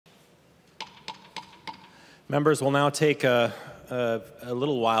Members will now take a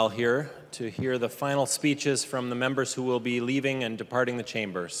little while here to hear the final speeches from the members who will be leaving and departing the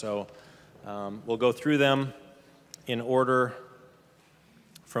chamber. So we'll go through them in order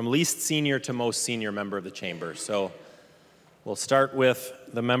from least senior to most senior member of the chamber. So we'll start with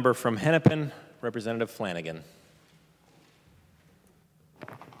the member from Hennepin, Representative Flanagan.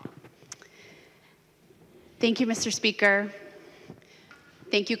 Thank you, Mr. Speaker.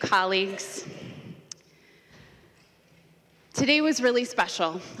 Thank you, colleagues. Today was really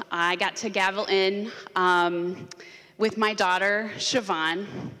special. I got to gavel in with my daughter, JoAnn,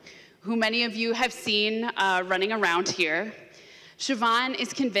 who many of you have seen running around here. JoAnn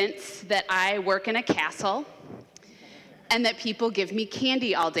is convinced that I work in a castle and that people give me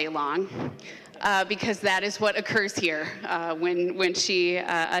candy all day long because that is what occurs here when she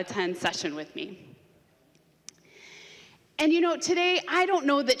attends session with me. And you know, today, I don't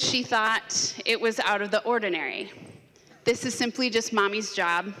know that she thought it was out of the ordinary. This is simply just mommy's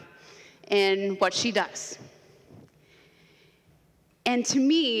job and what she does. And to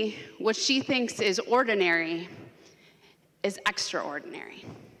me, what she thinks is ordinary is extraordinary.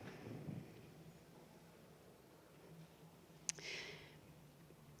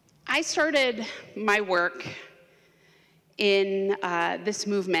 I started my work in this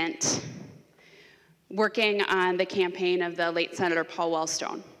movement working on the campaign of the late Senator Paul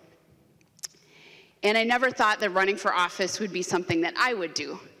Wellstone. And I never thought that running for office would be something that I would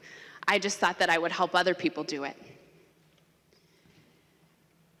do. I just thought that I would help other people do it.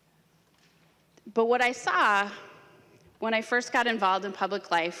 But what I saw when I first got involved in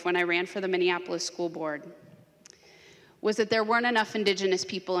public life, when I ran for the Minneapolis School Board, was that there weren't enough Indigenous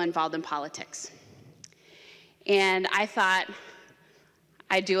people involved in politics. And I thought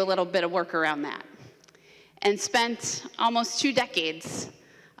I'd do a little bit of work around that. And spent almost 2 decades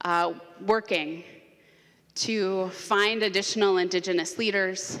working to find additional Indigenous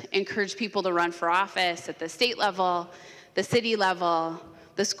leaders, encourage people to run for office at the state level, the city level,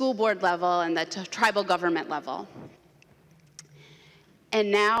 the school board level, and the tribal government level. And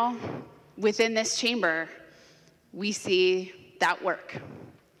now, within this chamber, we see that work.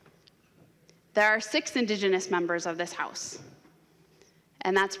 There are 6 Indigenous members of this House,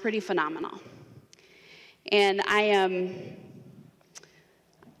 and that's pretty phenomenal. And I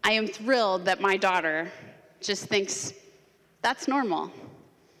am thrilled that my daughter just thinks that's normal.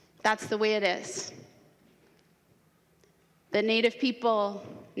 That's the way it is. The Native people,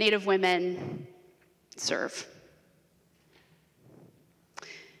 Native women serve.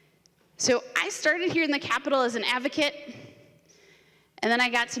 So I started here in the Capitol as an advocate, and then I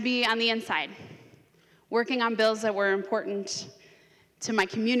got to be on the inside, working on bills that were important to my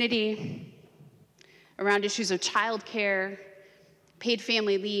community, around issues of childcare, paid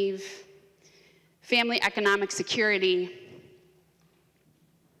family leave, family economic security.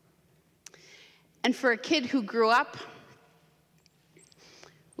 And for a kid who grew up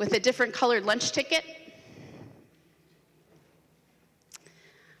with a different colored lunch ticket,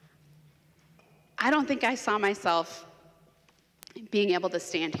 I don't think I saw myself being able to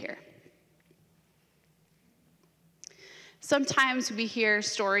stand here. Sometimes we hear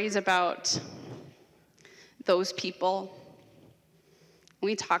stories about those people.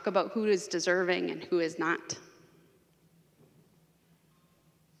 We talk about who is deserving and who is not.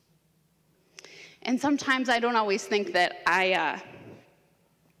 And sometimes I don't always think that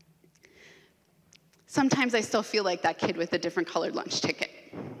sometimes I still feel like that kid with a different colored lunch ticket.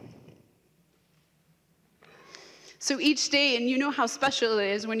 So each day, and you know how special it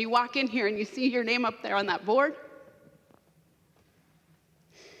is when you walk in here and you see your name up there on that board.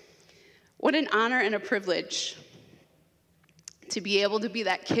 What an honor and a privilege to be able to be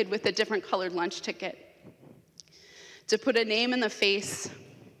that kid with a different colored lunch ticket, to put a name in the face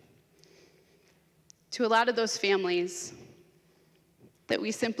to a lot of those families that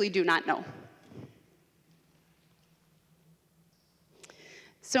we simply do not know.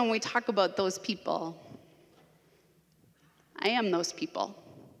 So when we talk about those people, I am those people.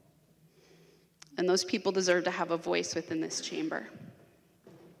 And those people deserve to have a voice within this chamber.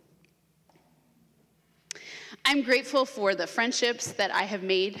 I'm grateful for the friendships that I have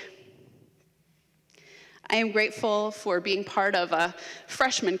made. I am grateful for being part of a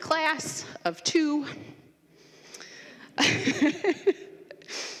freshman class of 2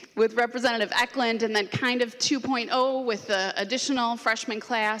 with Representative Eklund, and then kind of 2.0 with the additional freshman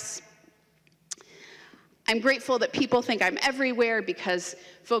class. I'm grateful that people think I'm everywhere because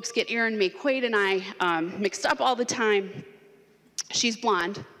folks get Erin May Quaid and I mixed up all the time. She's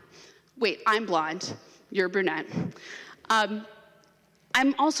blonde. Wait, I'm blonde. You're brunette.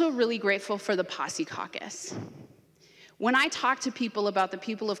 I'm also really grateful for the Posse Caucus. When I talk to people about the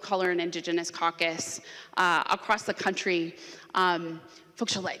People of Color and Indigenous Caucus across the country,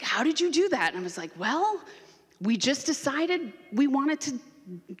 folks are like, how did you do that? And I was like, well, we just decided we wanted to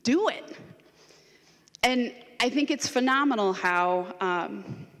do it. And I think it's phenomenal how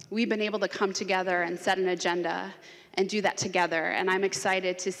we've been able to come together and set an agenda and do that together. And I'm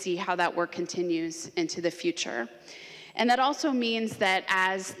excited to see how that work continues into the future. And that also means that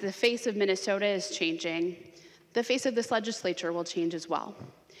as the face of Minnesota is changing, the face of this legislature will change as well.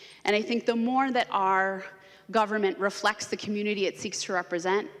 And I think the more that our government reflects the community it seeks to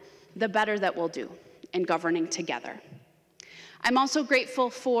represent, the better that we'll do in governing together. I'm also grateful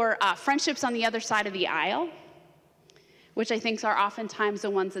for friendships on the other side of the aisle, which I think are oftentimes the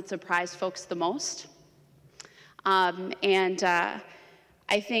ones that surprise folks the most. I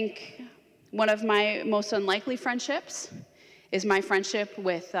think one of my most unlikely friendships is my friendship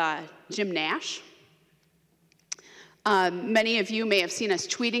with Jim Nash. Many of you may have seen us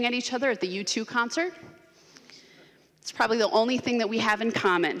tweeting at each other at the U2 concert. It's probably the only thing that we have in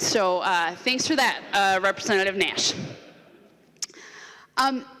common. So thanks for that, Representative Nash.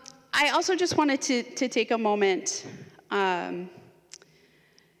 I also just wanted to take a moment to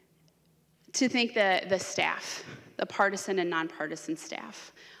thank the staff, the partisan and nonpartisan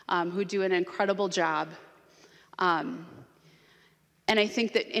staff, who do an incredible job. And I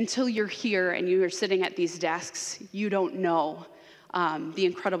think that until you're here and you're sitting at these desks, you don't know the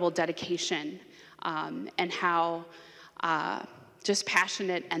incredible dedication and how just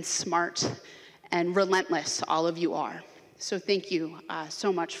passionate and smart and relentless all of you are. So thank you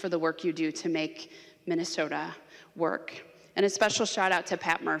so much for the work you do to make Minnesota work. And a special shout out to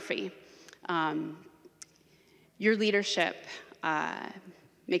Pat Murphy. Your leadership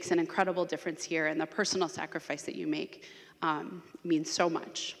makes an incredible difference here, and the personal sacrifice that you make means so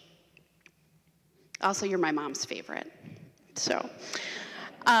much. Also, you're my mom's favorite. So,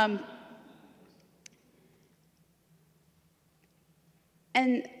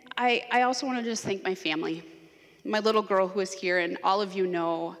 and I also want to just thank my family, my little girl who is here, and all of you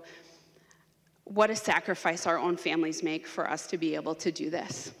know what a sacrifice our own families make for us to be able to do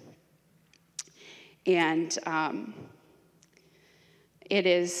this. And it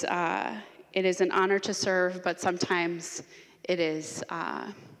is an honor to serve, but sometimes it's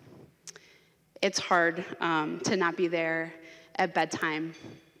hard to not be there at bedtime.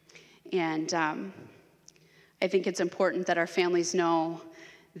 And I think it's important that our families know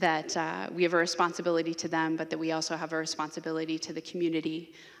that we have a responsibility to them, but that we also have a responsibility to the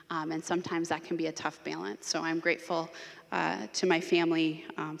community. And sometimes that can be a tough balance. So I'm grateful to my family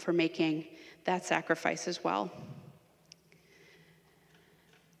for making that sacrifice as well.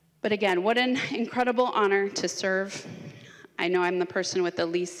 But again, what an incredible honor to serve. I know I'm the person with the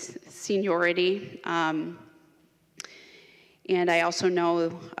least seniority. And I also know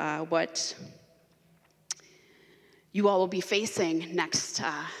what you all will be facing next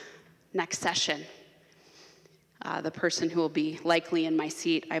session. The person who will be likely in my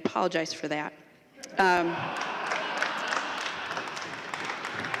seat. I apologize for that.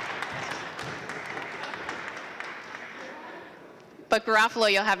 But Garofalo,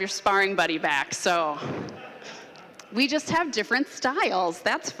 you'll have your sparring buddy back, so we just have different styles.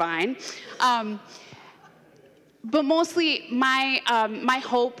 That's fine. But mostly, my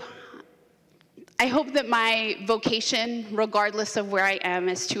hope, I hope that my vocation, regardless of where I am,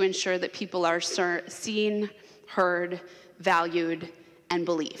 is to ensure that people are seen, heard, valued, and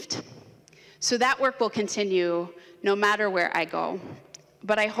believed. So that work will continue no matter where I go.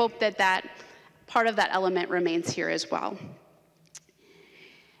 But I hope that part of that element remains here as well.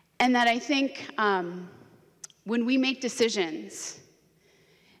 And that I think when we make decisions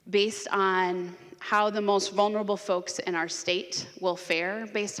based on how the most vulnerable folks in our state will fare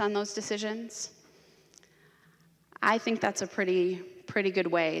based on those decisions, I think that's a pretty good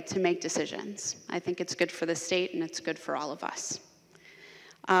way to make decisions. I think it's good for the state and it's good for all of us.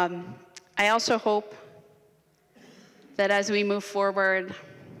 I also hope that as we move forward,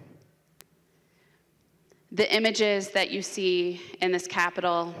 the images that you see in this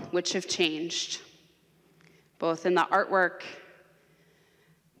Capitol, which have changed, both in the artwork,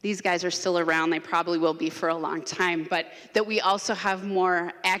 these guys are still around, they probably will be for a long time, but that we also have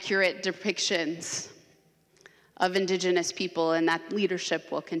more accurate depictions of Indigenous people, and that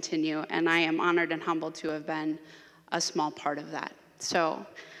leadership will continue, and I am honored and humbled to have been a small part of that. So,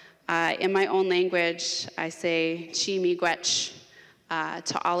 in my own language, I say, Chi miigwech,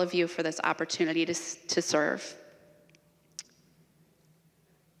 to all of you for this opportunity to serve.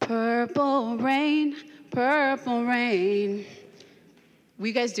 Purple rain, Will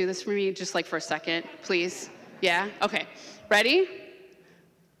you guys do this for me just like for a second, please? Yeah? Okay. Ready?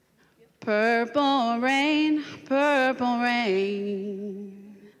 Purple rain, purple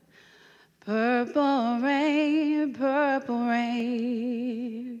rain. Purple rain, purple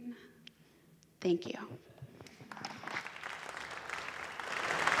rain. Thank you.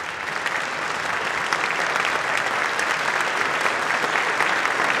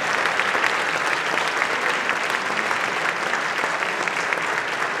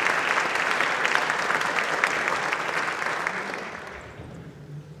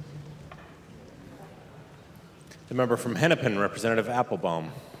 The member from Hennepin, Representative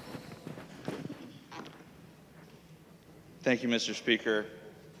Applebaum. Thank you, Mr. Speaker.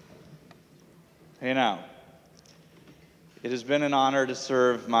 Hey now, it has been an honor to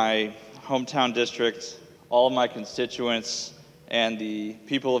serve my hometown district, all of my constituents, and the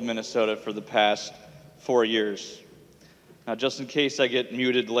people of Minnesota for the past 4 years. Now, just in case I get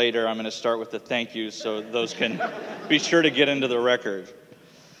muted later, I'm going to start with the thank yous so those can be sure to get into the record.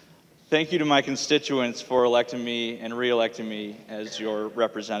 Thank you to my constituents for electing me and re-electing me as your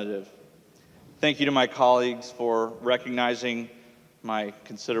representative. Thank you to my colleagues for recognizing my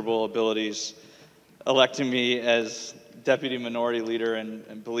considerable abilities, electing me as Deputy Minority Leader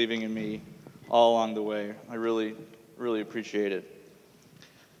and believing in me all along the way. I really, really appreciate it.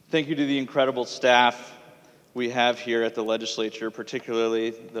 Thank you to the incredible staff we have here at the legislature,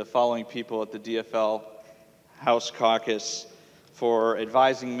 particularly the following people at the DFL House Caucus, for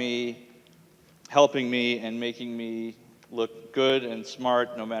advising me, helping me, and making me look good and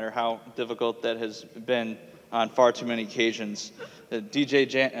smart, no matter how difficult that has been on far too many occasions.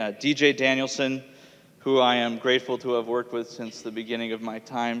 DJ Danielson, who I am grateful to have worked with since the beginning of my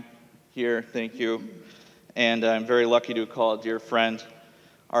time here, thank you. And I'm very lucky to call a dear friend.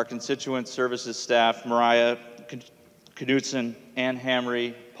 Our constituent services staff, Mariah Knudsen, Ann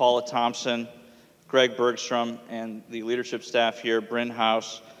Hamry, Paula Thompson, Greg Bergstrom, and the leadership staff here, Bryn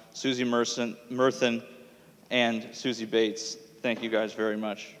House, Susie Murthen, and Susie Bates. Thank you guys very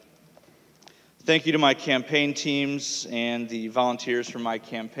much. Thank you to my campaign teams and the volunteers for my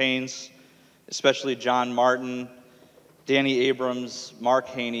campaigns, especially John Martin, Danny Abrams, Mark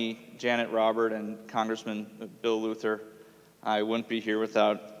Haney, Janet Robert, and Congressman Bill Luther. I wouldn't be here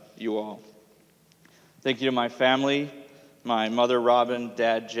without you all. Thank you to my family, my mother, Robin,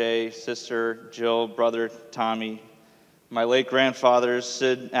 dad, Jay, sister, Jill, brother, Tommy, my late grandfathers,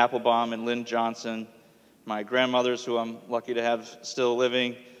 Sid Applebaum and Lynn Johnson, my grandmothers, who I'm lucky to have still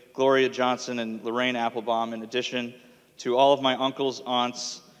living, Gloria Johnson and Lorraine Applebaum, in addition to all of my uncles,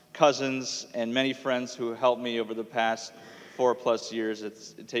 aunts, cousins, and many friends who helped me over the past 4+ years.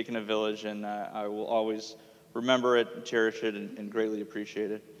 It's taken a village, and I will always remember it, cherish it, and greatly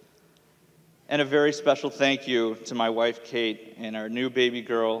appreciate it. And a very special thank you to my wife, Kate, and our new baby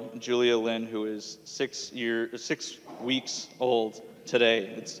girl, Julia Lynn, who is 6 weeks old today.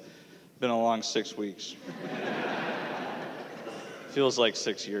 It's been a long 6 weeks. Feels like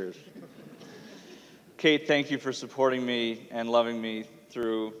 6 years. Kate, thank you for supporting me and loving me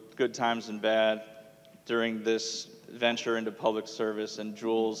through good times and bad during this venture into public service. And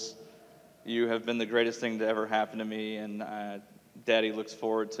Jules, you have been the greatest thing to ever happen to me, and Daddy looks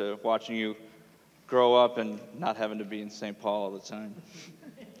forward to watching you grow up and not having to be in St. Paul all the time.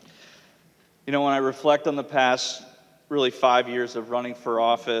 You know, when I reflect on the past really 5 years of running for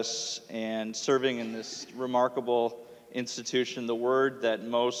office and serving in this remarkable institution, the word that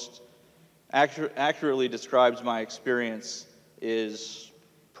most accurately describes my experience is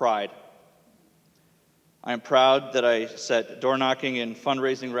pride. I am proud that I set door knocking and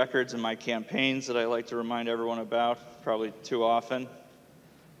fundraising records in my campaigns that I like to remind everyone about, probably too often.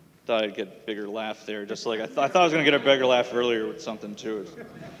 Thought I'd get a bigger laugh there, just like I thought I was going to get a bigger laugh earlier with something too.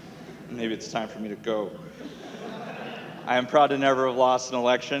 Maybe it's time for me to go. I am proud to never have lost an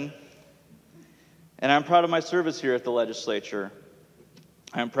election, and I'm proud of my service here at the legislature.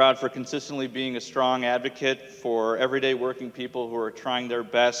 I am proud for consistently being a strong advocate for everyday working people who are trying their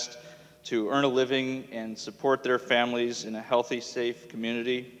best to earn a living and support their families in a healthy, safe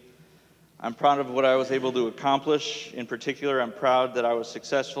community. I'm proud of what I was able to accomplish. In particular, I'm proud that I was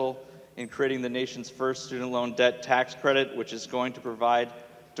successful in creating the nation's first student loan debt tax credit, which is going to provide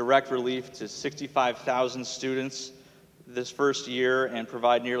direct relief to 65,000 students this first year and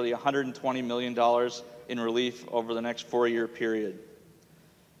provide nearly $120 million in relief over the next 4-year period.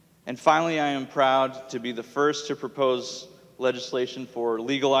 And finally, I am proud to be the first to propose legislation for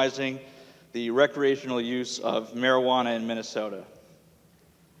legalizing the recreational use of marijuana in Minnesota.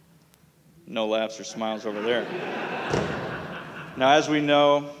 No laughs or smiles over there. Now, as we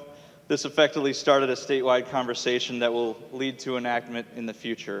know, This effectively started a statewide conversation that will lead to enactment in the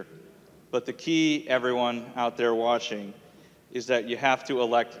future. But the key, everyone out there watching, is that you have to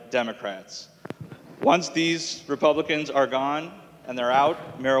elect Democrats. Once these Republicans are gone and they're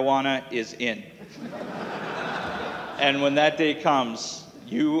out, marijuana is in. And when that day comes,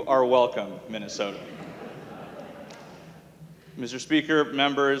 you are welcome, Minnesota. Mr. Speaker,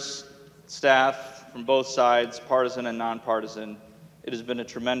 members, staff from both sides, partisan and nonpartisan, it has been a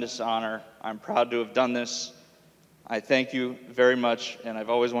tremendous honor. I'm proud to have done this. I thank you very much, and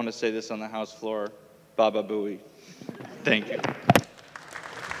I've always wanted to say this on the House floor, Baba Booey. Thank you.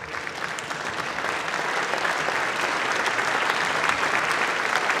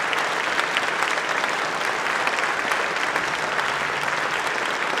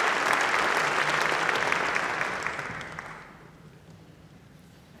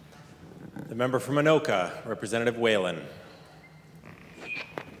 The member from Anoka, Representative Whelan.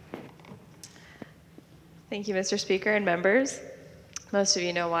 Thank you, Mr. Speaker and members. Most of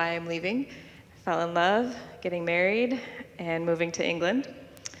you know why I'm leaving. I fell in love, getting married, and moving to England.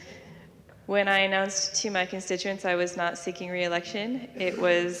 When I announced to my constituents I was not seeking re-election, it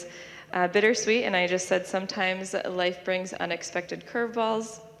was bittersweet, and I just said sometimes life brings unexpected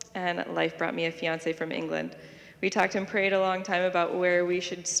curveballs, and life brought me a fiance from England. We talked and prayed a long time about where we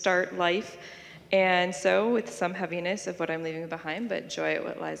should start life, and so with some heaviness of what I'm leaving behind, but joy at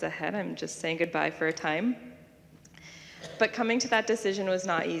what lies ahead, I'm just saying goodbye for a time. But coming to that decision was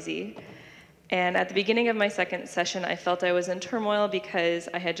not easy. And at the beginning of my second session, I felt I was in turmoil because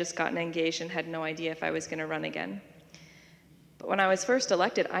I had just gotten engaged and had no idea if I was going to run again. But when I was first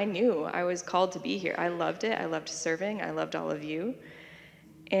elected, I knew I was called to be here. I loved it. I loved serving. I loved all of you.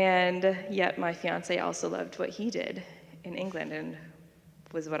 And yet my fiance also loved what he did in England. And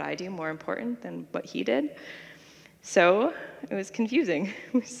was what I do more important than what he did? So it was confusing.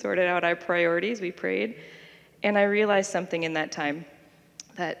 We sorted out our priorities. We prayed. And I realized something in that time,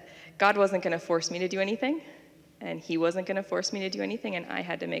 that God wasn't going to force me to do anything, and he wasn't going to force me to do anything, and I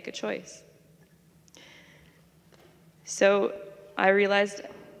had to make a choice. So I realized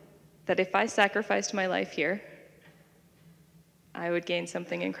that if I sacrificed my life here, I would gain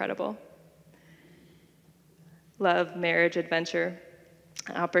something incredible. Love, marriage, adventure,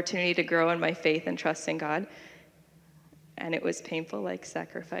 an opportunity to grow in my faith and trust in God. And it was painful like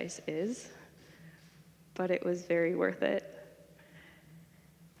sacrifice is, but it was very worth it.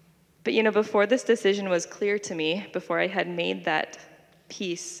 But you know, before this decision was clear to me, before I had made that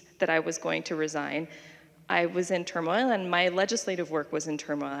peace that I was going to resign, I was in turmoil, and my legislative work was in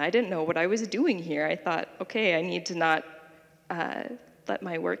turmoil. I didn't know what I was doing here. I thought, okay, I need to not let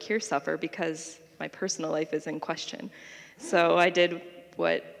my work here suffer because my personal life is in question. So I did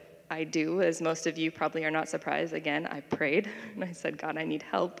what I do, as most of you probably are not surprised. Again, I prayed, and I said, God, I need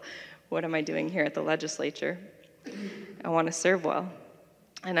help. What am I doing here at the legislature? I want to serve well.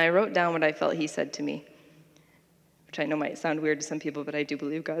 And I wrote down what I felt he said to me, which I know might sound weird to some people, but I do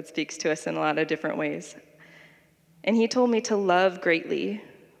believe God speaks to us in a lot of different ways. And he told me to love greatly,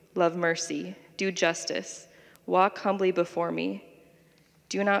 love mercy, do justice, walk humbly before me,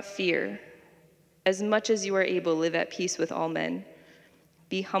 do not fear. As much as you are able, live at peace with all men.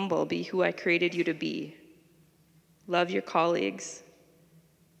 Be humble, be who I created you to be. Love your colleagues.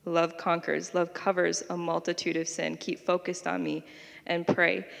 Love conquers, love covers a multitude of sin. Keep focused on me and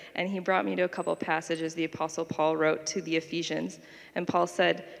pray. And he brought me to a couple passages the Apostle Paul wrote to the Ephesians. And Paul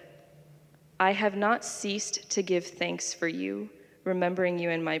said, I have not ceased to give thanks for you, remembering you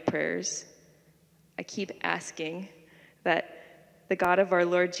in my prayers. I keep asking that the God of our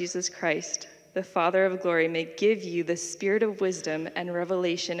Lord Jesus Christ, the Father of glory, may give you the spirit of wisdom and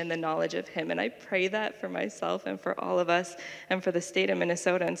revelation in the knowledge of him. And I pray that for myself and for all of us and for the state of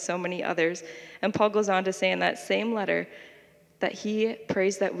Minnesota and so many others. And Paul goes on to say in that same letter that he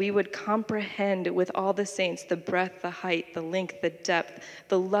prays that we would comprehend with all the saints the breadth, the height, the length, the depth,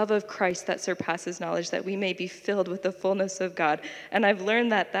 the love of Christ that surpasses knowledge, that we may be filled with the fullness of God. And I've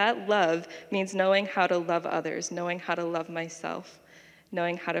learned that that love means knowing how to love others, knowing how to love myself,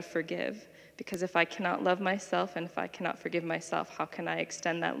 knowing how to forgive. Because if I cannot love myself and if I cannot forgive myself, how can I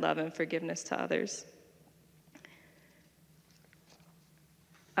extend that love and forgiveness to others?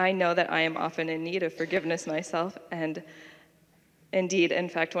 I know that I am often in need of forgiveness myself, and indeed, in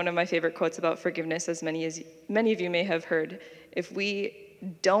fact, one of my favorite quotes about forgiveness, as many of you may have heard, if we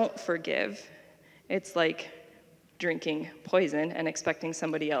don't forgive, it's like drinking poison and expecting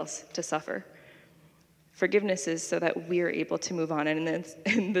somebody else to suffer. Forgiveness is so that we're able to move on, and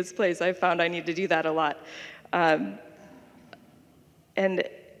in this place, I found I need to do that a lot. And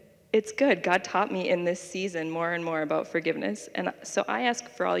it's good. God taught me in this season more and more about forgiveness. And so I ask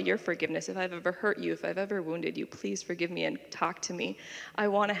for all your forgiveness. If I've ever hurt you, if I've ever wounded you, please forgive me and talk to me. I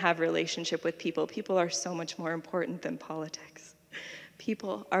want to have a relationship with people. People are so much more important than politics.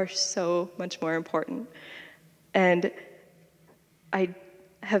 People are so much more important. And I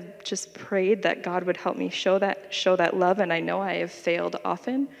have just prayed that God would help me show that love, and I know I have failed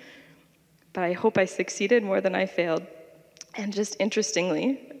often, but I hope I succeeded more than I failed. And just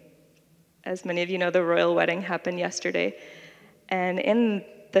interestingly, as many of you know, the royal wedding happened yesterday. And in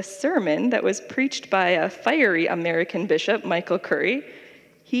the sermon that was preached by a fiery American bishop, Michael Curry,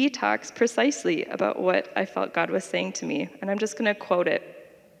 he talks precisely about what I felt God was saying to me. And I'm just going to quote it,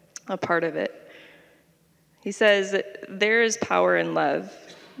 a part of it. He says, "There is power in love.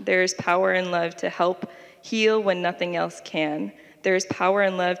 There is power in love to help heal when nothing else can. There is power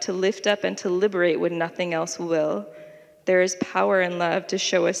in love to lift up and to liberate when nothing else will. There is power in love to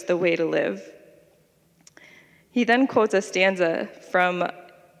show us the way to live." He then quotes a stanza from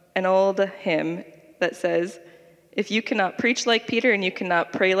an old hymn that says, "If you cannot preach like Peter and you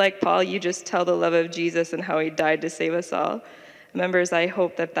cannot pray like Paul, you just tell the love of Jesus and how he died to save us all." Members, I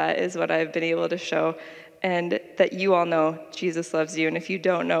hope that that is what I've been able to show, and that you all know Jesus loves you. And if you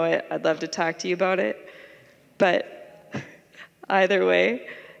don't know it, I'd love to talk to you about it. But either way,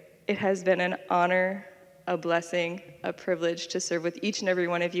 it has been an honor, a blessing, a privilege to serve with each and every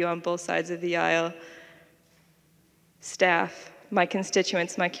one of you on both sides of the aisle. Staff, my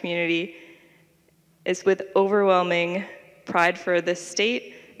constituents, my community, is with overwhelming pride for this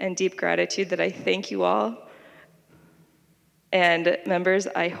state and deep gratitude that I thank you all. And members,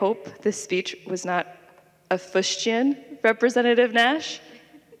 I hope this speech was not a fustian, Representative Nash.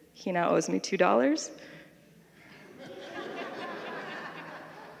 He now owes me $2.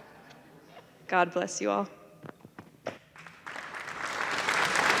 God bless you all.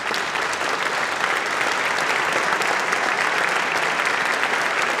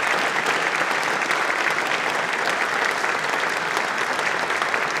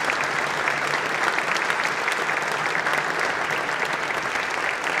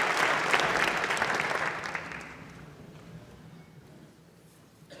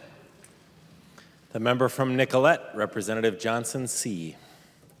 The member from Nicollet, Representative Johnson C.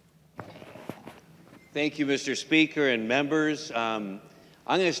 Thank you, Mr. Speaker and members. I'm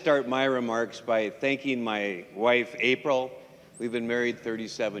going to start my remarks by thanking my wife, April. We've been married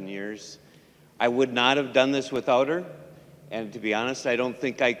 37 years. I would not have done this without her, and to be honest, I don't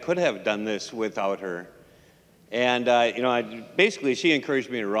think I could have done this without her. And, basically, she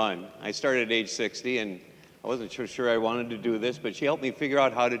encouraged me to run. I started at age 60, and I wasn't sure I wanted to do this, but she helped me figure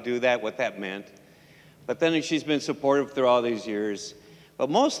out how to do that, what that meant. But then she's been supportive through all these years. But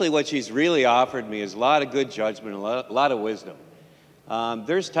mostly what she's really offered me is a lot of good judgment, a lot of wisdom.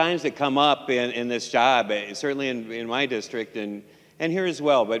 There's times that come up in this job, certainly in my district and here as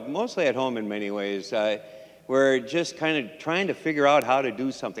well, but mostly at home in many ways, we're just kind of trying to figure out how to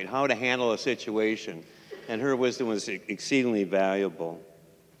do something, how to handle a situation. And her wisdom was exceedingly valuable.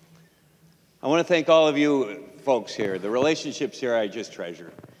 I want to thank all of you folks here. The relationships here I just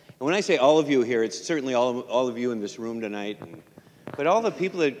treasure. And when I say all of you here, it's certainly all of you in this room tonight, but all the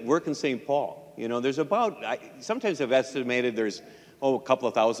people that work in St. Paul. You know, there's sometimes I've estimated there's, a couple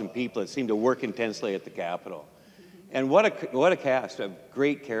of thousand people that seem to work intensely at the Capitol. And what a cast of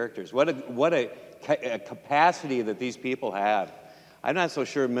great characters. What a capacity that these people have. I'm not so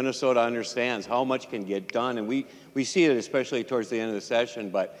sure Minnesota understands how much can get done, and we see it especially towards the end of the session,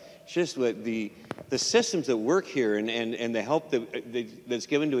 but just with the systems that work here and the help that's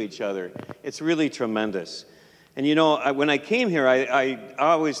given to each other, it's really tremendous. And you know, when I came here, I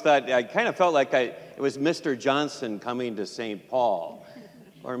always thought, I kind of felt like it was Mr. Johnson coming to St. Paul,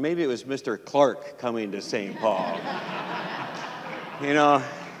 or maybe it was Mr. Clark coming to St. Paul. You know,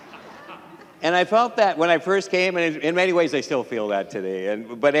 and I felt that when I first came, and in many ways I still feel that today.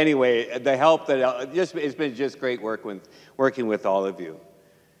 But anyway, the help that it's been just great working with all of you.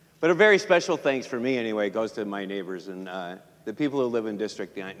 But a very special thanks for me anyway goes to my neighbors and the people who live in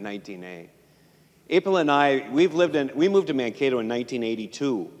District 19A. April and I, we moved to Mankato in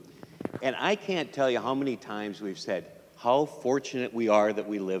 1982, and I can't tell you how many times we've said how fortunate we are that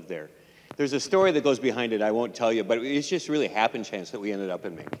we live there. There's a story that goes behind it I won't tell you, but it's just really happen chance that we ended up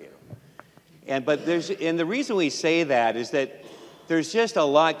in Mankato. And the reason we say that is that there's just a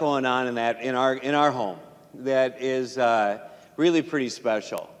lot going on in our home that is really pretty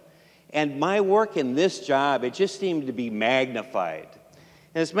special. And my work in this job, it just seemed to be magnified.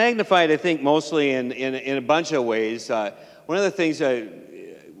 And it's magnified, I think, mostly in a bunch of ways. One of the things,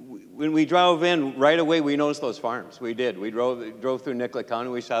 when we drove in, right away we noticed those farms. We did. We drove through Nicollet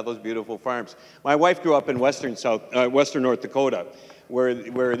County. We saw those beautiful farms. My wife grew up in western North Dakota, where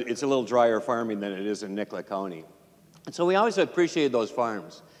it's a little drier farming than it is in Nicollet County. And so we always appreciated those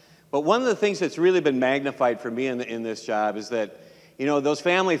farms. But one of the things that's really been magnified for me in this job is that, you know, those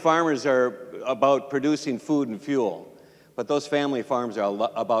family farmers are about producing food and fuel, but those family farms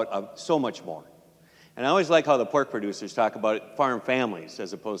are about so much more. And I always like how the pork producers talk about farm families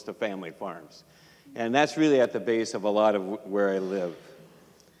as opposed to family farms. And that's really at the base of a lot of where I live.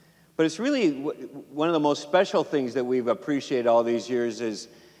 But it's really one of the most special things that we've appreciated all these years is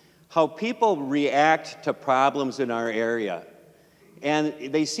how people react to problems in our area. And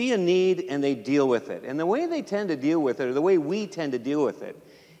they see a need and they deal with it. And the way they tend to deal with it, or the way we tend to deal with it,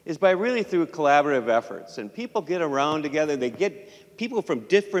 is by really through collaborative efforts. And people get around together, people from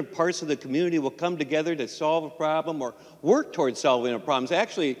different parts of the community will come together to solve a problem or work towards solving a problem.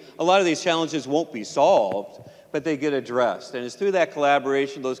 Actually, a lot of these challenges won't be solved, but they get addressed. And it's through that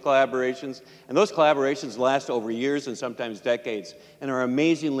collaboration, those collaborations last over years and sometimes decades and are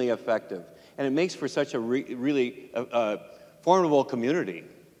amazingly effective. And it makes for such a really formidable community.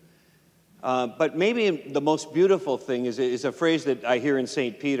 But maybe the most beautiful thing is a phrase that I hear in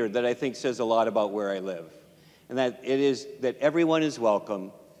St. Peter that I think says a lot about where I live. And that it is that everyone is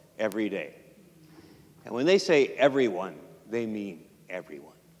welcome every day. And when they say everyone, they mean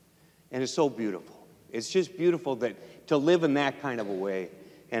everyone. And it's so beautiful. It's just beautiful that to live in that kind of a way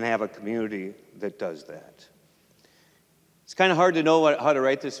and have a community that does that. It's kind of hard to know how to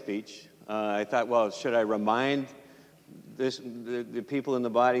write this speech. I thought, well, should I remind the people in the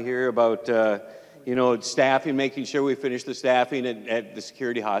body here about, you know, staffing, making sure we finish the staffing at the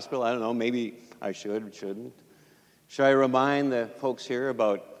security hospital? I don't know, maybe I should, shouldn't. Should I remind the folks here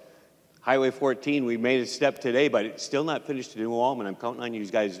about Highway 14? We made a step today, but it's still not finished in New Ulm, and I'm counting on you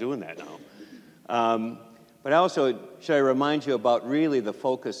guys doing that now. But also, should I remind you about really the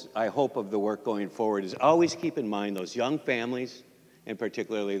focus, I hope, of the work going forward is always keep in mind those young families, and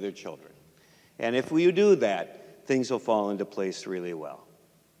particularly their children. And if we do that, things will fall into place really well.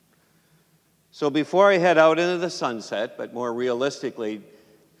 So before I head out into the sunset, but more realistically,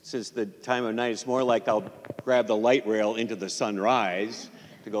 since the time of night, it's more like I'll grab the light rail into the sunrise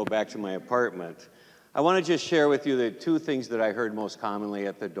to go back to my apartment. I want to just share with you the two things that I heard most commonly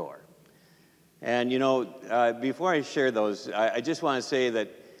at the door. And, you know, before I share those, I just want to say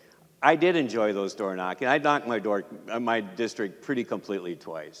that I did enjoy those door knocking. I knocked my district pretty completely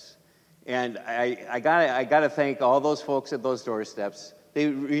twice. And I gotta thank all those folks at those doorsteps. They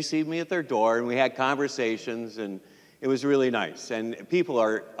received me at their door, and we had conversations, and it was really nice. And people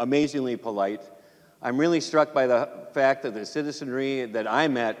are amazingly polite. I'm really struck by the fact that the citizenry that I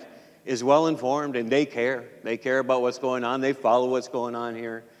met is well informed, and they care. They care about what's going on. They follow what's going on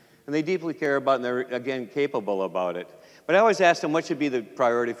here. And they deeply care about it, and they're, again, capable about it. But I always asked them what should be the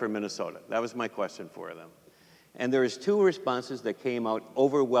priority for Minnesota. That was my question for them. And there's two responses that came out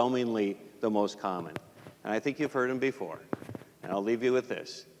overwhelmingly the most common. And I think you've heard them before. And I'll leave you with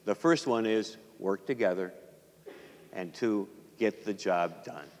this. The first one is work together, and two, get the job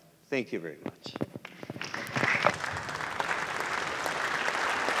done. Thank you very much.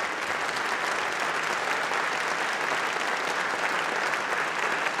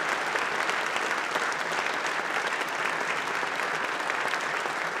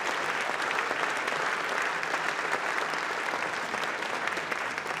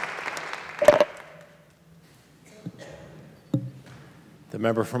 The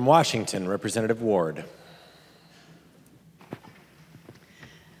member from Washington, Representative Ward.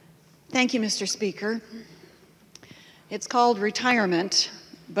 Thank you, Mr. Speaker. It's called retirement,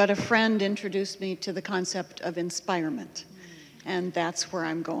 but a friend introduced me to the concept of inspirement, and that's where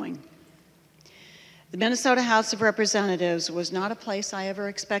I'm going. The Minnesota House of Representatives was not a place I ever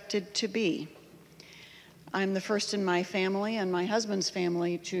expected to be. I'm the first in my family and my husband's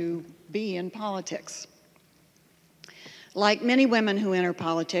family to be in politics. Like many women who enter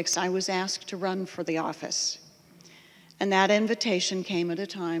politics, I was asked to run for the office. And that invitation came at a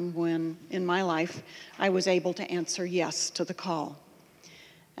time when, in my life, I was able to answer yes to the call.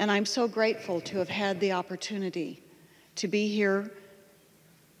 And I'm so grateful to have had the opportunity to be here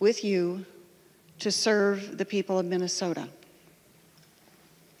with you to serve the people of Minnesota.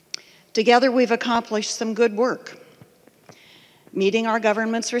 Together, we've accomplished some good work, meeting our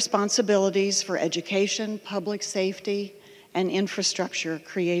government's responsibilities for education, public safety, and infrastructure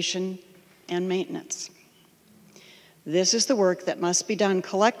creation and maintenance. This is the work that must be done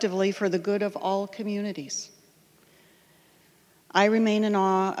collectively for the good of all communities. I remain in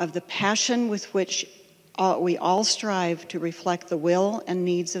awe of the passion with which we all strive to reflect the will and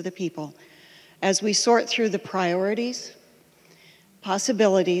needs of the people as we sort through the priorities,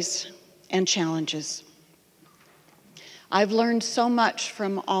 possibilities, and challenges. I've learned so much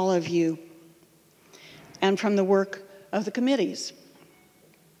from all of you and from the work of the committees.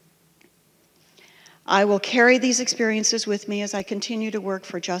 I will carry these experiences with me as I continue to work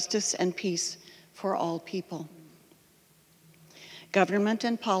for justice and peace for all people. Government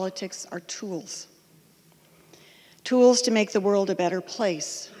and politics are tools. Tools to make the world a better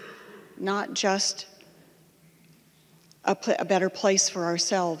place, not just a better place for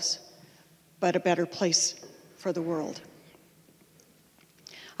ourselves, but a better place for the world.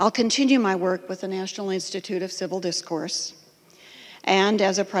 I'll continue my work with the National Institute of Civil Discourse, and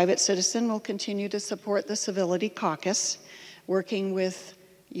as a private citizen, will continue to support the Civility Caucus, working with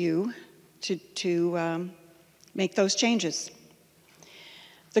you to make those changes.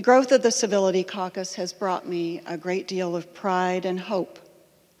 The growth of the Civility Caucus has brought me a great deal of pride and hope.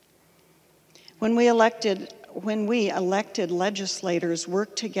 When we elected legislators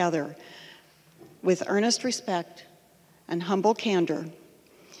worked together with earnest respect and humble candor,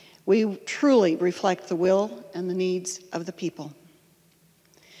 we truly reflect the will and the needs of the people.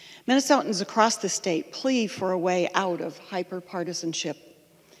 Minnesotans across the state plead for a way out of hyper-partisanship,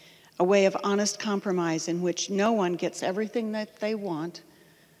 a way of honest compromise in which no one gets everything that they want,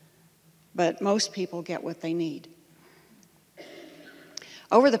 but most people get what they need.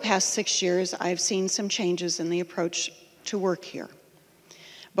 Over the past 6 years, I've seen some changes in the approach to work here,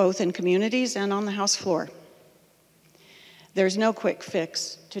 both in communities and on the House floor. There's no quick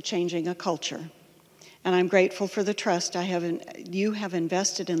fix to changing a culture, and I'm grateful for the trust you have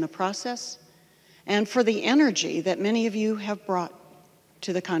invested in the process and for the energy that many of you have brought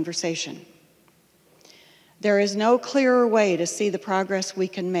to the conversation. There is no clearer way to see the progress we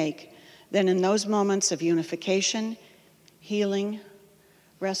can make than in those moments of unification, healing,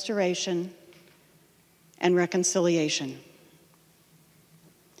 restoration, and reconciliation.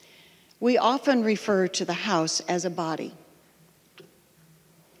 We often refer to the House as a body.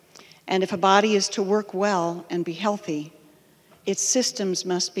 And if a body is to work well and be healthy, its systems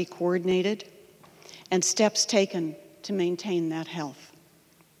must be coordinated and steps taken to maintain that health.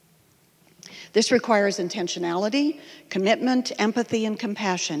 This requires intentionality, commitment, empathy, and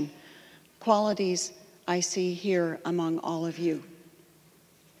compassion, qualities I see here among all of you.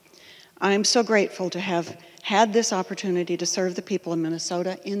 I am so grateful to have had this opportunity to serve the people of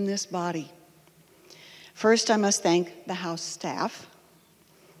Minnesota in this body. First, I must thank the House staff,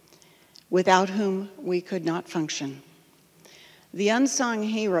 without whom we could not function. The unsung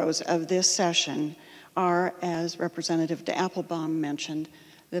heroes of this session are, as Representative Applebaum mentioned,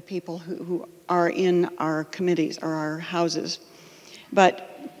 the people who are in our committees or our houses. But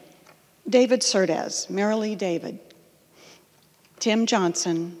David Surdez, Marilee David, Tim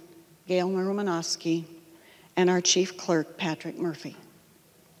Johnson, Gail Marumanowski, and our Chief Clerk, Patrick Murphy.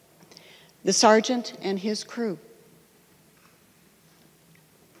 The Sergeant and his crew.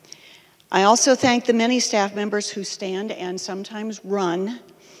 I also thank the many staff members who stand and sometimes run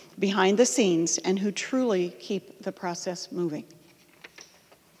behind the scenes and who truly keep the process moving.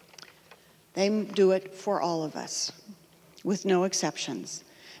 They do it for all of us, with no exceptions.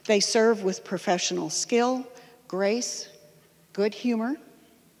 They serve with professional skill, grace, good humor,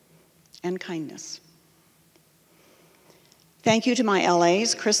 and kindness. Thank you to my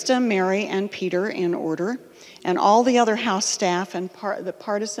LAs, Krista, Mary, and Peter in order, and all the other House staff and the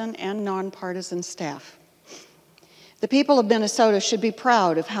partisan and nonpartisan staff. The people of Minnesota should be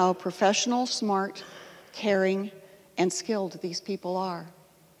proud of how professional, smart, caring, and skilled these people are.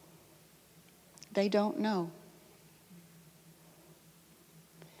 They don't know.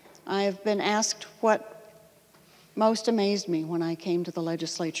 I have been asked what most amazed me when I came to the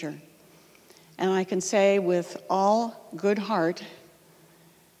legislature. And I can say with all good heart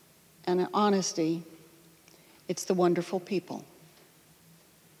and honesty, it's the wonderful people.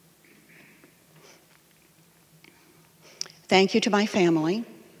 Thank you to my family.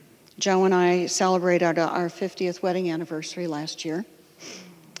 Joe and I celebrated our 50th wedding anniversary last year.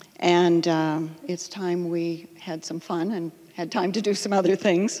 And it's time we had some fun and had time to do some other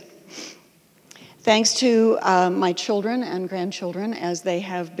things. Thanks to my children and grandchildren, as they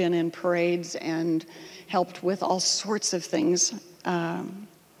have been in parades and helped with all sorts of things.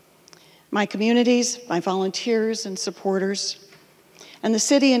 My communities, my volunteers and supporters, and the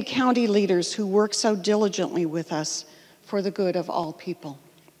city and county leaders who work so diligently with us for the good of all people.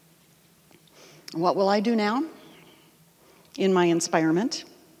 What will I do now? In my inspirement.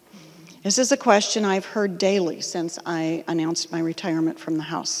 This is a question I've heard daily since I announced my retirement from the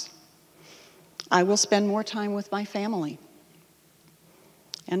House. I will spend more time with my family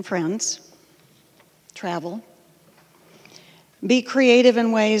and friends, travel, be creative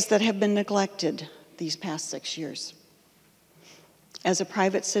in ways that have been neglected these past 6 years. As a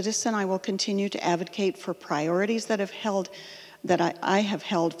private citizen, I will continue to advocate for priorities that I have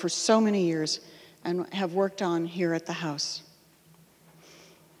held for so many years and have worked on here at the House.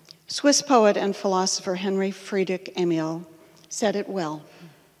 Swiss poet and philosopher Henry Friedrich Emil said it well.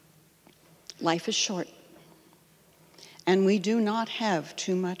 Life is short, and we do not have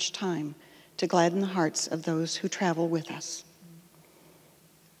too much time to gladden the hearts of those who travel with us.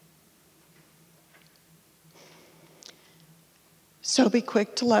 So be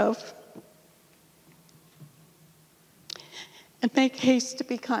quick to love and make haste to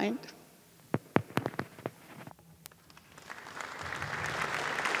be kind.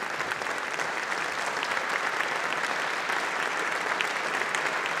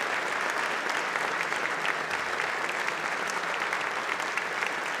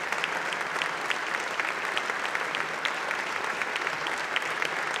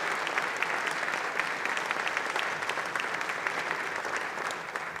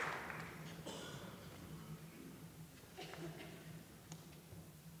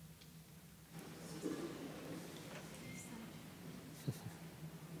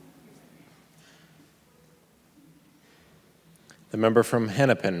 The member from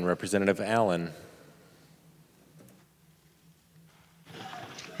Hennepin, Representative Allen.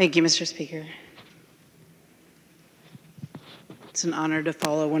 Thank you, Mr. Speaker. It's an honor to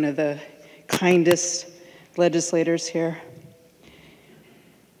follow one of the kindest legislators here.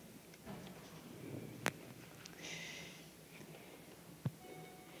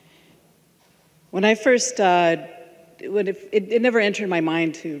 When I first, it never entered my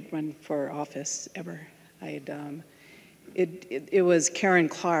mind to run for office ever. It was Karen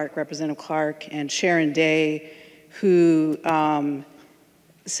Clark, Representative Clark, and Sharon Day who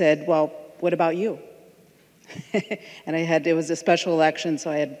said, well, what about you? And it was a special election, so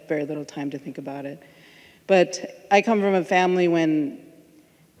I had very little time to think about it. But I come from a family when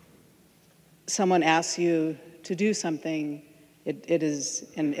someone asks you to do something,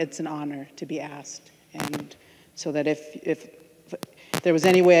 it's an honor to be asked. And so that if there was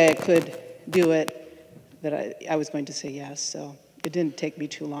any way I could do it, that I was going to say yes. So it didn't take me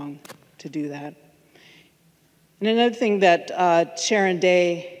too long to do that. And another thing that Sharon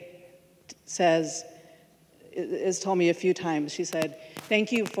Day has told me a few times, she said,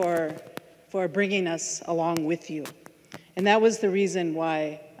 thank you for bringing us along with you. And that was the reason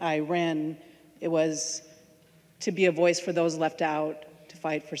why I ran. It was to be a voice for those left out, to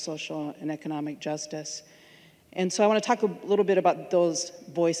fight for social and economic justice. And so I want to talk a little bit about those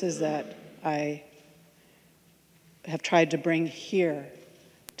voices that I have tried to bring here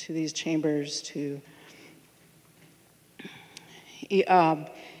to these chambers to I'm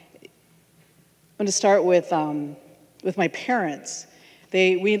going to start with my parents.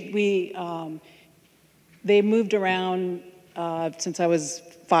 They moved around since I was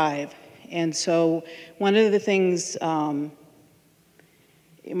 5, and so one of the things my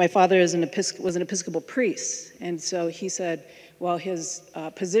father was an Episcopal priest, and so he said, well, his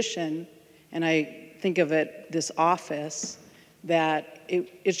position, and I think of it, this office, that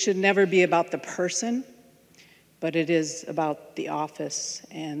it should never be about the person, but it is about the office,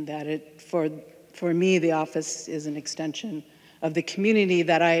 and that for me, the office is an extension of the community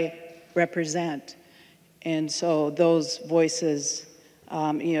that I represent. And so those voices,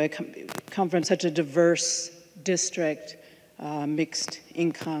 come from such a diverse district, mixed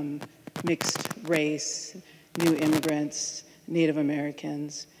income, mixed race, new immigrants, Native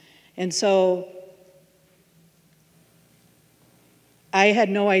Americans. And so I had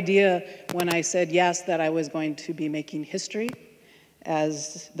no idea when I said yes that I was going to be making history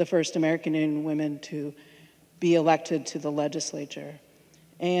as the first American Indian woman to be elected to the legislature.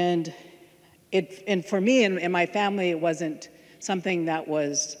 And for me and my family, it wasn't something that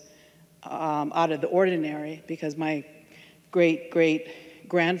was out of the ordinary, because my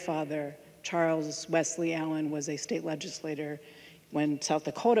great-great-grandfather, Charles Wesley Allen, was a state legislator when South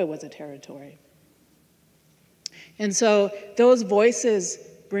Dakota was a territory. And so those voices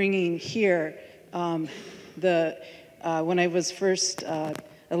bringing here, when I was first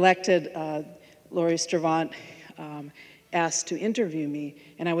elected, Lori Stravant asked to interview me,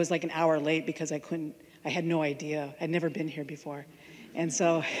 and I was like an hour late because I had no idea. I'd never been here before. And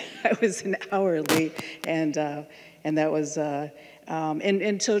so I was an hour late, and that was,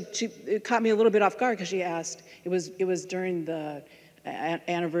 and so it caught me a little bit off guard, because she asked, it was during the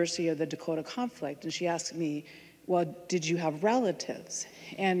anniversary of the Dakota conflict, and she asked me, well, did you have relatives?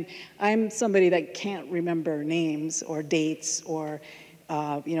 And I'm somebody that can't remember names or dates or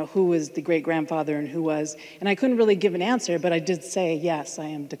who was the great-grandfather and who was, and I couldn't really give an answer, but I did say, yes, I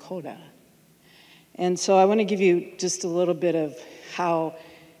am Dakota. And so I want to give you just a little bit of how,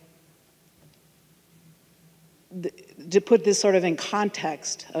 to put this sort of in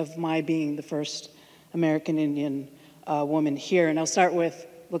context of my being the first American Indian woman here. And I'll start with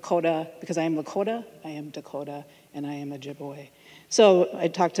Lakota, because I am Lakota, I am Dakota, and I am Ojibwe. So I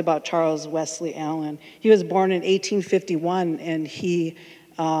talked about Charles Wesley Allen. He was born in 1851, and his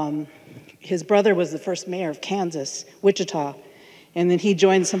brother was the first mayor of Kansas, Wichita. And then he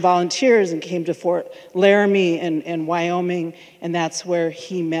joined some volunteers and came to Fort Laramie in Wyoming, and that's where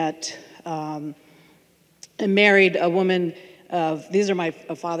he met and married a woman. These are my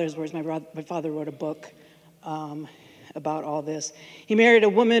father's words. My father wrote a book about all this. He married a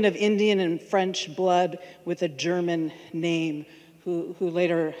woman of Indian and French blood with a German name, who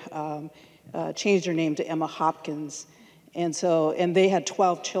later changed her name to Emma Hopkins. And they had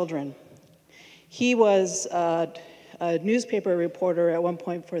 12 children. He was a newspaper reporter at one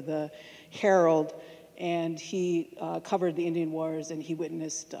point for the Herald, and he covered the Indian Wars, and he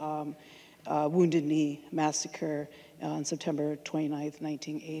witnessed Wounded Knee Massacre on September 29th,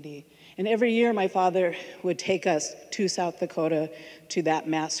 1980. And every year my father would take us to South Dakota to that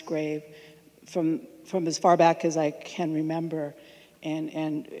mass grave from as far back as I can remember. And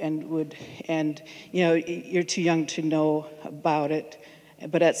you're too young to know about it,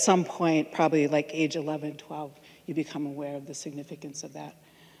 but at some point, probably like age 11, 12, you become aware of the significance of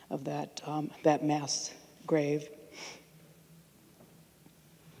that mass grave.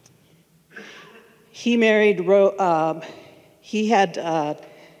 He married, he had a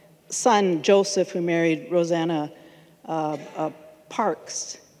son, Joseph, who married Rosanna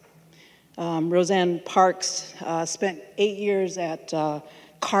Parks. Roseanne Parks spent 8 years at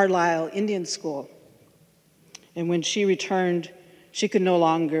Carlisle Indian School. And when she returned, she could no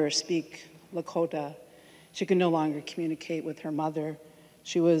longer speak Lakota. She could no longer communicate with her mother.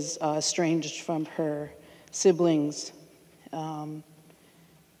 She was estranged from her siblings.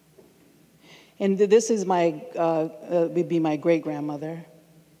 And this is would be my great-grandmother.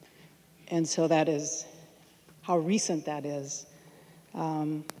 And so that is how recent that is.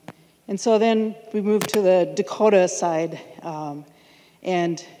 And so then we moved to the Dakota side,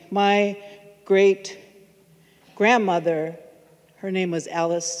 and my great-grandmother, her name was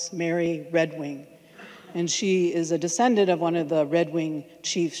Alice Mary Red Wing, and she is a descendant of one of the Red Wing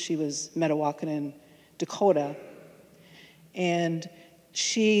chiefs. She was Metawakan, Dakota, and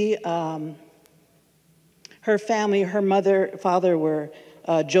she, her family, her father were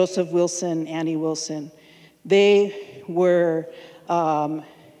Joseph Wilson, Annie Wilson. They were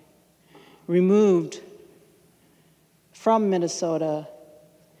removed from Minnesota,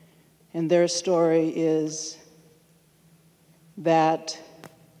 and their story is that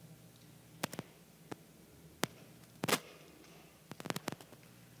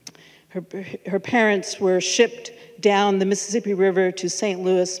her parents were shipped down the Mississippi River to St.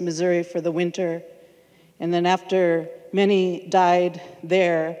 Louis, Missouri for the winter, and then after many died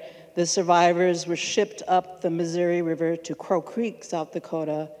there, the survivors were shipped up the Missouri River to Crow Creek, South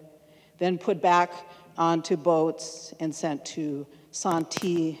Dakota, then put back onto boats and sent to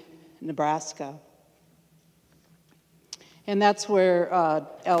Santee, Nebraska. And that's where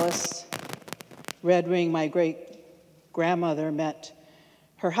Alice Red Wing, my great-grandmother, met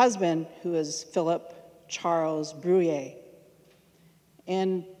her husband, who is Philip Charles Bruyere.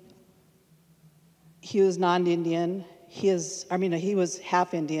 And he was non-Indian. He was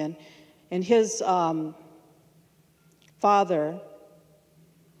half Indian. And his father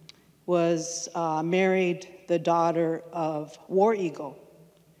was married the daughter of War Eagle.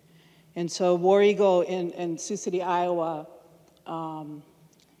 And so War Eagle in Sioux City, Iowa,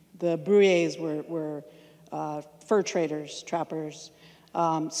 the Bruyères were fur traders, trappers.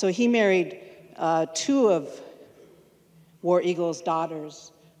 So he married two of War Eagle's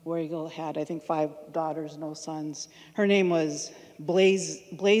daughters. War Eagle had, I think, 5 daughters, no sons. Her name was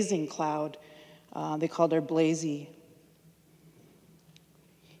Blazing Cloud. They called her Blazy.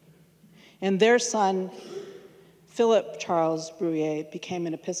 And their son, Philip Charles Bruyere, became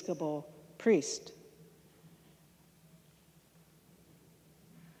an Episcopal priest.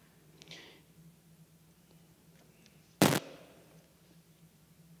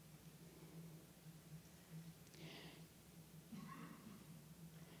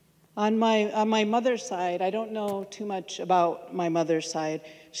 On my mother's side, I don't know too much about my mother's side.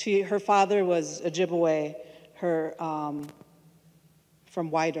 Her father was Ojibwe, from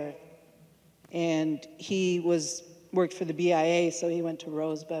White Earth. And he worked for the BIA, so he went to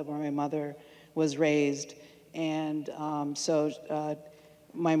Rosebud, where my mother was raised. And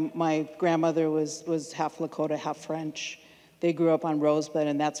my grandmother was half Lakota, half French. They grew up on Rosebud,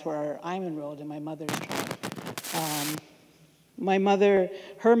 and that's where I'm enrolled in my mother's tribe.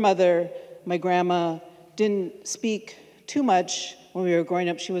 Her mother, my grandma, didn't speak too much when we were growing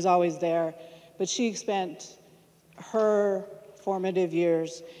up. She was always there, but she spent her formative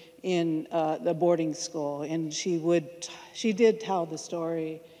years in the boarding school, and she did tell the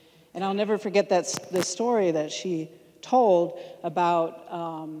story, and I'll never forget the story that she told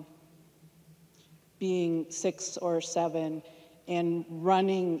about being 6 or 7 and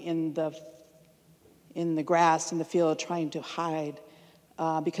running in the grass in the field trying to hide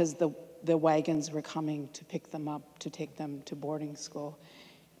because the wagons were coming to pick them up to take them to boarding school.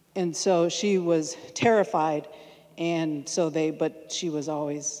 And so she was terrified, but she was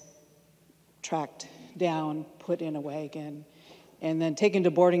always tracked down, put in a wagon, and then taken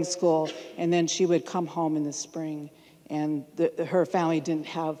to boarding school, and then she would come home in the spring, and her family didn't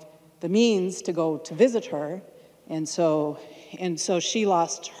have the means to go to visit her, and so she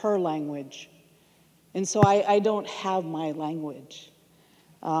lost her language. And so I don't have my language.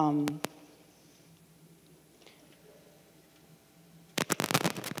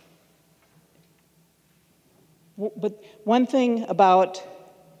 But one thing about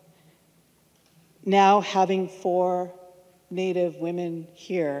now having 4 Native women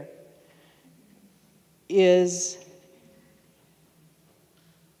here is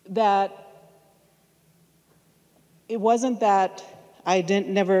that it wasn't that I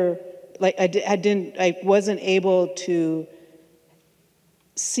wasn't able to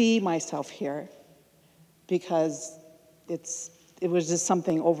see myself here because it was just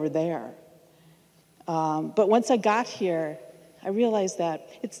something over there. But once I got here, I realized that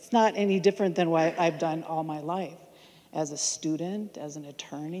it's not any different than what I've done all my life as a student, as an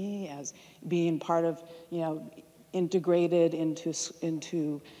attorney, as being part of, integrated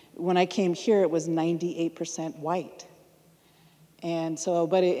into when I came here, it was 98% white. And so,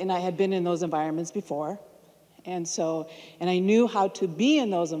 and I had been in those environments before. And I knew how to be in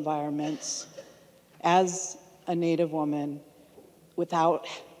those environments as a Native woman without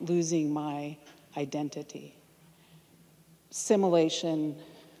losing my identity. Assimilation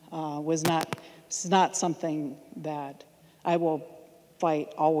is not something that I will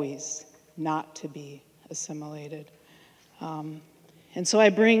fight always not to be assimilated. And so I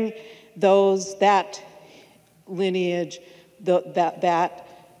bring that lineage,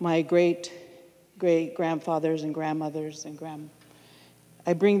 my great grandfathers and grandmothers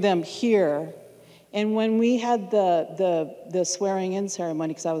I bring them here. And when we had the swearing in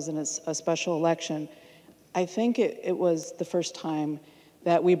ceremony, because I was in a special election, I think it was the first time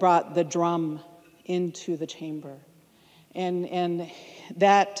that we brought the drum into the chamber. And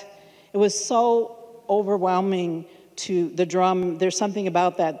that, it was so overwhelming to the drum. There's something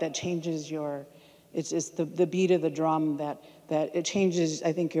about that changes it's just the beat of the drum that it changes,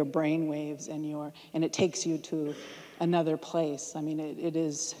 I think, your brain waves and it takes you to another place. I mean, it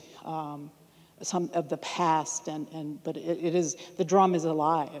is some of the past, but it is, the drum is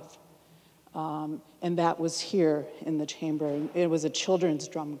alive. And that was here in the chamber. It was a children's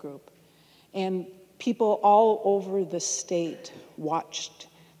drum group. And people all over the state watched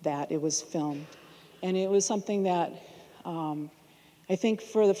that. It was filmed. And it was something that I think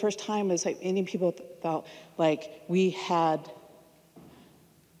for the first time, it was like many people felt like we had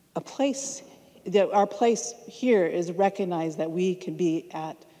a place, that our place here is recognized, that we can be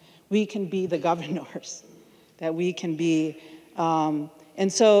the governors, that we can be,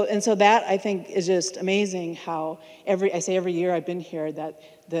 and so that I think is just amazing how every year I've been here that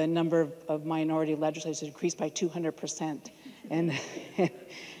the number of minority legislators has increased by 200%. And I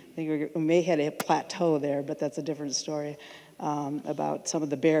think we may have hit a plateau there, but that's a different story about some of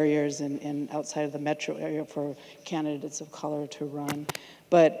the barriers and outside of the metro area for candidates of color to run.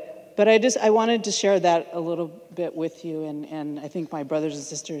 But I wanted to share that a little bit with you, and I think my brother and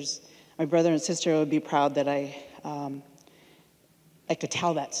sister would be proud that I could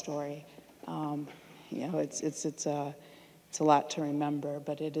tell that story. It's a lot to remember,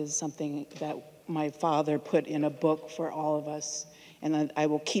 but it is something that my father put in a book for all of us, and I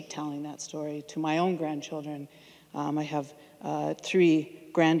will keep telling that story to my own grandchildren. I have 3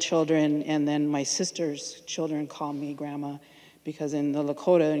 grandchildren, and then my sister's children call me grandma, because in the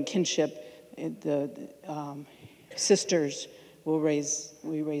Lakota and kinship, the sisters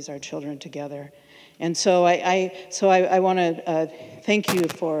we raise our children together. And so I want to thank you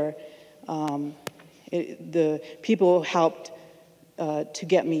for the people who helped to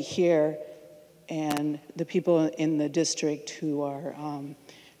get me here, and the people in the district who are,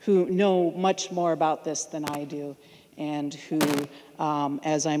 who know much more about this than I do, and who,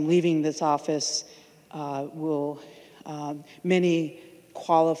 as I'm leaving this office, many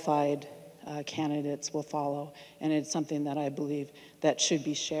qualified candidates will follow, and it's something that I believe that should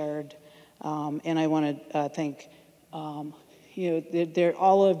be shared. And I want to thank, you know,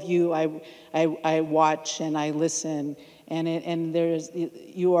 all of you. I watch and I listen, and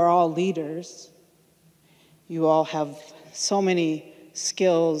you are all leaders. You all have so many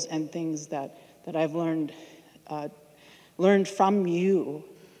skills and things that I've learned from you.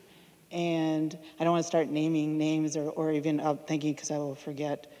 And I don't want to start naming names or even thinking, because I will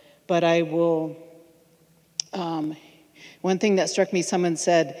forget. But I will, one thing that struck me, someone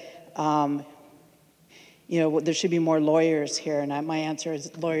said, you know, there should be more lawyers here, and my answer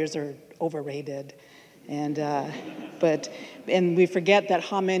is lawyers are overrated. And, and we forget that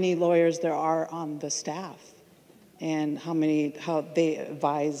how many lawyers there are on the staff, and how they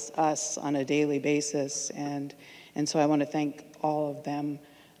advise us on a daily basis. And so I want to thank all of them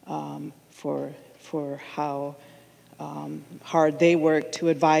for how hard they work to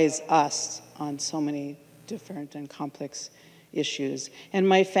advise us on so many different and complex issues. And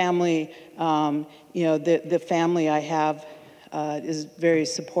my family, you know, the family I have is very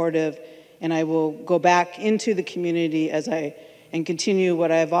supportive, and I will go back into the community and continue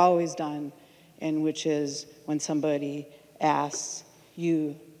what I've always done, and which is when somebody asks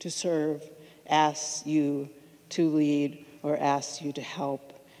you to serve, asks you to lead, or asks you to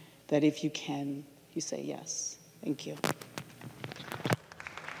help, that if you can, you say yes. Thank you.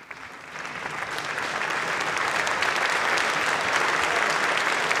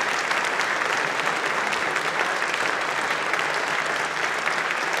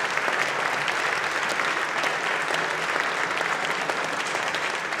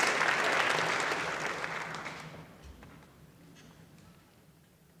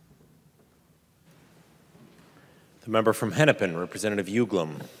 The member from Hennepin, Representative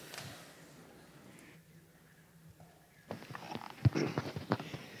Uglem.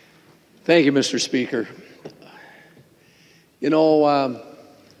 Thank you, Mr. Speaker. You know,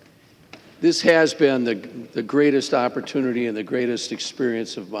 this has been the greatest opportunity and the greatest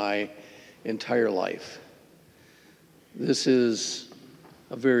experience of my entire life. This is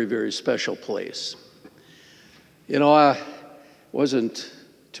a very, very special place. You know, wasn't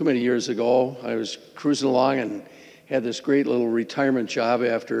too many years ago, I was cruising along and had this great little retirement job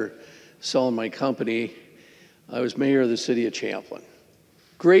after selling my company. I was mayor of the city of Champlin.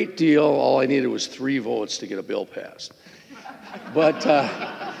 Great deal. All I needed was 3 votes to get a bill passed. But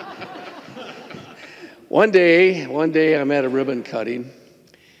one day I'm at a ribbon cutting,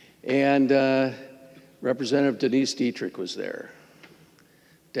 and Representative Denise Dietrich was there.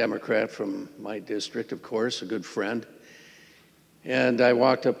 Democrat from my district, of course, a good friend. And I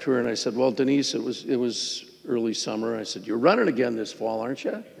walked up to her and I said, well, Denise, it was early summer. I said, you're running again this fall, aren't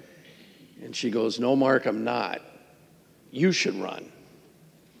you? And she goes, no, Mark, I'm not. You should run.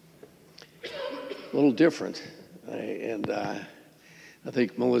 A little different. I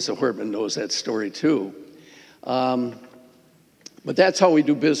think Melissa Hortman knows that story too. But that's how we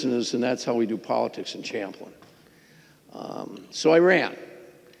do business, and that's how we do politics in Champlin. So I ran.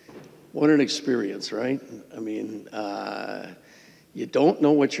 What an experience, right? I mean, you don't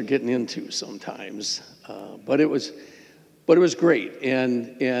know what you're getting into sometimes, but it was great.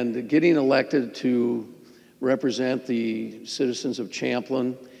 And getting elected to represent the citizens of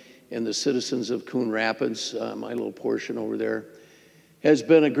Champlin and the citizens of Coon Rapids, my little portion over there, has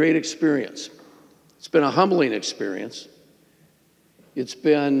been a great experience. It's been a humbling experience. It's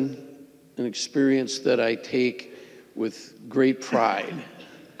been an experience that I take with great pride.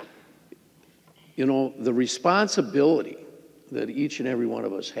 You know, the responsibility that each and every one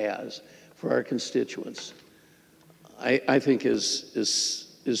of us has for our constituents, I think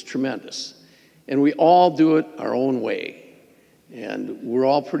is tremendous. And we all do it our own way. And we're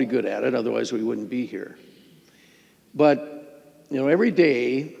all pretty good at it, otherwise we wouldn't be here. But, you know, every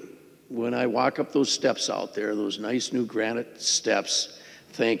day when I walk up those steps out there, those nice new granite steps,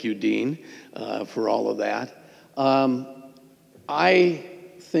 thank you, Dean, for all of that, I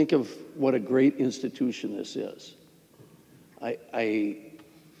think of what a great institution this is. I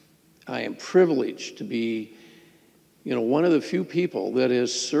am privileged to be, you know, one of the few people that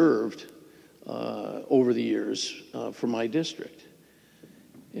has served over the years for my district.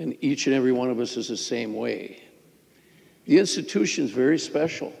 And each and every one of us is the same way. The institution is very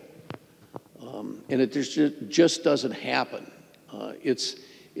special, and it just doesn't happen. It's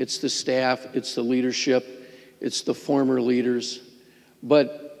the staff, it's the leadership, it's the former leaders,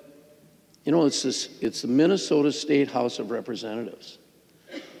 but You know, it's the Minnesota State House of Representatives.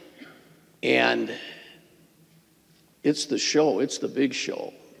 And it's the show, it's the big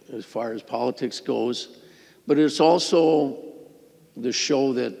show as far as politics goes, but it's also the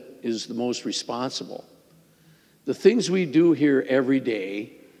show that is the most responsible. The things we do here every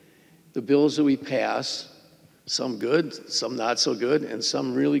day, the bills that we pass, some good, some not so good, and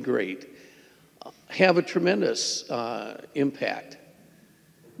some really great, have a tremendous impact.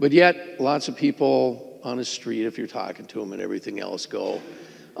 But yet, lots of people on the street, if you're talking to them and everything else, go,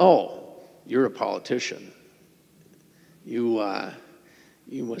 oh, you're a politician. You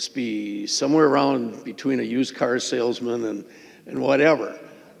must be somewhere around between a used car salesman and whatever.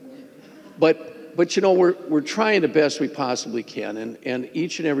 But you know, we're trying the best we possibly can, and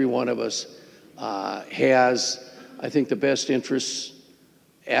each and every one of us has, I think, the best interests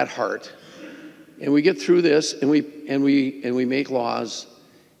at heart. And we get through this, and we make laws,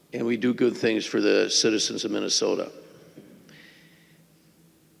 and we do good things for the citizens of Minnesota.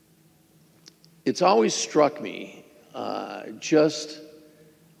 It's always struck me just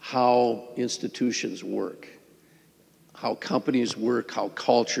how institutions work, how companies work, how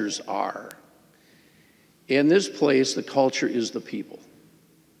cultures are. In this place, the culture is the people.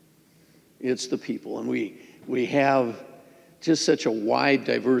 It's the people, and we have just such a wide,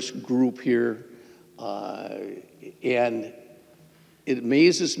 diverse group here, and it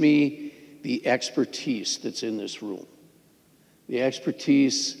amazes me the expertise that's in this room. The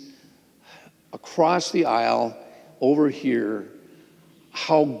expertise across the aisle over here,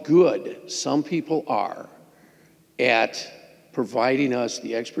 how good some people are at providing us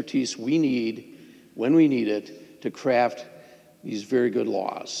the expertise we need when we need it to craft these very good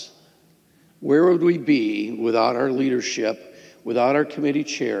laws. Where would we be without our leadership, without our committee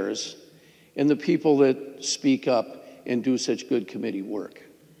chairs, and the people that speak up and do such good committee work?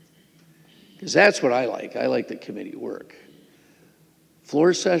 Because that's what I like. I like the committee work.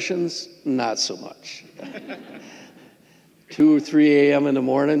 Floor sessions, not so much. 2 or 3 a.m. in the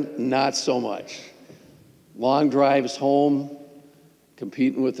morning, not so much. Long drives home,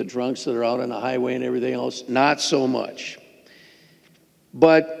 competing with the drunks that are out on the highway and everything else, not so much.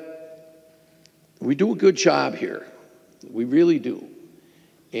 But we do a good job here. We really do.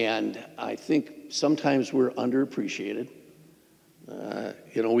 And I think sometimes we're underappreciated.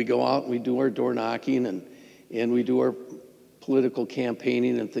 You know, we go out and we do our door knocking and we do our political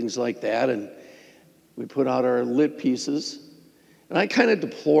campaigning and things like that, and we put out our lit pieces. And I kind of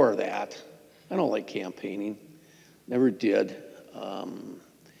deplore that. I don't like campaigning, never did.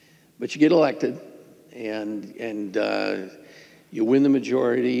 But you get elected, and you win the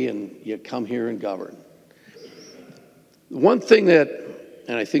majority, and you come here and govern. One thing that,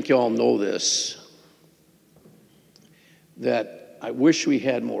 and I think you all know this, that I wish we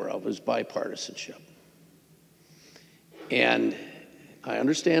had more of is bipartisanship. And I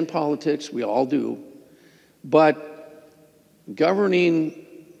understand politics, we all do, but governing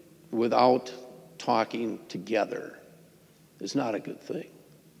without talking together is not a good thing.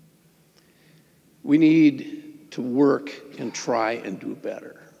 We need to work and try and do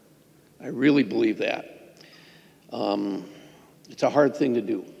better. I really believe that. It's a hard thing to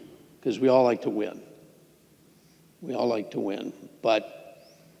do because we all like to win. We all like to win, but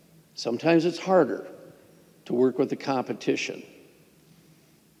sometimes it's harder to work with the competition.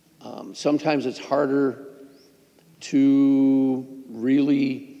 Sometimes it's harder to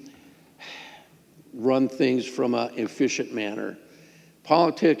really run things from an efficient manner.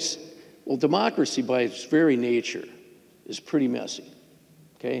 Politics, well, democracy by its very nature is pretty messy,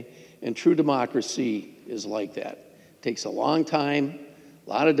 okay? And true democracy is like that. It takes a long time, a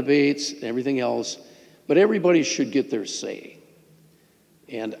lot of debates and everything else, but everybody should get their say.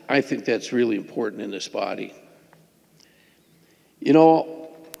 And I think that's really important in this body. You know,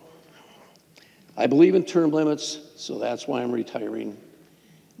 I believe in term limits, so that's why I'm retiring.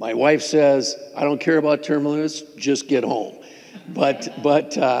 My wife says, I don't care about term limits, just get home. But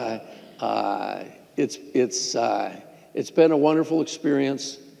it's been a wonderful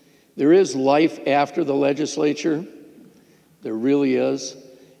experience. There is life after the legislature. There really is.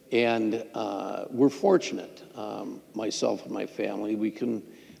 And we're fortunate, myself and my family. We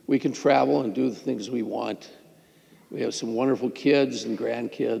can travel and do the things we want. We have some wonderful kids and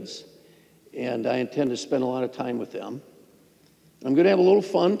grandkids, and I intend to spend a lot of time with them. I'm going to have a little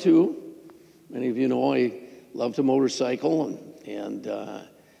fun, too. Many of you know I love to motorcycle, and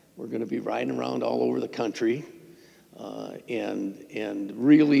we're going to be riding around all over the country and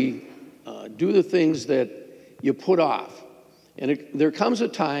really do the things that you put off. And there comes a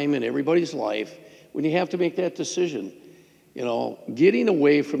time in everybody's life when you have to make that decision. You know, getting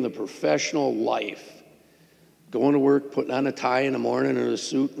away from the professional life, going to work, putting on a tie in the morning and a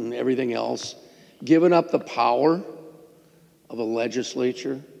suit and everything else, giving up the power of a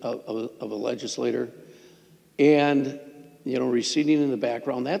legislator, and, you know, receding in the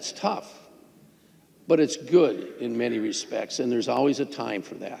background, that's tough. But it's good in many respects, and there's always a time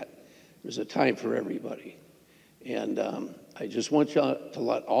for that. There's a time for everybody. And I just want you to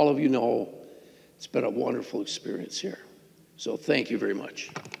let all of you know it's been a wonderful experience here. So thank you very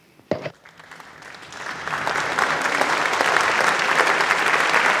much.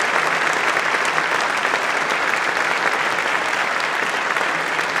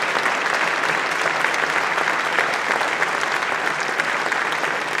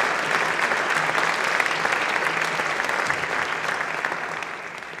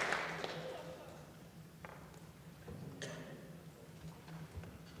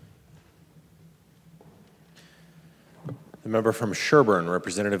 The member from Sherburne,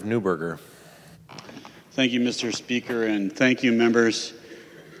 Representative Newberger. Thank you, Mr. Speaker, and thank you, members.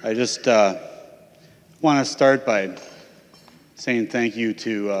 I just want to start by saying thank you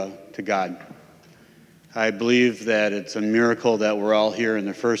to God. I believe that it's a miracle that we're all here in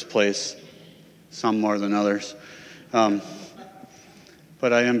the first place, some more than others.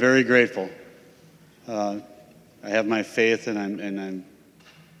 But I am very grateful. I have my faith, and I'm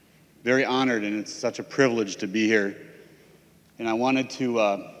very honored, and it's such a privilege to be here. And I wanted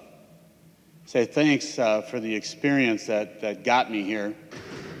to say thanks for the experience that got me here.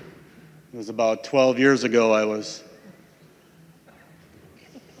 It was about 12 years ago I was...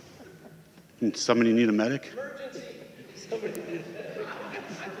 Somebody need a medic? Emergency! Somebody need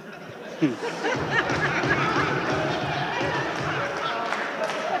a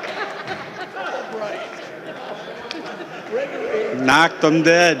medic. Knocked them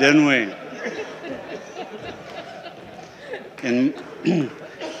dead, didn't we? And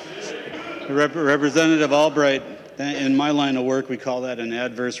Representative Albright, in my line of work, we call that an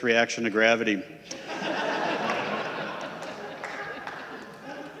adverse reaction to gravity.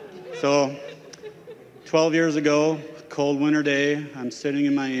 So, 12 years ago, cold winter day, I'm sitting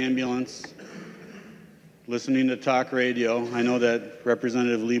in my ambulance, listening to talk radio. I know that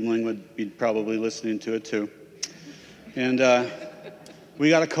Representative Liebling would be probably listening to it too. And we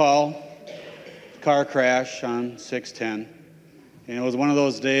got a call, car crash on 610. And it was one of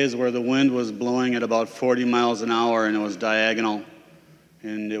those days where the wind was blowing at about 40 miles an hour, and it was diagonal,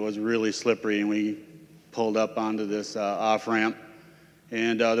 and it was really slippery, and we pulled up onto this off-ramp.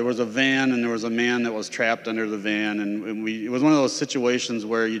 And there was a van, and there was a man that was trapped under the van, and it was one of those situations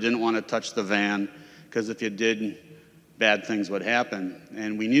where you didn't want to touch the van, because if you did, bad things would happen.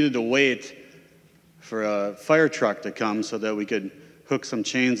 And we needed to wait for a fire truck to come so that we could hook some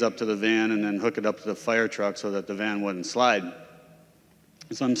chains up to the van and then hook it up to the fire truck so that the van wouldn't slide.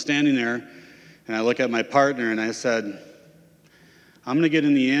 So I'm standing there, and I look at my partner, and I said, I'm going to get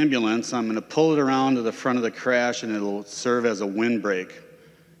in the ambulance, I'm going to pull it around to the front of the crash, and it'll serve as a windbreak,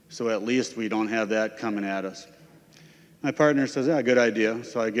 so at least we don't have that coming at us. My partner says, yeah, good idea.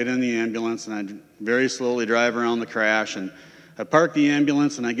 So I get in the ambulance, and I very slowly drive around the crash, and I park the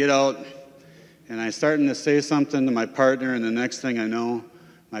ambulance, and I get out, and I'm starting to say something to my partner, and the next thing I know,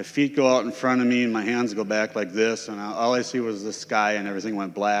 my feet go out in front of me, and my hands go back like this, and all I see was the sky, and everything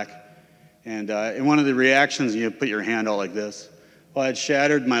went black. And in one of the reactions, you put your hand out like this. Well, I had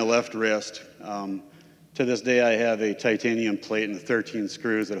shattered my left wrist. To this day, I have a titanium plate and 13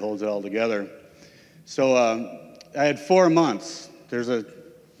 screws that holds it all together. So I had 4 months. We're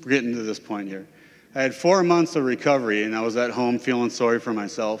getting to this point here. I had 4 months of recovery, and I was at home feeling sorry for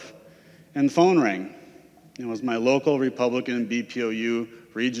myself. And the phone rang. It was my local Republican BPOU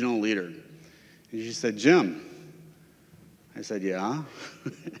regional leader. And she said, Jim. I said, yeah.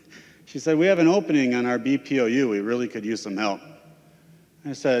 She said, we have an opening on our BPOU. We really could use some help.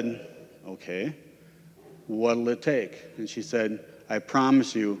 I said, okay. What'll it take? And she said, I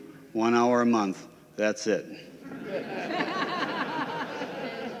promise you 1 hour a month. That's it.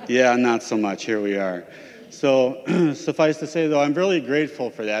 Yeah, not so much. Here we are. So suffice to say, though, I'm really grateful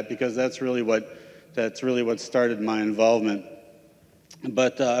for that because that's really what started my involvement.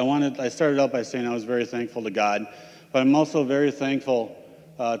 But I started out by saying I was very thankful to God, but I'm also very thankful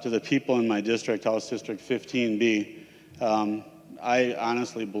to the people in my district, House District 15B. I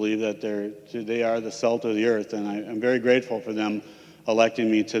honestly believe that they are the salt of the earth, and I'm very grateful for them electing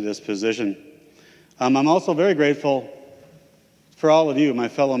me to this position. I'm also very grateful for all of you, my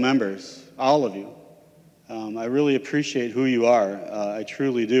fellow members, all of you. I really appreciate who you are. I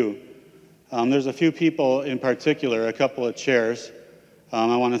truly do. There's a few people in particular, a couple of chairs.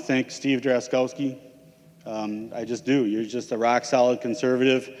 I want to thank Steve Draskowski, I just do. You're just a rock-solid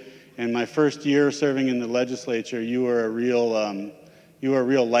conservative. And my first year serving in the legislature, you were a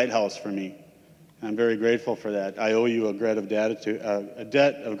real lighthouse for me. I'm very grateful for that. I owe you a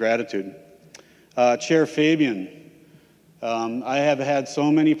debt of gratitude. Chair Fabian, I have had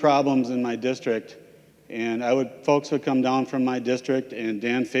so many problems in my district, and folks would come down from my district, and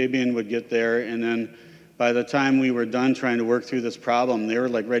Dan Fabian would get there, and then by the time we were done trying to work through this problem, they were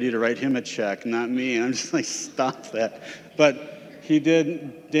like ready to write him a check, not me. And I'm just like, stop that. But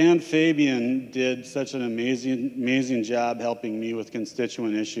Dan Fabian did such an amazing job helping me with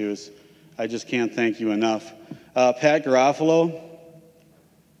constituent issues. I just can't thank you enough. Pat Garofalo.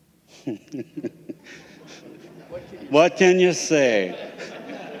 What can you say?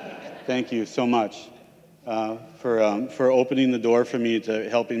 Thank you so much for opening the door for me to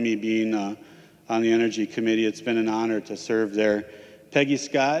helping me being on the Energy Committee. It's been an honor to serve there. Peggy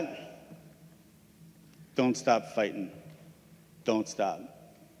Scott, don't stop fighting. Don't stop.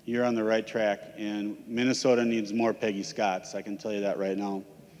 You're on the right track, and Minnesota needs more Peggy Scotts. I can tell you that right now.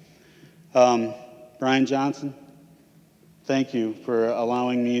 Brian Johnson, thank you for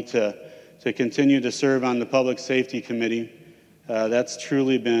allowing me to continue to serve on the Public Safety Committee. That's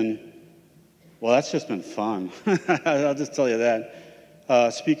truly been, well, that's just been fun. I'll just tell you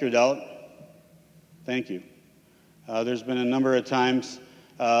that. Speaker Delt, thank you. There's been a number of times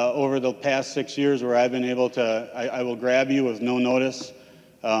over the past 6 years where I've been able to, I will grab you with no notice,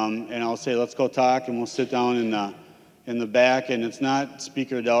 and I'll say, let's go talk, and we'll sit down in the back, and it's not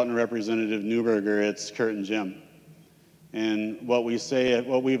Speaker Delt and Representative Newberger, it's Kurt and Jim. And what we've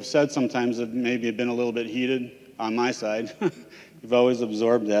said sometimes have maybe been a little bit heated on my side. You've always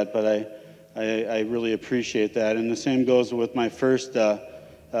absorbed that, but I really appreciate that. And the same goes with my first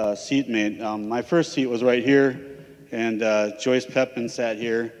seatmate. My first seat was right here, and Joyce Pepin sat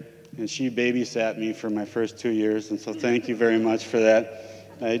here, and she babysat me for my first 2 years, and so thank you very much for that.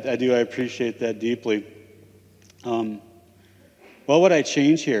 I appreciate that deeply. What would I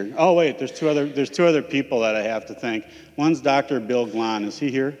change here? Oh wait, there's two other people that I have to thank. One's Dr. Bill Glahn. Is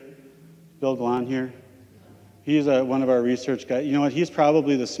he here? Bill Glahn here? He's one of our research guys. You know what? He's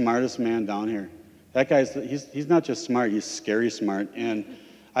probably the smartest man down here. That guy's he's not just smart, he's scary smart. And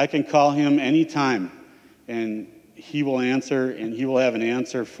I can call him anytime, and he will answer, and he will have an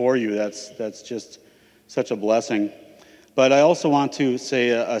answer for you. That's just such a blessing. But I also want to say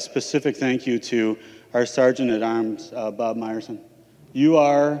a specific thank you to our Sergeant at Arms, Bob Meyerson. You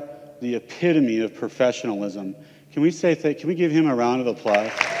are the epitome of professionalism. Can we give him a round of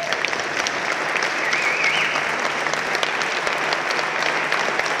applause?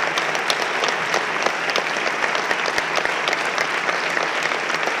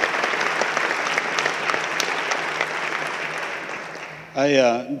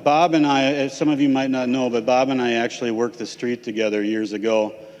 Bob and I, as some of you might not know, but Bob and I actually worked the street together years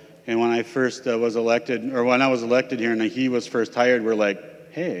ago. And when I first was elected, or when I was elected here and he was first hired, we're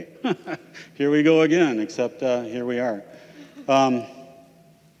like, hey, here we go again, except here we are.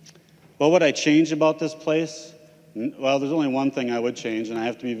 What would I change about this place? Well, there's only one thing I would change, and I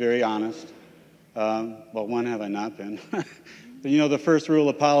have to be very honest. Well, when have I not been? But you know, the first rule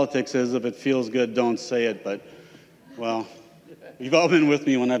of politics is if it feels good, don't say it. But, well, you've all been with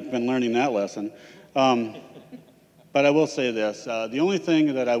me when I've been learning that lesson. But I will say this, the only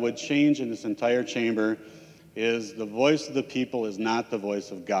thing that I would change in this entire chamber is the voice of the people is not the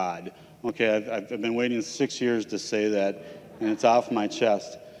voice of God. Okay, I've been waiting 6 years to say that, and it's off my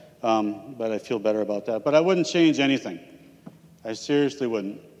chest, but I feel better about that. But I wouldn't change anything. I seriously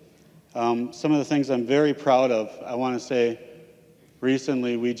wouldn't. Some of the things I'm very proud of, I want to say,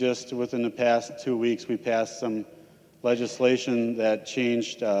 recently within the past 2 weeks, we passed some legislation that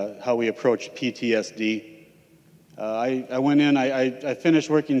changed how we approach PTSD. I went in, I finished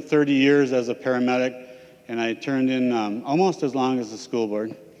working 30 years as a paramedic, and I turned in almost as long as the school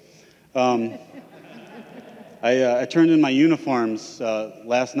board. I turned in my uniforms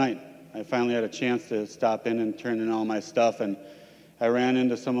last night. I finally had a chance to stop in and turn in all my stuff, and I ran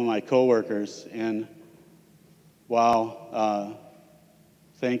into some of my coworkers, and wow,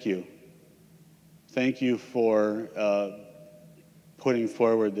 thank you. Thank you for putting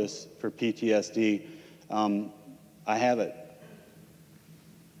forward this for PTSD. I have it.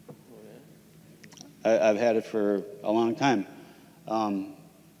 I've had it for a long time. I'm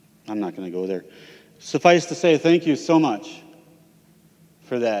not going to go there. Suffice to say, thank you so much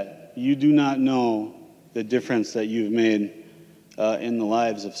for that. You do not know the difference that you've made in the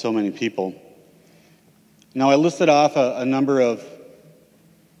lives of so many people. Now, I listed off a number of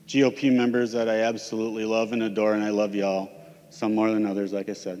GOP members that I absolutely love and adore, and I love y'all, some more than others, like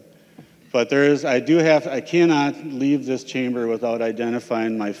I said. But I cannot leave this chamber without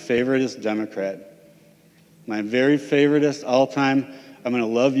identifying my favoriteest Democrat. My very favoriteest all time. I'm going to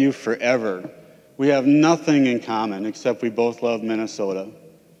love you forever. We have nothing in common except we both love Minnesota.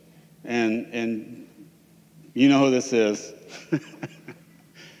 And you know who this is.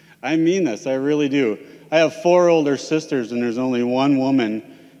 I mean this, I really do. I have 4 older sisters, and there's only one woman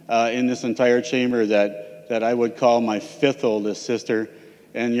in this entire chamber that I would call my 5th oldest sister.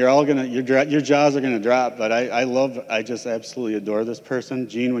 And you're all gonna, your jaws are gonna drop, but I just absolutely adore this person,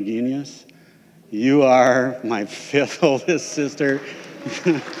 Jean Wagenius. You are my 5th oldest sister.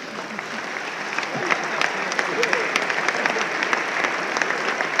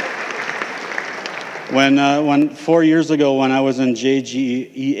 When 4 years ago, when I was in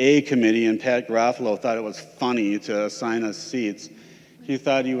JGEA committee and Pat Garofalo thought it was funny to assign us seats, he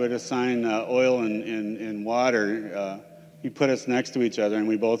thought he would assign oil and water. He put us next to each other, and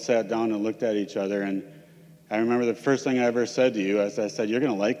we both sat down and looked at each other. And I remember the first thing I ever said to you, I said, "You're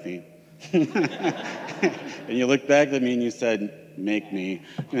going to like me." And you looked back at me and you said, "Make me."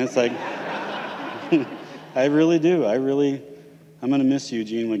 And it's like, I really do. I'm going to miss you,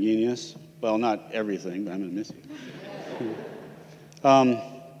 Jean Wagenius. Well, not everything, but I'm going to miss you.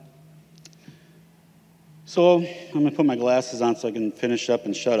 So I'm going to put my glasses on so I can finish up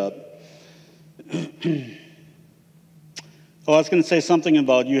and shut up. Oh, I was going to say something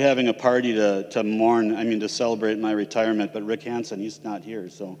about you having a party to mourn, to celebrate my retirement, but Rick Hansen, he's not here,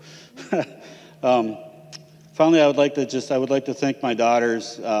 so. Finally, I would like to thank my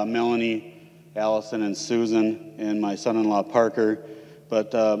daughters, Melanie, Allison, and Susan, and my son-in-law, Parker. But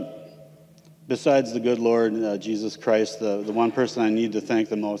besides the good Lord, Jesus Christ, the one person I need to thank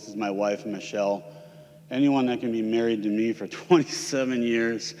the most is my wife, Michelle. Anyone that can be married to me for 27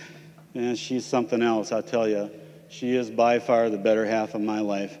 years, and she's something else, I'll tell you. She is by far the better half of my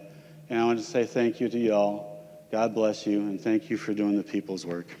life. And I want to say thank you to y'all. God bless you, and thank you for doing the people's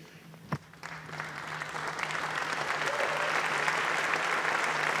work.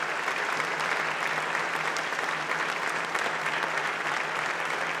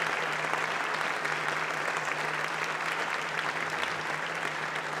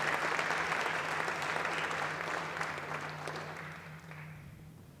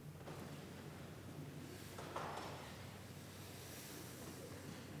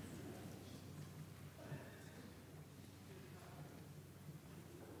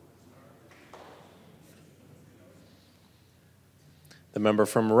 The member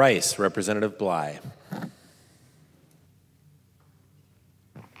from Rice, Representative Bly.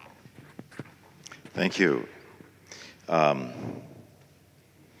 Thank you.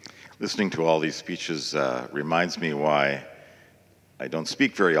 Listening to all these speeches reminds me why I don't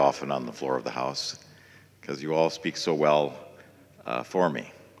speak very often on the floor of the House, because you all speak so well for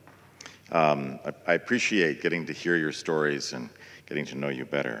me. I appreciate getting to hear your stories and getting to know you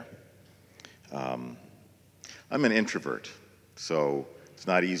better. I'm an introvert, so it's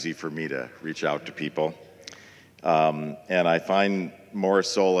not easy for me to reach out to people. And I find more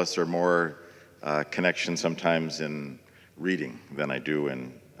solace or more connection sometimes in reading than I do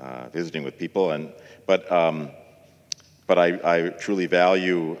in visiting with people. But I truly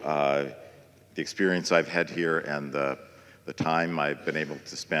value the experience I've had here and the time I've been able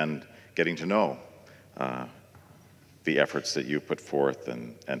to spend getting to know the efforts that you put forth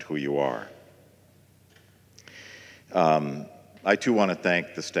and who you are. I too want to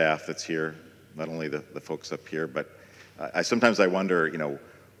thank the staff that's here, not only the folks up here, but sometimes I wonder,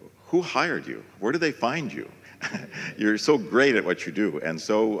 who hired you? Where did they find you? You're so great at what you do, and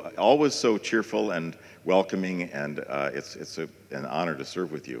always so cheerful and welcoming, and it's an honor to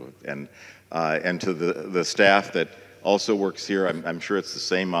serve with you. And to the staff that also works here, I'm sure it's the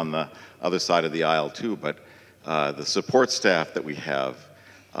same on the other side of the aisle too, but the support staff that we have,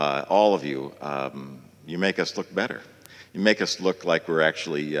 all of you, you make us look better. You make us look like we're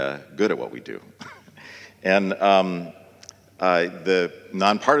actually good at what we do. And the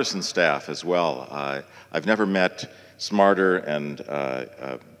nonpartisan staff as well. I've never met smarter and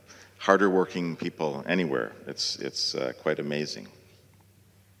harder working people anywhere. It's quite amazing.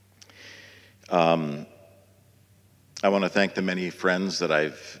 I want to thank the many friends that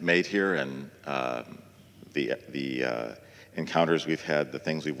I've made here and the encounters we've had, the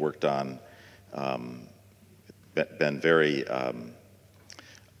things we've worked on. Been very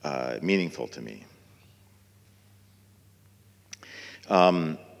meaningful to me.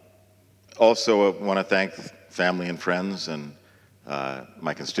 Also, I want to thank family and friends and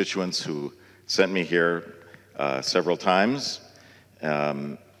my constituents who sent me here several times.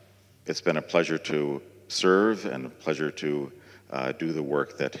 It's been a pleasure to serve and a pleasure to do the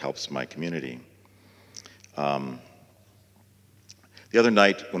work that helps my community. The other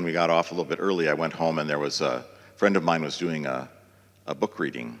night when we got off a little bit early, I went home and there was a friend of mine was doing a book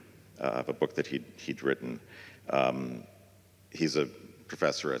reading of a book that he'd written. He's a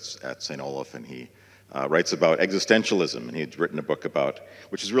professor at St. Olaf, and he writes about existentialism, and he'd written a book about,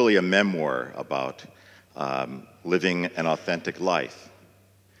 which is really a memoir about living an authentic life.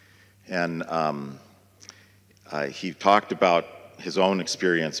 And he talked about his own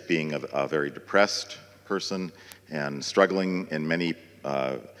experience being a very depressed person and struggling in many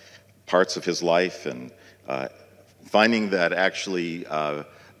parts of his life, and finding that actually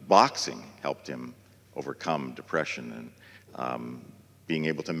boxing helped him overcome depression and being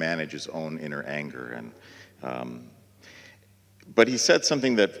able to manage his own inner anger. And but he said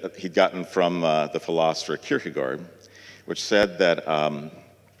something that he'd gotten from the philosopher Kierkegaard, which said that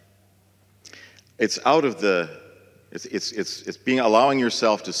it's out of the it's allowing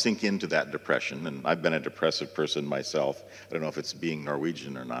yourself to sink into that depression. And I've been a depressive person myself. I don't know if it's being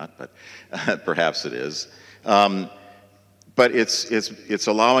Norwegian or not, but perhaps it is. But it's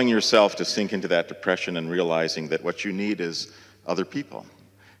allowing yourself to sink into that depression and realizing that what you need is other people.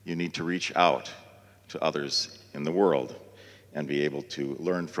 You need to reach out to others in the world and be able to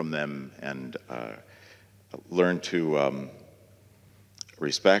learn from them and learn to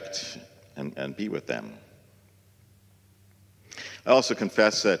respect and be with them. I also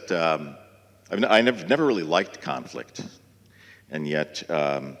confess that I've never really liked conflict, and yet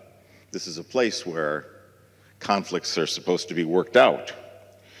this is a place where conflicts are supposed to be worked out.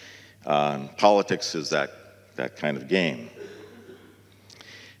 Politics is that kind of game.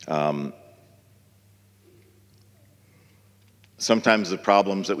 Sometimes the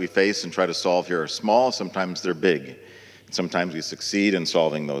problems that we face and try to solve here are small, sometimes they're big. Sometimes we succeed in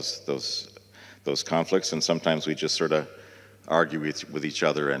solving those conflicts, and sometimes we just sort of argue with each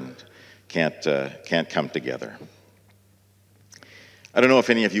other and can't come together. I don't know if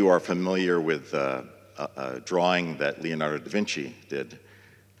any of you are familiar with a drawing that Leonardo da Vinci did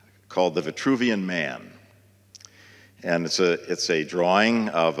called The Vitruvian Man. And it's a drawing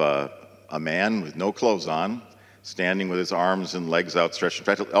of a man with no clothes on, standing with his arms and legs outstretched. In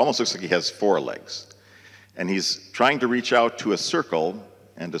fact, it almost looks like he has 4 legs. And he's trying to reach out to a circle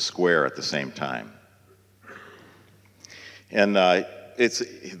and a square at the same time. And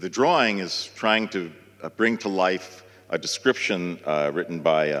the drawing is trying to bring to life a description written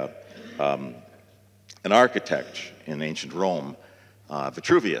by an architect in ancient Rome,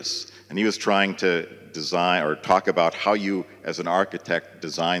 Vitruvius. And he was trying to design or talk about how you, as an architect,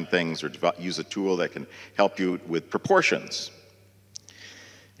 design things or use a tool that can help you with proportions.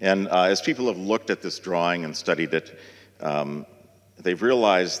 And as people have looked at this drawing and studied it, they've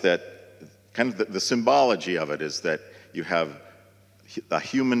realized that kind of the symbology of it is that you have a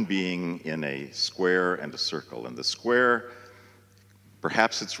human being in a square and a circle. And the square,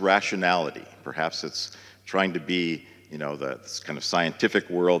 perhaps it's rationality, perhaps it's trying to be, this kind of scientific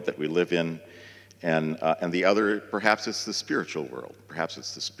world that we live in, and the other, perhaps it's the spiritual world, perhaps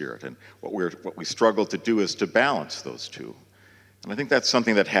it's the spirit. And what we struggle to do is to balance those two. And I think that's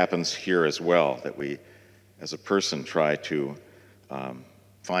something that happens here as well, that we, as a person, try to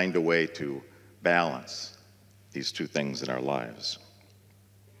find a way to balance these two things in our lives.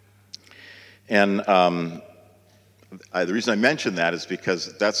 And the reason I mention that is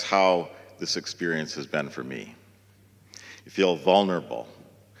because that's how this experience has been for me. You feel vulnerable,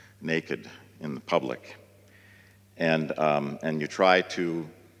 naked in the public, and you try to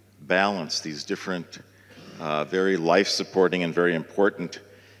balance these different, very life-supporting and very important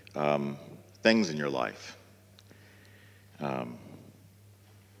things in your life.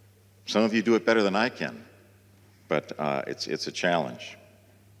 Some of you do it better than I can, but it's a challenge.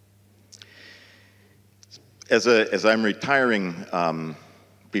 As I'm retiring,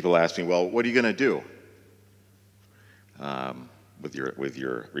 people ask me, well, what are you going to do with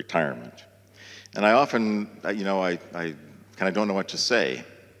your retirement? And I often, I kind of don't know what to say.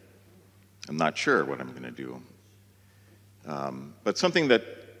 I'm not sure what I'm going to do. But something that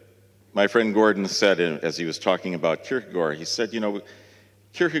my friend Gordon said as he was talking about Kierkegaard, he said,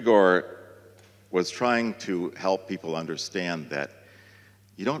 Kierkegaard was trying to help people understand that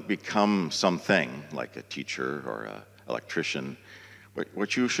you don't become something like a teacher or an electrician.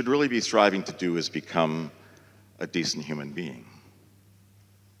 What you should really be striving to do is become a decent human being.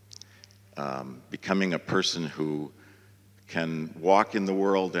 Becoming a person who can walk in the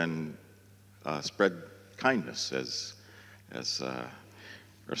world and spread kindness, as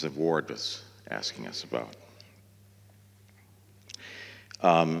Representative Ward was asking us about.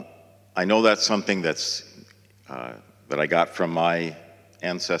 I know that's something that's that I got from my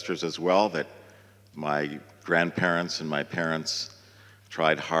ancestors as well, that my grandparents and my parents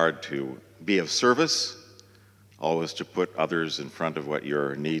tried hard to be of service, always to put others in front of what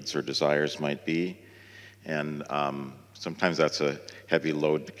your needs or desires might be. And sometimes that's a heavy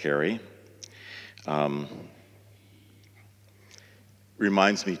load to carry.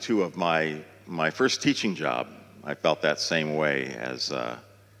 Reminds me too of my first teaching job. I felt that same way as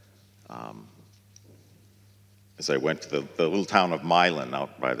I went to the little town of Whelan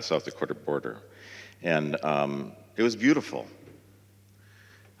out by the South Dakota border. And it was beautiful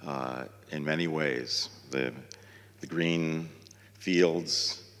in many ways. The green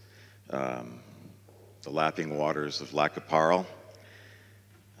fields, the lapping waters of Lac Parle.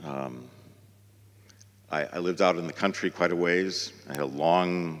 I lived out in the country quite a ways. I had a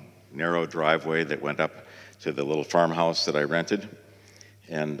long, narrow driveway that went up to the little farmhouse that I rented.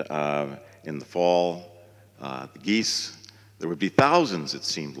 And in the fall, the geese, there would be thousands, it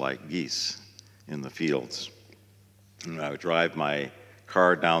seemed like, geese in the fields. And I would drive my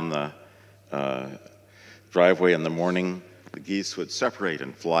car down the driveway in the morning. The geese would separate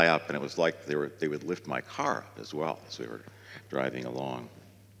and fly up, and it was like they would lift my car up as well as we were driving along.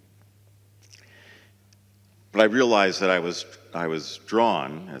 But I realized that I was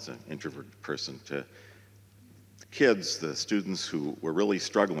drawn, as an introverted person, to the kids, the students who were really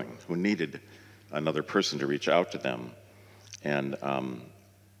struggling, who needed another person to reach out to them. And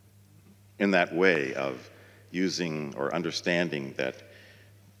in that way of using or understanding that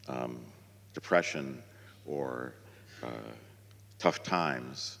depression or tough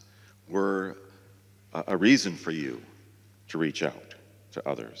times were a reason for you to reach out to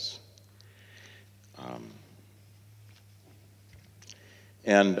others.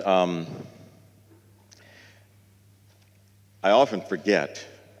 I often forget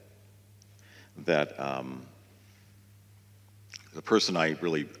that the person I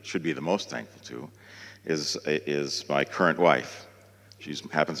really should be the most thankful to is my current wife. She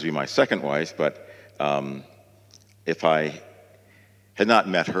happens to be my second wife, but if I had not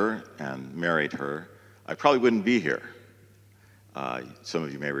met her and married her, I probably wouldn't be here. Some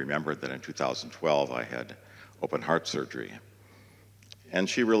of you may remember that in 2012 I had open heart surgery, and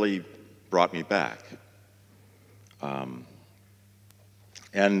she really brought me back.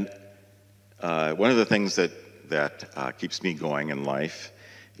 And one of the things that keeps me going in life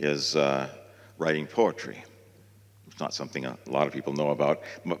is writing poetry. It's not something a lot of people know about.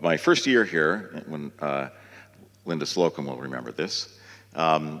 My first year here, when Linda Slocum will remember this,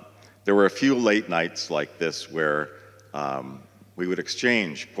 there were a few late nights like this where we would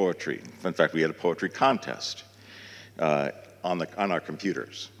exchange poetry. In fact, we had a poetry contest on our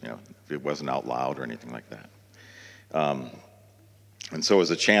computers. You know, it wasn't out loud or anything like that. And so it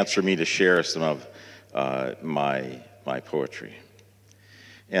was a chance for me to share some of my poetry.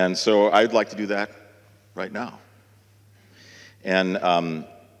 And so I'd like to do that right now. And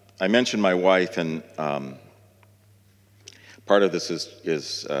I mentioned my wife, and part of this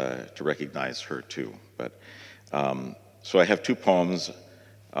is to recognize her too. But so I have two poems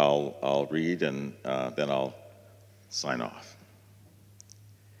I'll read, and then I'll sign off.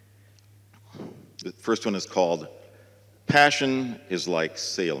 The first one is called "Passion is Like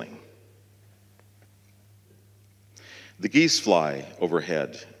Sailing." The geese fly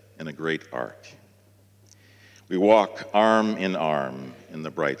overhead in a great arc. We walk arm in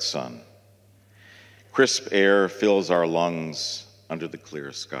the bright sun. Crisp air fills our lungs under the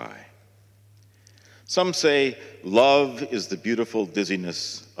clear sky. Some say love is the beautiful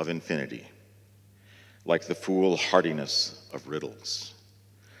dizziness of infinity, like the foolhardiness of riddles.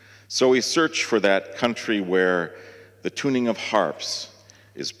 So we search for that country where the tuning of harps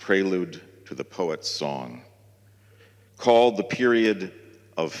is prelude to the poet's song, called the period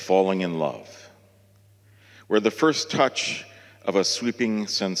of falling in love, where the first touch of a sweeping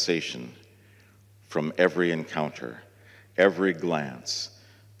sensation from every encounter, every glance,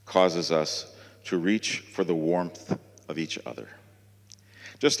 causes us to reach for the warmth of each other.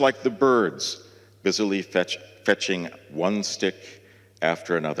 Just like the birds busily fetching one stick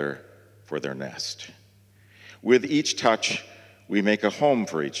after another for their nest. With each touch, we make a home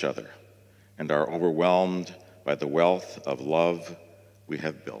for each other and are overwhelmed by the wealth of love we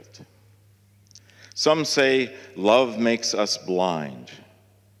have built. Some say love makes us blind,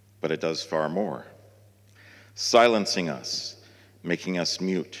 but it does far more, silencing us, making us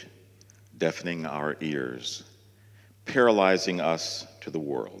mute, deafening our ears, paralyzing us to the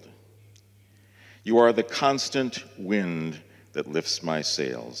world. You are the constant wind that lifts my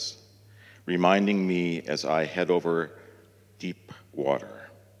sails, reminding me as I head over deep water.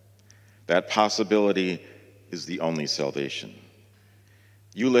 That possibility is the only salvation.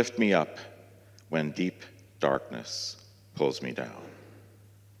 You lift me up when deep darkness pulls me down.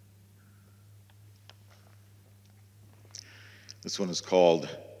 This one is called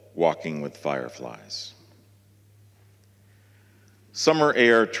Walking with Fireflies. Summer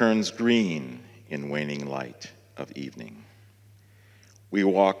air turns green in waning light of evening. We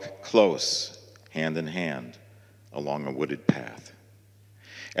walk close, hand in hand, along a wooded path.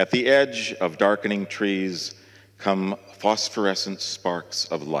 At the edge of darkening trees come phosphorescent sparks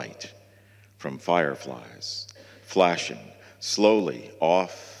of light from fireflies, flashing slowly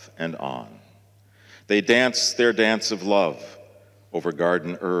off and on. They dance their dance of love over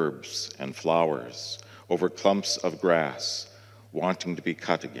garden herbs and flowers, over clumps of grass, wanting to be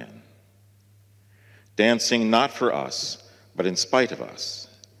cut again. Dancing not for us, but in spite of us.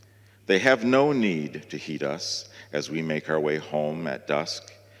 They have no need to heed us as we make our way home at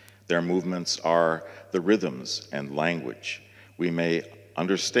dusk. Their movements are the rhythms and language we may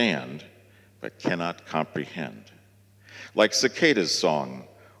understand, but cannot comprehend. Like cicadas' song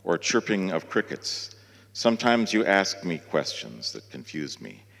or chirping of crickets, sometimes you ask me questions that confuse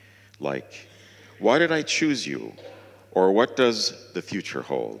me, like, why did I choose you? Or what does the future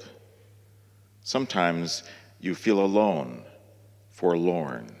hold? Sometimes you feel alone,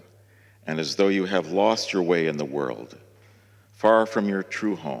 forlorn, and as though you have lost your way in the world, far from your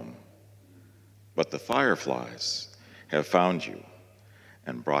true home. But the fireflies have found you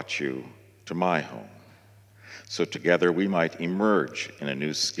and brought you to my home. So together we might emerge in a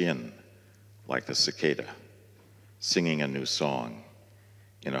new skin, like the cicada, singing a new song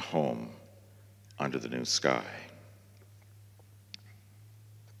in a home under the new sky.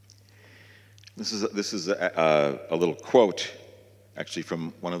 This is a little quote, actually,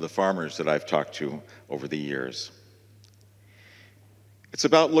 from one of the farmers that I've talked to over the years. It's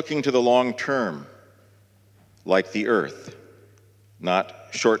about looking to the long term, like the earth, not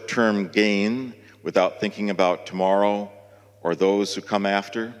short-term gain without thinking about tomorrow or those who come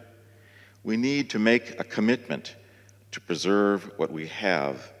after. We need to make a commitment to preserve what we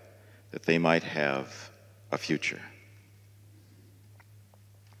have, that they might have a future.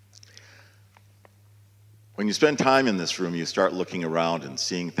 When you spend time in this room, you start looking around and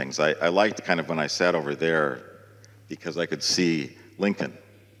seeing things. I liked kind of when I sat over there because I could see Lincoln.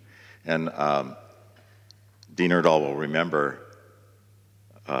 And Dean Erdahl will remember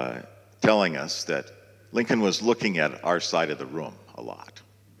telling us that Lincoln was looking at our side of the room a lot.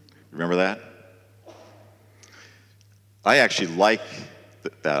 Remember that? I actually like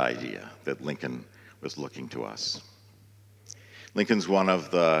that idea, that Lincoln was looking to us. Lincoln's one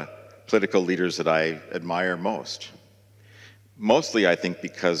of the political leaders that I admire most. Mostly, I think,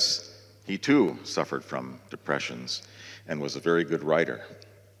 because he too suffered from depressions and was a very good writer.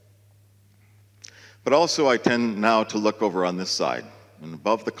 But also, I tend now to look over on this side, and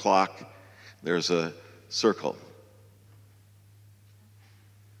above the clock, there's a circle.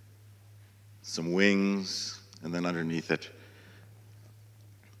 Some wings, and then underneath it,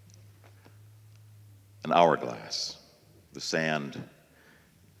 an hourglass, the sand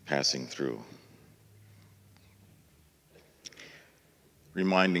passing through,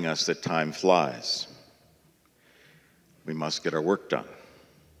 reminding us that time flies. We must get our work done.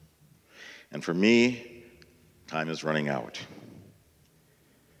 And for me, time is running out.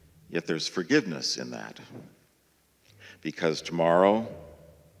 Yet there's forgiveness in that, because tomorrow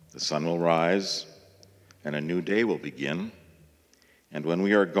the sun will rise and a new day will begin. And when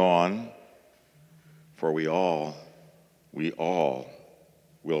we are gone, for we all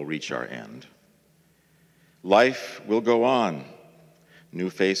will reach our end. Life will go on. New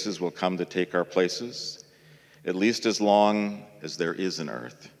faces will come to take our places, at least as long as there is an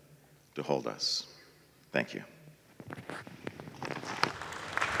earth to hold us. Thank you.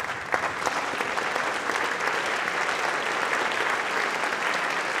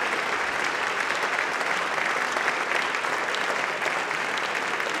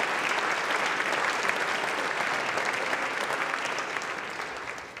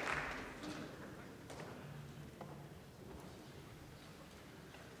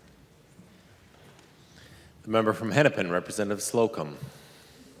 The member from Hennepin, Representative Slocum.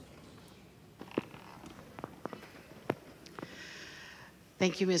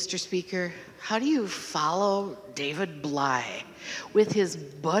 Thank you, Mr. Speaker. How do you follow David Bly with his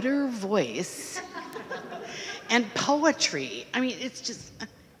butter voice and poetry? I mean, it's just,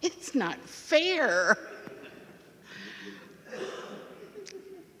 it's not fair.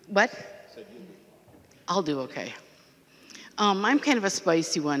 What? I'll do okay. I'm kind of a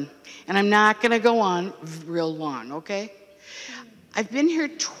spicy one, and I'm not going to go on real long, okay? I've been here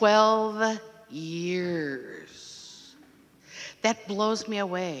 12 years. That blows me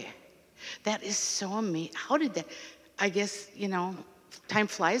away. That is so amazing. How did that? I guess, you know, time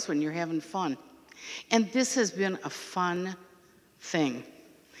flies when you're having fun. And this has been a fun thing.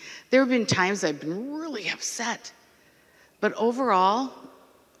 There have been times I've been really upset, but overall,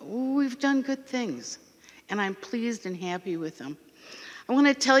 we've done good things, and I'm pleased and happy with them. I want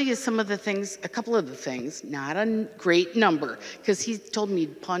to tell you some of the things, a couple of the things, not a great number, because he told me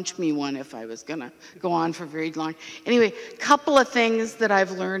he'd punch me one if I was going to go on for very long. Anyway, a couple of things that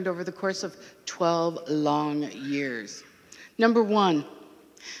I've learned over the course of 12 long years. Number one,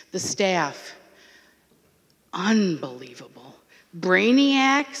 the staff. Unbelievable.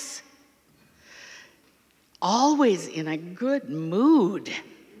 Brainiacs, always in a good mood.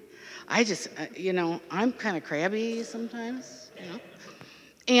 I just, you know, I'm kind of crabby sometimes, you know.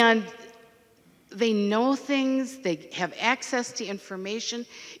 And they know things, they have access to information.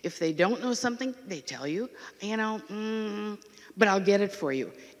 If they don't know something, they tell you, you know, but I'll get it for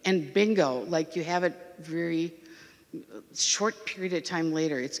you. And bingo, like you have it very short period of time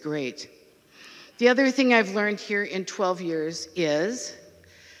later, it's great. The other thing I've learned here in 12 years is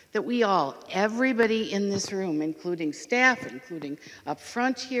that we all, everybody in this room, including staff, including up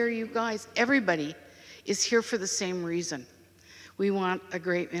front here, you guys, everybody is here for the same reason. We want a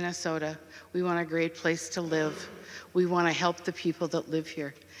great Minnesota. We want a great place to live. We want to help the people that live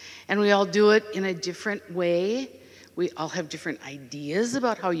here. And we all do it in a different way. We all have different ideas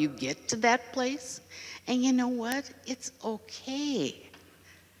about how you get to that place. And you know what? It's okay.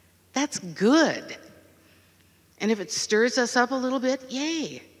 That's good. And if it stirs us up a little bit,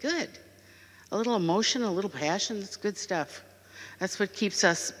 yay, good. A little emotion, a little passion, that's good stuff. That's what keeps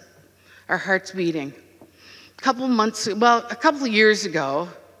us, our hearts beating. A couple of years ago,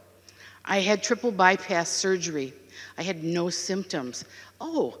 I had triple bypass surgery. I had no symptoms.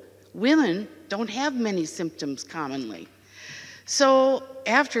 Oh, women don't have many symptoms commonly. So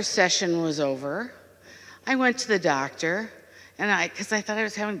after session was over, I went to the doctor, and because I thought I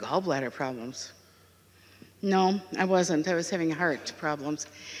was having gallbladder problems. No, I wasn't. I was having heart problems.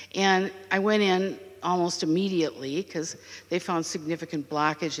 And I went in almost immediately because they found significant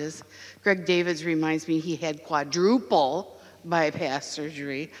blockages. Greg Davids reminds me he had quadruple bypass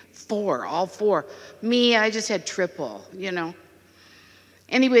surgery, all four. Me, I just had triple, you know.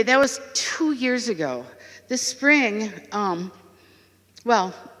 Anyway, that was 2 years ago. This spring,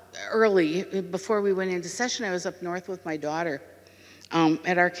 early, before we went into session, I was up north with my daughter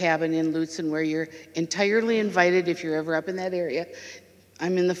at our cabin in Lutzen, where you're entirely invited if you're ever up in that area.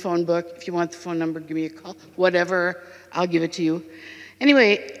 I'm in the phone book. If you want the phone number, give me a call. Whatever, I'll give it to you.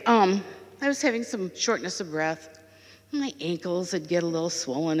 Anyway, I was having some shortness of breath. My ankles would get a little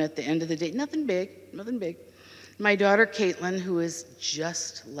swollen at the end of the day. Nothing big, nothing big. My daughter, Caitlin, who is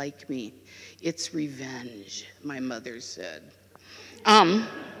just like me. It's revenge, my mother said.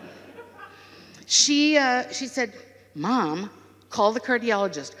 She said, Mom, call the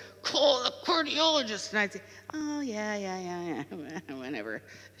cardiologist. Call the cardiologist. And I'd say, oh, yeah, whatever.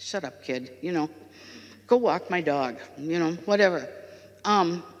 Shut up, kid, you know. Go walk my dog, you know, whatever.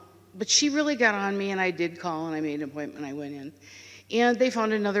 But she really got on me, and I did call, and I made an appointment. I went in. And they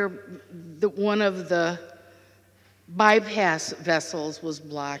found one of the bypass vessels was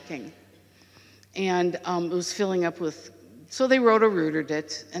blocking. And it was filling up with, so they roto-rooted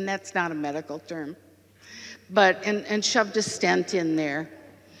it, and that's not a medical term. But, and shoved a stent in there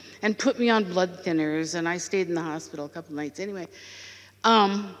and put me on blood thinners, and I stayed in the hospital a couple nights. Anyway,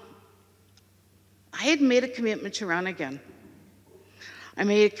 I had made a commitment to run again. I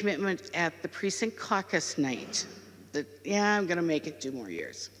made a commitment at the precinct caucus night that, yeah, I'm gonna make it 2 more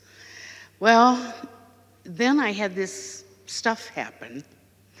years. Well, then I had this stuff happen,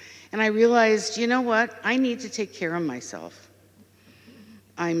 and I realized, you know what? I need to take care of myself.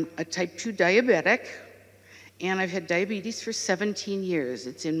 I'm a type 2 diabetic, and I've had diabetes for 17 years.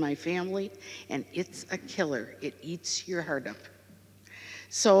 It's in my family, and it's a killer. It eats your heart up.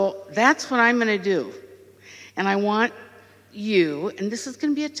 So that's what I'm gonna do. And I want you, and this is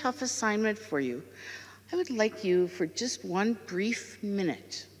gonna be a tough assignment for you, I would like you for just 1 brief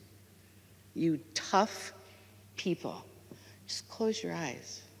minute, you tough people, just close your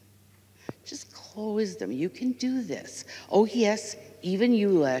eyes. Just close them. You can do this. Oh yes, even you,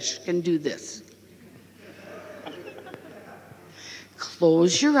 Lesh, can do this.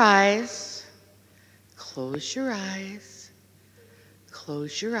 Close your eyes. Close your eyes.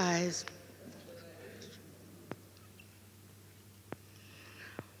 Close your eyes.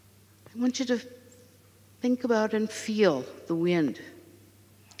 I want you to think about and feel the wind.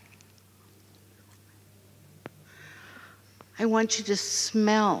 I want you to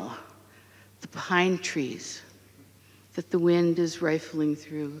smell the pine trees that the wind is rifling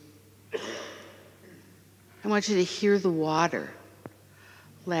through. I want you to hear the water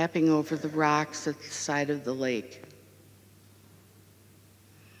lapping over the rocks at the side of the lake.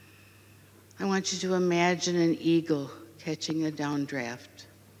 I want you to imagine an eagle catching a downdraft,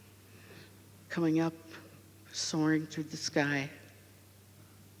 coming up, soaring through the sky.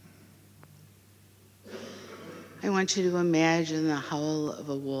 I want you to imagine the howl of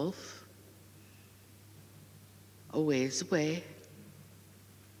a wolf a ways away.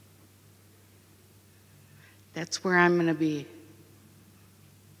 That's where I'm going to be.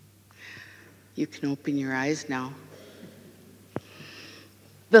 You can open your eyes now.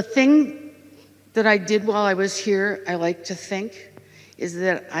 The thing that I did while I was here, I like to think, is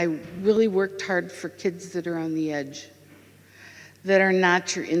that I really worked hard for kids that are on the edge, that are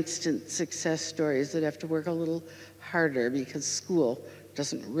not your instant success stories, that have to work a little harder because school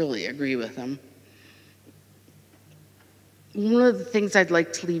doesn't really agree with them. One of the things I'd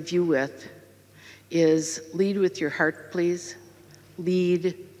like to leave you with is lead with your heart, please.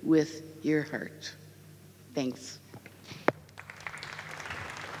 Lead with your heart. Thanks.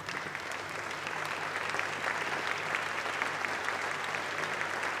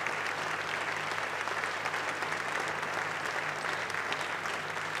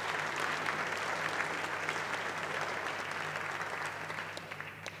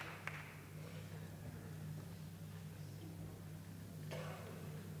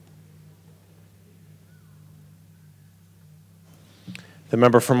 The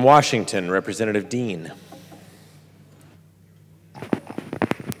member from Washington, Representative Dean.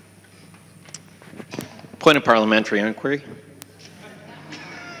 Point of parliamentary inquiry.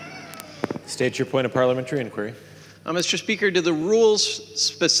 State your point of parliamentary inquiry. Mr. Speaker, do the rules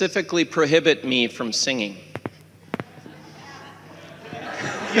specifically prohibit me from singing?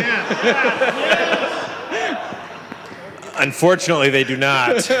 Unfortunately, they do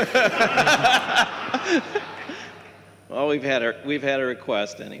not. Well, we've had a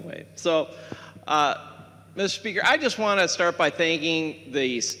request anyway. So, Mr. Speaker, I just want to start by thanking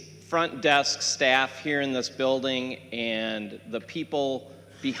the front desk staff here in this building and the people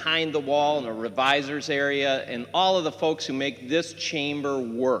behind the wall in the revisers area and all of the folks who make this chamber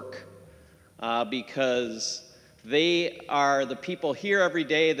work, because they are the people here every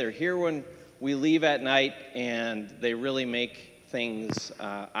day. They're here when we leave at night, and they really make things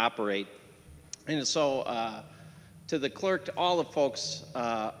operate. And so, to the clerk, to all the folks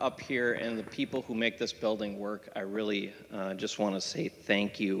up here and the people who make this building work, I really just want to say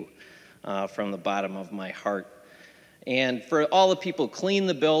thank you from the bottom of my heart. And for all the people who clean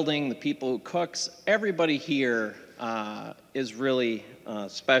the building, the people who cooks, everybody here is really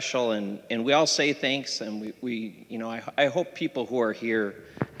special, and we all say thanks, and we you know, I hope people who are here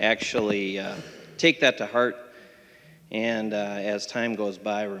actually take that to heart, and as time goes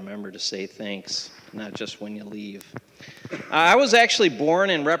by, remember to say thanks, not just when you leave. I was actually born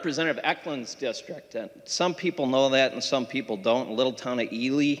in Representative Eklund's district, and some people know that and some people don't, in the little town of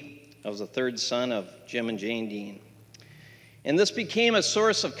Ely. I was the third son of Jim and Jane Dean. And this became a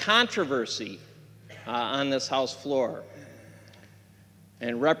source of controversy on this House floor.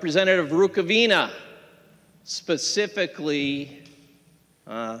 And Representative Rukavina specifically,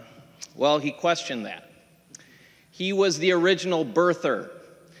 well, he questioned that. He was the original birther.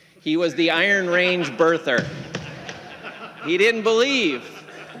 He was the Iron Range birther. He didn't believe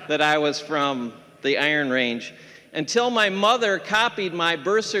that I was from the Iron Range until my mother copied my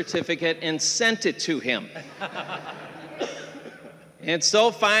birth certificate and sent it to him. And so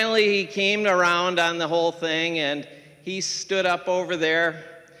finally he came around on the whole thing, and he stood up over there,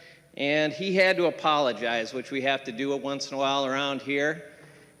 and he had to apologize, which we have to do once in a while around here.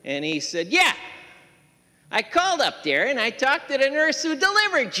 And he said, "Yeah, I called up there and I talked to the nurse who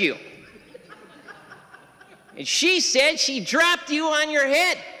delivered you. And she said she dropped you on your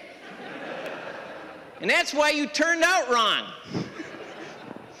head. And that's why you turned out wrong."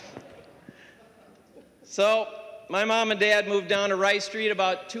 So my mom and dad moved down to Rice Street,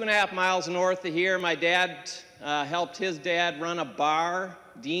 about 2.5 miles north of here. My dad helped his dad run a bar,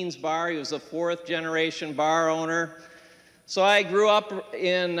 Dean's Bar. He was a 4th generation bar owner. So I grew up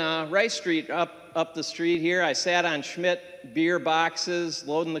in Rice Street, up the street here. I sat on Schmidt beer boxes,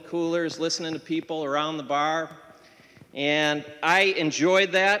 loading the coolers, listening to people around the bar. And I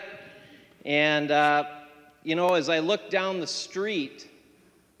enjoyed that. And, you know, as I looked down the street,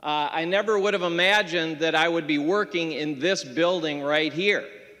 I never would have imagined that I would be working in this building right here.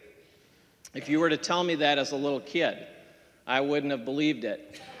 If you were to tell me that as a little kid, I wouldn't have believed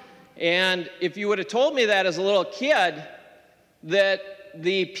it. And if you would have told me that as a little kid, that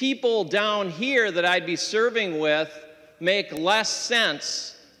the people down here that I'd be serving with make less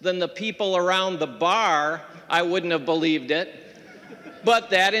sense than the people around the bar, I wouldn't have believed it. But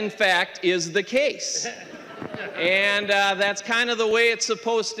that, in fact, is the case. And that's kind of the way it's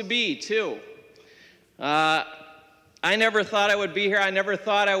supposed to be, too. I never thought I would be here. I never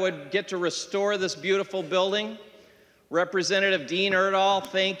thought I would get to restore this beautiful building. Representative Dean Erdahl,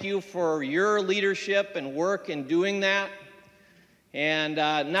 thank you for your leadership and work in doing that. And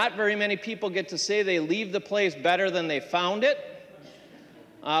not very many people get to say they leave the place better than they found it.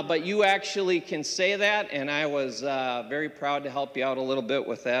 But you actually can say that, and I was very proud to help you out a little bit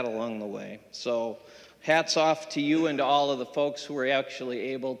with that along the way. So hats off to you and to all of the folks who were actually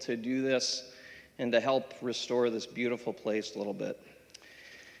able to do this and to help restore this beautiful place a little bit.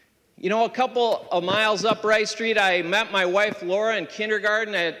 You know, a couple of miles up Rice Street, I met my wife Laura in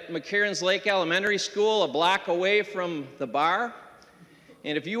kindergarten at McCarran's Lake Elementary School, a block away from the bar.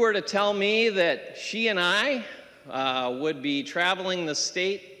 And if you were to tell me that she and I would be traveling the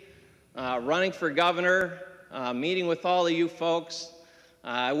state, running for governor, meeting with all of you folks,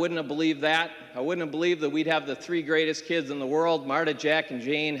 I wouldn't have believed that. I wouldn't have believed that we'd have the three greatest kids in the world, Marta, Jack, and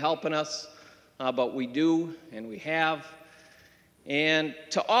Jane, helping us. But we do, and we have. And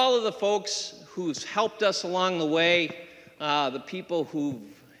to all of the folks who's helped us along the way, the people who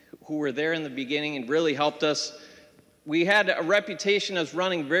were there in the beginning and really helped us, we had a reputation as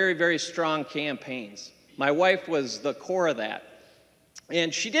running very, very strong campaigns. My wife was the core of that.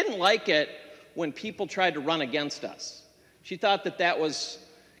 And she didn't like it when people tried to run against us. She thought that that was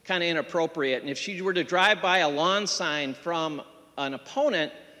kind of inappropriate. And if she were to drive by a lawn sign from an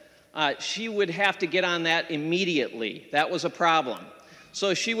opponent, she would have to get on that immediately. That was a problem.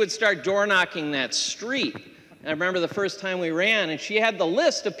 So she would start door knocking that street. And I remember the first time we ran, and she had the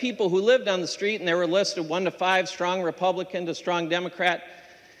list of people who lived on the street, and they were listed 1 to 5, strong Republican to strong Democrat.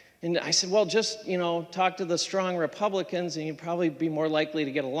 And I said, well, just, you know, talk to the strong Republicans, and you'd probably be more likely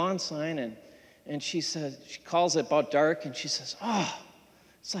to get a lawn sign. And she said, she calls it about dark, and she says, oh,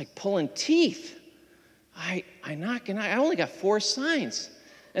 it's like pulling teeth. I knock, and I only got 4 signs.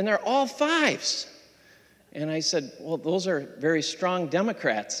 And they're all 5s. And I said, well, those are very strong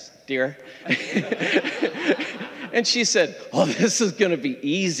Democrats, dear. And she said, oh, this is going to be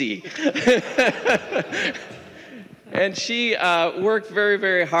easy. And she worked very,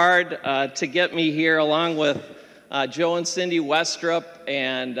 very hard to get me here, along with Joe and Cindy Westrup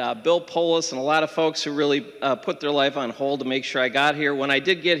and Bill Polis and a lot of folks who really put their life on hold to make sure I got here. When I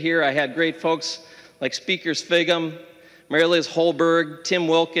did get here, I had great folks like Speaker Sviggum, Mary Liz Holberg, Tim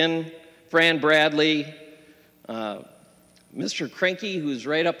Wilkin, Fran Bradley, Mr. Krenke, who's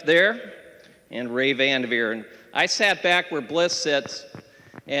right up there, and Ray Vandeveer. And I sat back where Bliss sits,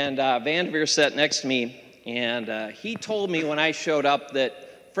 and Vandeveer sat next to me, and he told me when I showed up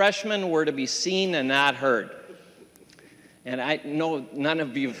that freshmen were to be seen and not heard. And I know none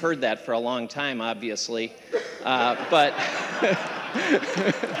of you have heard that for a long time, obviously, but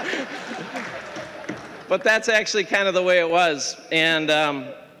but that's actually kind of the way it was. And,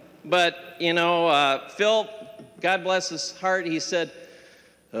 but, you know, Phil, God bless his heart, he said,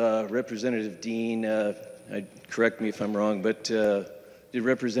 Representative Dean, correct me if I'm wrong, but did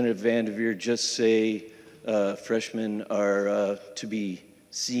Representative Vandeveer just say freshmen are to be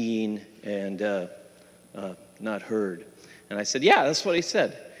seen and not heard? And I said, yeah, that's what he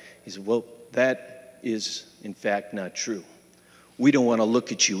said. He said, well, that is, in fact, not true. We don't want to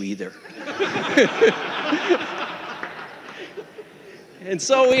look at you either. And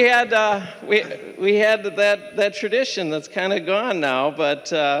so we had that tradition that's kind of gone now, but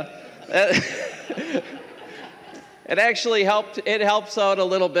it actually helped. It helps out a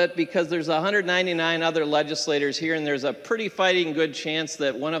little bit because there's 199 other legislators here, and there's a pretty fighting good chance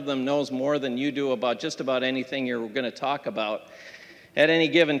that one of them knows more than you do about just about anything you're going to talk about at any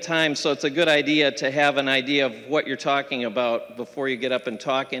given time. So it's a good idea to have an idea of what you're talking about before you get up and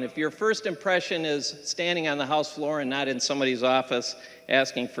talk. And if your first impression is standing on the House floor and not in somebody's office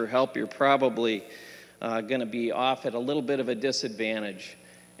asking for help, you're probably going to be off at a little bit of a disadvantage.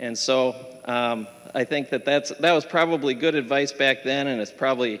 And so I think that that was probably good advice back then, and it's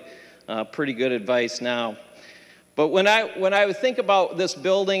probably pretty good advice now. But when I would think about this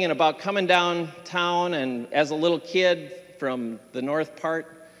building and about coming downtown, and as a little kid from the north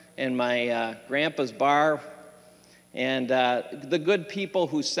part, and my grandpa's bar, and the good people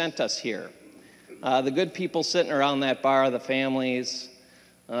who sent us here, the good people sitting around that bar, the families,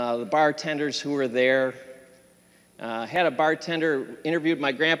 the bartenders who were there. Had a bartender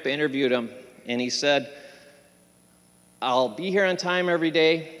my grandpa interviewed him, and he said, I'll be here on time every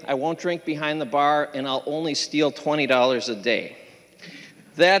day, I won't drink behind the bar, and I'll only steal $20 a day.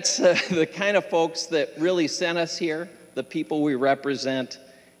 That's the kind of folks that really sent us here, the people we represent,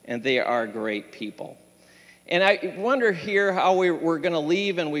 and they are great people. And I wonder here how we're going to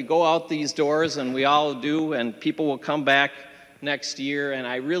leave and we go out these doors, and we all do, and people will come back next year. And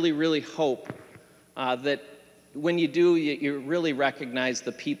I really, really hope that when you do, you really recognize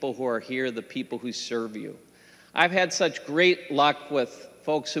the people who are here, the people who serve you. I've had such great luck with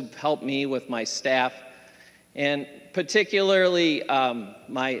folks who've helped me with my staff, and particularly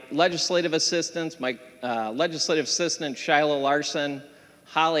my legislative assistants, my legislative assistant Shiloh Larson,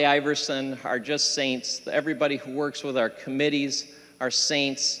 Holly Iverson are just saints. Everybody who works with our committees are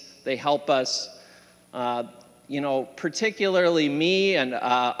saints. They help us. You know, particularly me and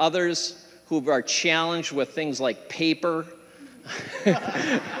others who are challenged with things like paper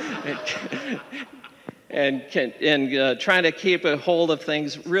and trying to keep a hold of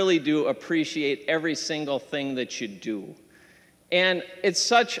things, really do appreciate every single thing that you do. And it's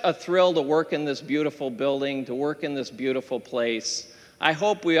such a thrill to work in this beautiful building, to work in this beautiful place. I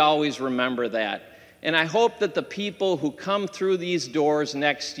hope we always remember that. And I hope that the people who come through these doors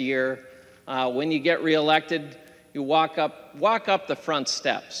next year, when you get reelected, you walk up the front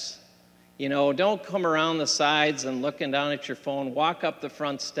steps. You know, don't come around the sides and looking down at your phone. Walk up the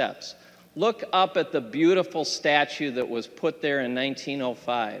front steps. Look up at the beautiful statue that was put there in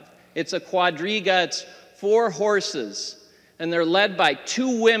 1905. It's a quadriga. It's 4 horses, and they're led by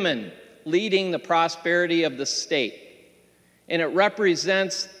 2 women leading the prosperity of the state. And it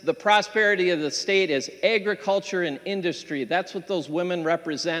represents the prosperity of the state as agriculture and industry. That's what those women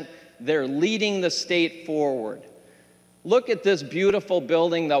represent. They're leading the state forward. Look at this beautiful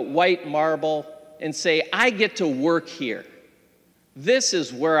building, the white marble, and say, I get to work here. This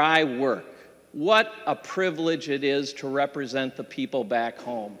is where I work. What a privilege it is to represent the people back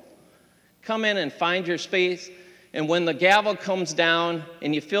home. Come in and find your space. And when the gavel comes down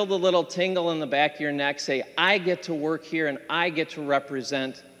and you feel the little tingle in the back of your neck, say, I get to work here and I get to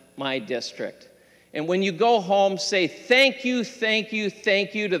represent my district. And when you go home, say, thank you, thank you,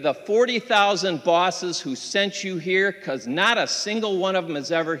 thank you to the 40,000 bosses who sent you here, because not a single one of them is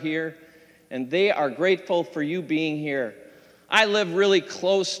ever here, and they are grateful for you being here. I live really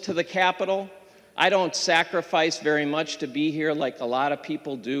close to the Capitol. I don't sacrifice very much to be here like a lot of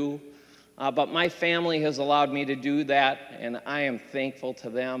people do. But my family has allowed me to do that, and I am thankful to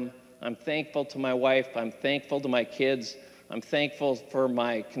them. I'm thankful to my wife. I'm thankful to my kids. I'm thankful for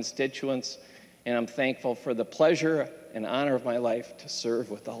my constituents, and I'm thankful for the pleasure and honor of my life to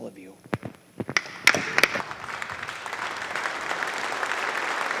serve with all of you.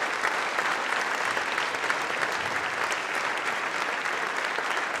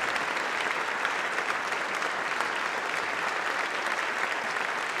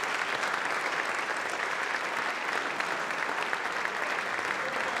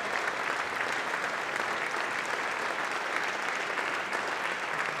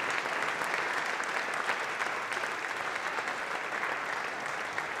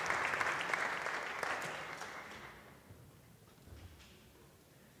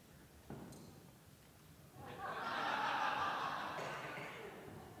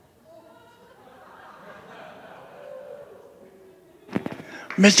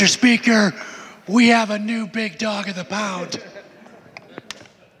 Mr. Speaker, we have a new big dog of the pound.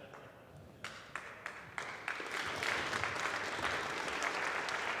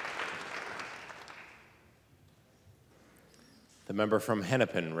 The member from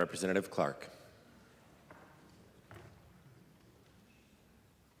Hennepin, Representative Clark.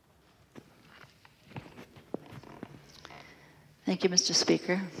 Thank you, Mr.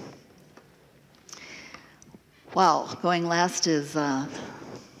 Speaker. Wow, going last is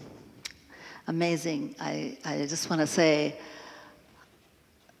amazing. I just want to say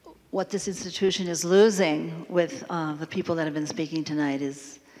what this institution is losing with the people that have been speaking tonight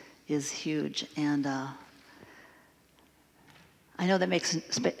is huge. And I know that makes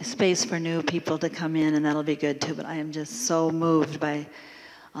space for new people to come in, and that'll be good too, but I am just so moved by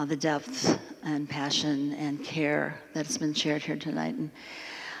the depth and passion and care that's been shared here tonight. And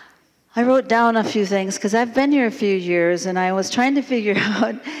I wrote down a few things because I've been here a few years, and I was trying to figure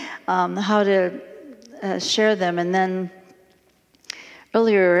out how to share them. And then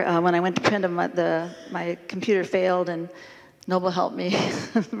earlier, when I went to print them, my computer failed, and Noble helped me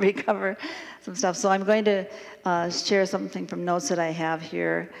recover some stuff. So I'm going to share something from notes that I have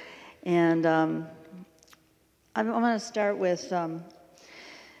here. And I'm going to start with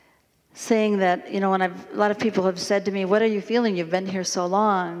saying that, you know, when a lot of people have said to me, what are you feeling? You've been here so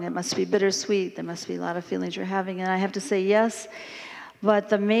long. It must be bittersweet. There must be a lot of feelings you're having. And I have to say yes. But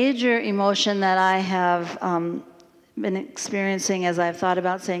the major emotion that I have been experiencing as I've thought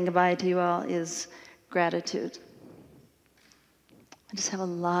about saying goodbye to you all is gratitude. I just have a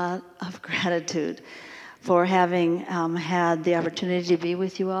lot of gratitude for having had the opportunity to be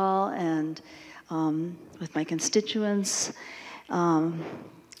with you all and with my constituents and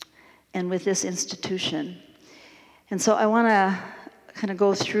with this institution. And so I want to kind of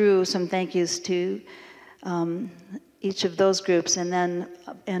go through some thank yous to each of those groups and then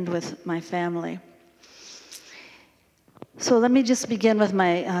end with my family. So let me just begin with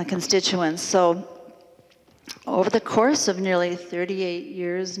my constituents. So over the course of nearly 38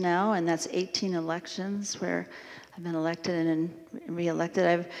 years now, and that's 18 elections where I've been elected and re-elected,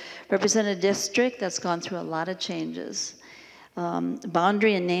 I've represented a district that's gone through a lot of changes.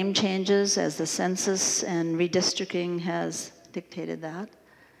 Boundary and name changes as the census and redistricting has dictated that.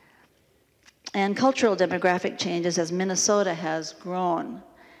 And cultural demographic changes as Minnesota has grown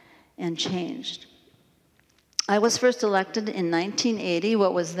and changed. I was first elected in 1980,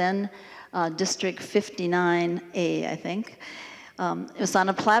 what was then District 59A, I think. It was on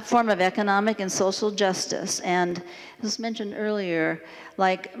a platform of economic and social justice, and as was mentioned earlier,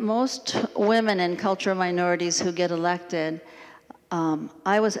 like most women and cultural minorities who get elected,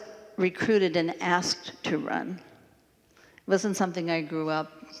 I was recruited and asked to run. It wasn't something I grew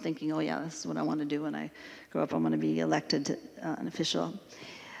up thinking, oh yeah, this is what I want to do when I grow up. I want to be elected to an official.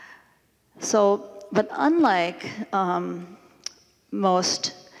 So, but unlike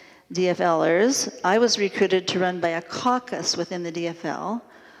most DFLers, I was recruited to run by a caucus within the DFL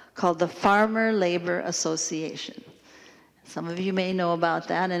called the Farmer Labor Association. Some of you may know about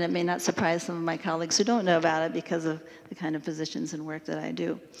that, and it may not surprise some of my colleagues who don't know about it because of the kind of positions and work that I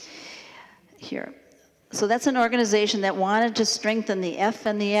do here. So that's an organization that wanted to strengthen the F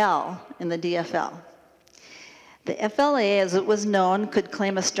and the L in the DFL. The FLA, as it was known, could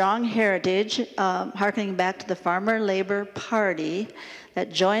claim a strong heritage, harkening back to the Farmer Labor Party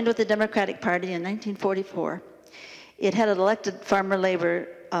that joined with the Democratic Party in 1944. It had elected farmer labor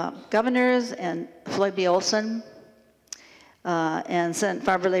governors and Floyd B. Olson, and sent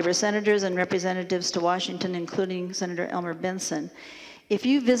farmer labor senators and representatives to Washington, including Senator Elmer Benson. If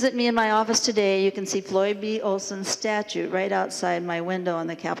you visit me in my office today, you can see Floyd B. Olson's statue right outside my window on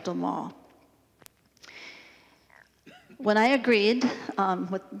the Capitol Mall. When I agreed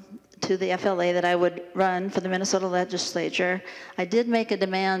to the FLA that I would run for the Minnesota legislature, I did make a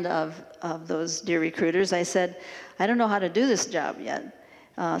demand of those dear recruiters. I said, I don't know how to do this job yet,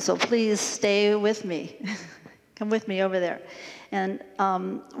 so please stay with me. Come with me over there. And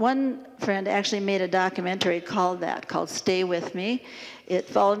one friend actually made a documentary called Stay With Me.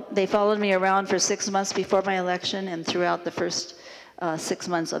 They followed me around for 6 months before my election and throughout the first 6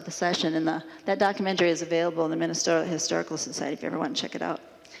 months of the session. And that documentary is available in the Minnesota Historical Society if you ever want to check it out.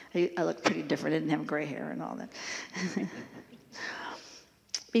 I look pretty different. I didn't have gray hair and all that.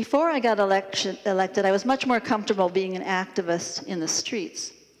 Before I got elected, I was much more comfortable being an activist in the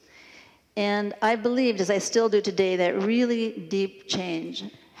streets. And I believed, as I still do today, that really deep change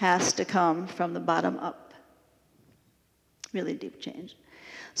has to come from the bottom up. Really deep change.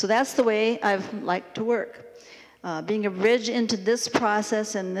 So that's the way I've liked to work. Being a bridge into this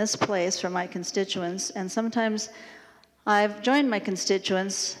process and this place for my constituents. And sometimes I've joined my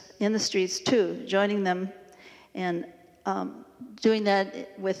constituents in the streets too, joining them and doing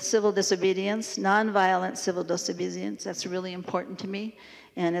that with civil disobedience, nonviolent civil disobedience. That's really important to me.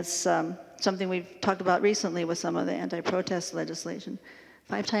 And it's something we've talked about recently with some of the anti-protest legislation.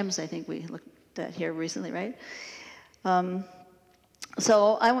 5 times I think we looked at here recently, right?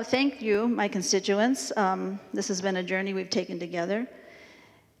 So I want to thank you, my constituents. This has been a journey we've taken together.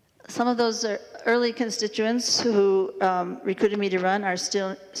 Some of those early constituents who recruited me to run are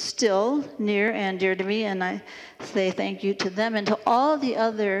still near and dear to me, and I say thank you to them and to all the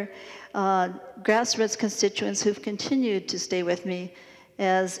other grassroots constituents who've continued to stay with me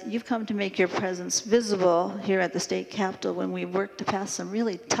as you've come to make your presence visible here at the state capitol when we work to pass some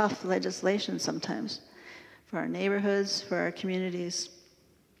really tough legislation sometimes for our neighborhoods, for our communities.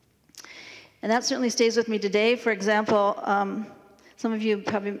 And that certainly stays with me today. For example, some of you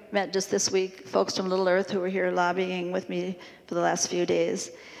probably met just this week folks from Little Earth who were here lobbying with me for the last few days.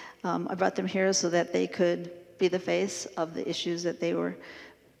 I brought them here so that they could be the face of the issues that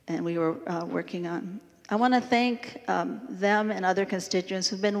we were working on. I want to thank them and other constituents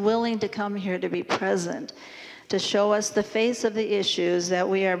who've been willing to come here to be present, to show us the face of the issues that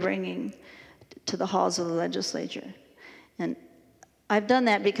we are bringing to the halls of the legislature. And I've done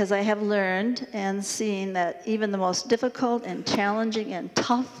that because I have learned and seen that even the most difficult and challenging and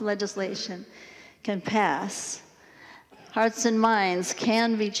tough legislation can pass. Hearts and minds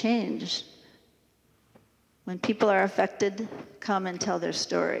can be changed. When people are affected, come and tell their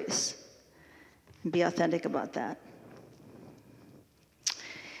stories and be authentic about that.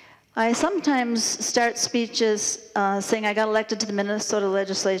 I sometimes start speeches saying I got elected to the Minnesota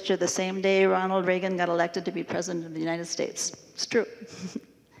legislature the same day Ronald Reagan got elected to be president of the United States. It's true.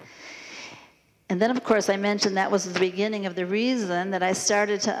 And then, of course, I mentioned that was the beginning of the reason that I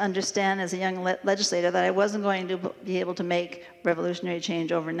started to understand as a young legislator that I wasn't going to be able to make revolutionary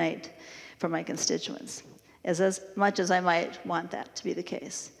change overnight for my constituents, as much as I might want that to be the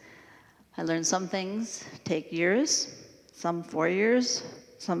case. I learned some things take years, some 4 years,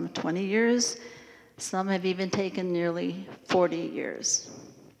 some 20 years, some have even taken nearly 40 years.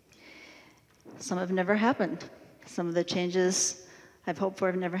 Some have never happened. Some of the changes I've hoped for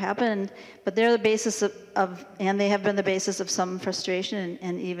have never happened, but they're the basis and they have been the basis of some frustration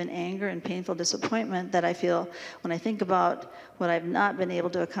and even anger and painful disappointment that I feel when I think about what I've not been able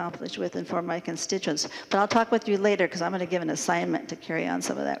to accomplish with and for my constituents. But I'll talk with you later because I'm going to give an assignment to carry on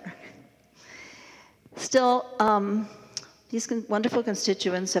some of that work. Still, these wonderful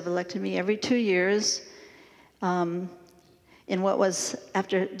constituents have elected me every 2 years. In what was,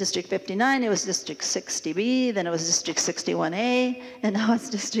 after District 59, it was District 60B, then it was District 61A, and now it's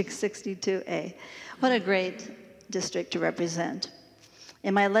District 62A. What a great district to represent.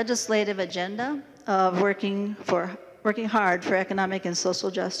 In my legislative agenda of working hard for economic and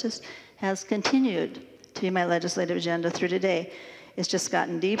social justice has continued to be my legislative agenda through today. It's just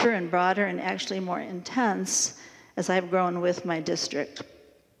gotten deeper and broader and actually more intense as I've grown with my district.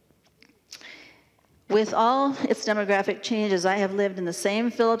 With all its demographic changes, I have lived in the same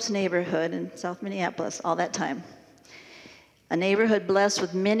Phillips neighborhood in South Minneapolis all that time. A neighborhood blessed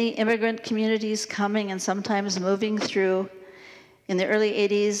with many immigrant communities coming and sometimes moving through. In the early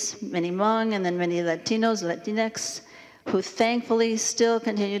 80s, many Hmong and then many Latinos, Latinx, who thankfully still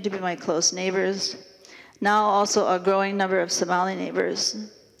continue to be my close neighbors. Now also a growing number of Somali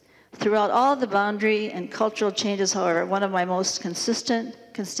neighbors. Throughout all the boundary and cultural changes, however, one of my most consistent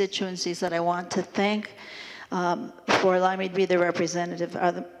constituencies that I want to thank for allowing me to be their representative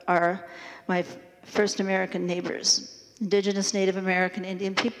are my First American neighbors, Indigenous Native American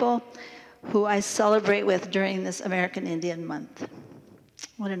Indian people, who I celebrate with during this American Indian Month.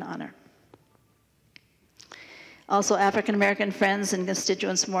 What an honor. Also, African American friends and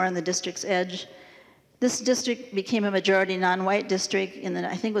constituents more on the district's edge. This district became a majority non-white district in the,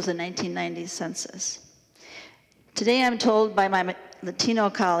 I think it was the 1990 census. Today I'm told by my Latino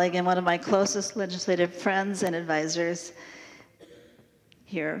colleague and one of my closest legislative friends and advisors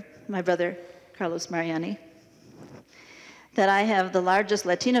here, my brother Carlos Mariani, that I have the largest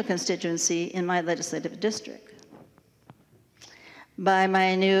Latino constituency in my legislative district. By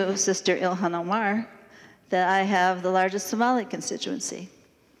my new sister Ilhan Omar, that I have the largest Somali constituency.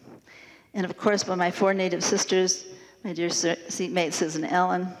 And of course, by my 4 Native sisters, my dear seatmates Susan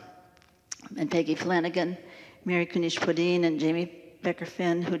Ellen and Peggy Flanagan, Mary Kunish Podine and Jamie Becker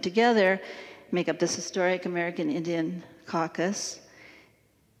Finn, who together make up this historic American Indian caucus.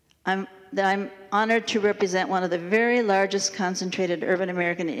 I'm honored to represent one of the very largest concentrated urban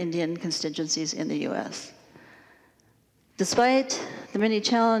American Indian constituencies in the U.S. Despite the many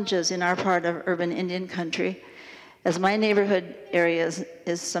challenges in our part of urban Indian country, as my neighborhood area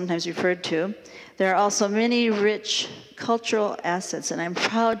is sometimes referred to, there are also many rich cultural assets, and I'm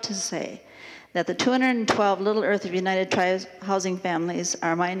proud to say that the 212 Little Earth of United Tribes housing families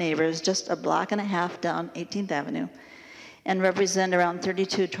are my neighbors just a block and a half down 18th Avenue and represent around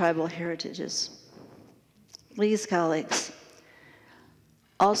 32 tribal heritages. Please, colleagues,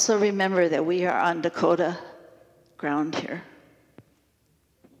 also remember that we are on Dakota ground here.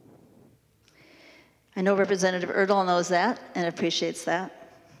 I know Representative Erdl knows that and appreciates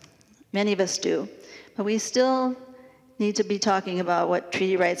that. Many of us do. But we still need to be talking about what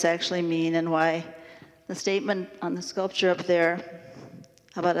treaty rights actually mean and why the statement on the sculpture up there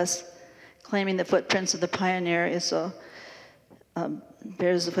about us claiming the footprints of the pioneer is so,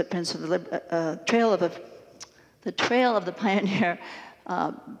 bears the footprints of the trail of the pioneer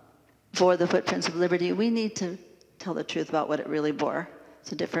bore the footprints of liberty. We need to tell the truth about what it really bore.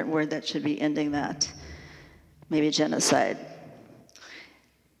 It's a different word that should be ending that. Maybe genocide.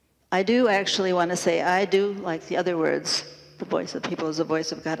 I do actually want to say, I do like the other words, the voice of people is the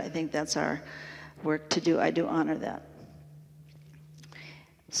voice of God. I think that's our work to do. I do honor that.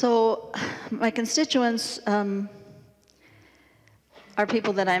 So my constituents are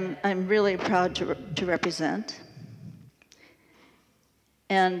people that I'm really proud to represent.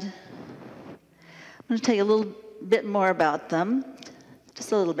 And I'm going to tell you a little bit more about them,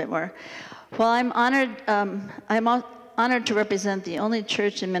 just a little bit more. Well, I'm honored, honored to represent the only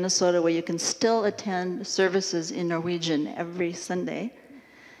church in Minnesota where you can still attend services in Norwegian every Sunday,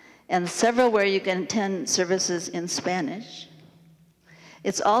 and several where you can attend services in Spanish.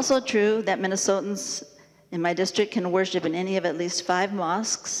 It's also true that Minnesotans in my district can worship in any of at least 5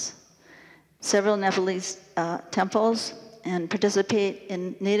 mosques, several Nepalese temples, and participate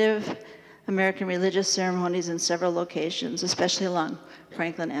in Native American religious ceremonies in several locations, especially along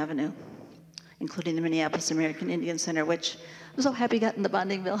Franklin Avenue, including the Minneapolis American Indian Center, which I'm so happy got in the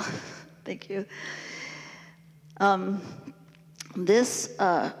bonding bill. Thank you. This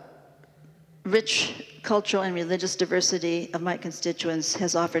rich cultural and religious diversity of my constituents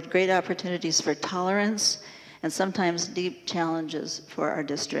has offered great opportunities for tolerance and sometimes deep challenges for our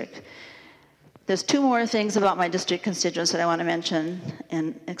district. There's 2 more things about my district constituents that I want to mention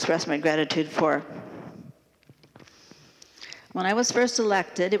and express my gratitude for. When I was first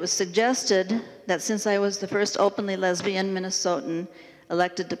elected, it was suggested that since I was the first openly lesbian Minnesotan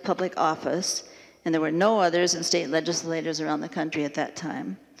elected to public office, and there were no others in state legislators around the country at that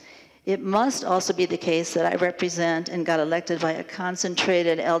time, it must also be the case that I represent and got elected by a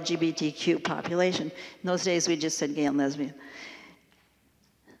concentrated LGBTQ population. In those days, we just said gay and lesbian.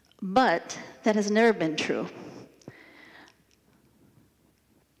 But that has never been true.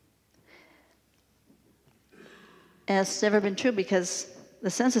 And it's never been true because the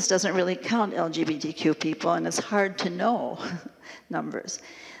census doesn't really count LGBTQ people, and it's hard to know numbers.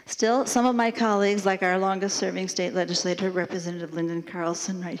 Still, some of my colleagues, like our longest-serving state legislator, Representative Lyndon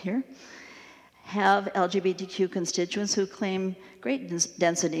Carlson, right here, have LGBTQ constituents who claim great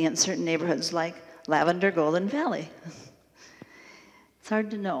density in certain neighborhoods like Lavender Golden Valley. It's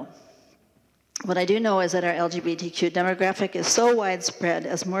hard to know. What I do know is that our LGBTQ demographic is so widespread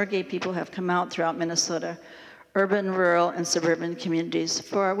as more gay people have come out throughout Minnesota, urban, rural, and suburban communities,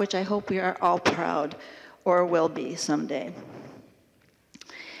 for which I hope we are all proud, or will be someday.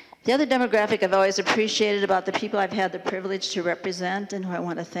 The other demographic I've always appreciated about the people I've had the privilege to represent and who I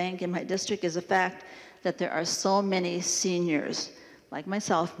want to thank in my district is the fact that there are so many seniors, like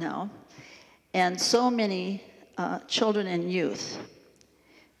myself now, and so many children and youth.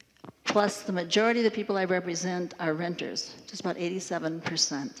 Plus, the majority of the people I represent are renters, just about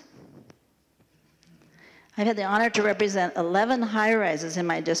 87%. I've had the honor to represent 11 high-rises in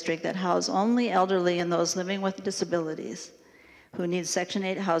my district that house only elderly and those living with disabilities who need Section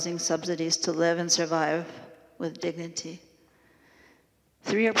 8 housing subsidies to live and survive with dignity.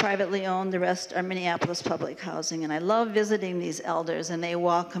 3 are privately owned, the rest are Minneapolis public housing, and I love visiting these elders, and they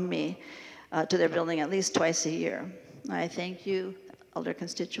welcome me to their building at least twice a year. I thank you, elder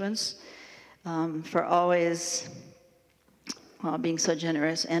constituents, for always being so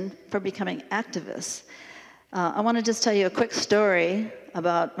generous and for becoming activists. I want to just tell you a quick story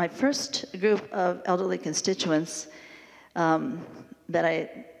about my first group of elderly constituents that I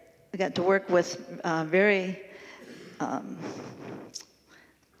got to work with very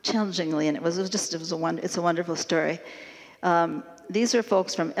challengingly, and it's a wonderful story. These are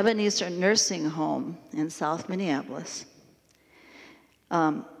folks from Ebenezer Nursing Home in South Minneapolis.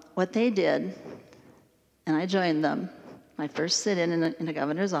 What they did, and I joined them, my first sit-in in the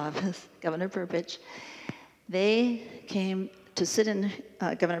governor's office, Governor Perpich, they came to sit in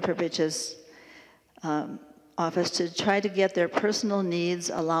Governor Perpich's office to try to get their personal needs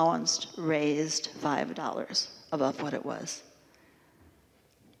allowance raised $5 above what it was.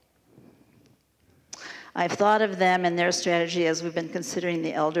 I've thought of them and their strategy as we've been considering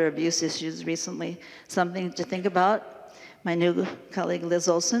the elder abuse issues recently, something to think about. My new colleague, Liz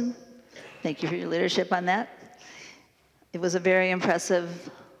Olson, thank you for your leadership on that. It was a very impressive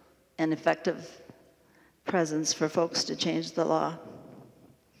and effective presence for folks to change the law.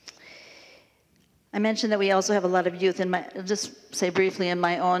 I mentioned that we also have a lot of youth. I'll just say briefly, in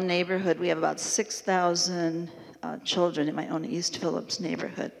my own neighborhood, we have about 6,000 children in my own East Phillips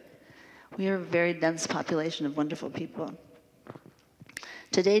neighborhood. We are a very dense population of wonderful people.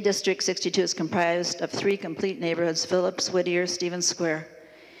 Today, District 62 is comprised of 3 complete neighborhoods, Phillips, Whittier, Stevens Square,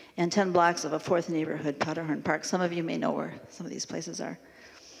 and 10 blocks of a 4th neighborhood, Powderhorn Park. Some of you may know where some of these places are.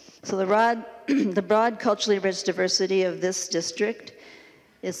 So the broad culturally rich diversity of this district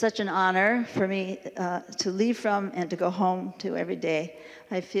is such an honor for me to leave from and to go home to every day.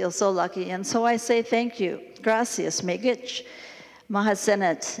 I feel so lucky, and so I say thank you. Gracias, megich,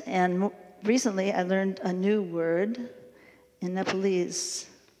 mahasenet. And recently I learned a new word in Nepalese,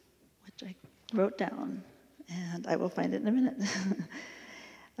 which I wrote down, and I will find it in a minute.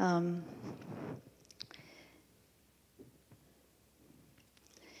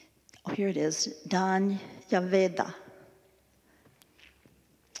 Oh, here it is, Dan Yaveda.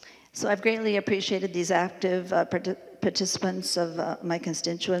 So I've greatly appreciated these active participants of my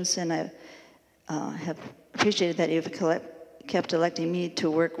constituents, and I have appreciated that you've kept electing me to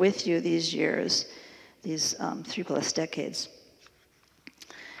work with you these years, these 3+ decades.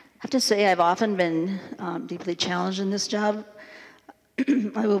 I have to say I've often been deeply challenged in this job.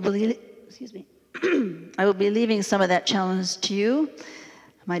 I will be, excuse me, I will be leaving some of that challenge to you,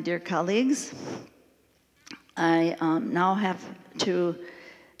 my dear colleagues. I now have to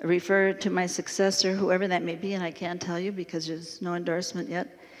refer to my successor, whoever that may be, and I can't tell you because there's no endorsement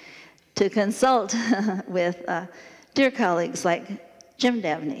yet, to consult with dear colleagues like Jim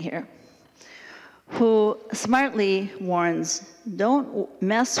Dabney here, who smartly warns, don't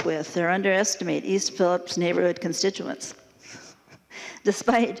mess with or underestimate East Phillips neighborhood constituents.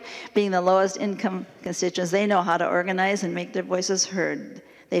 Despite being the lowest income constituents, they know how to organize and make their voices heard.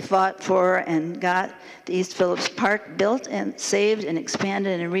 They fought for and got the East Phillips Park built and saved and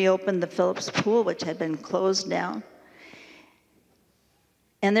expanded and reopened the Phillips Pool, which had been closed down.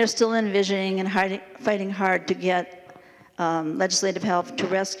 And they're still envisioning and fighting hard to get legislative help to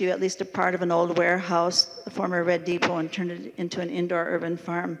rescue at least a part of an old warehouse, the former Red Depot, and turn it into an indoor urban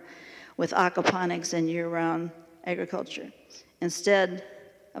farm with aquaponics and year-round agriculture, instead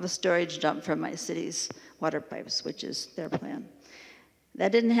of a storage dump from my city's water pipes, which is their plan.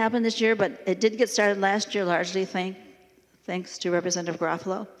 That didn't happen this year, but it did get started last year, largely thanks to Representative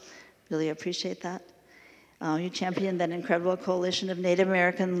Garofalo. Really appreciate that. You championed that incredible coalition of Native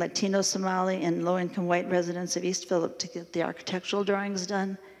American, Latino, Somali, and low-income white residents of East Philip to get the architectural drawings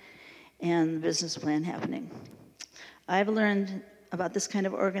done and the business plan happening. I've learned about this kind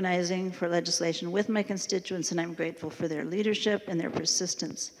of organizing for legislation with my constituents, and I'm grateful for their leadership and their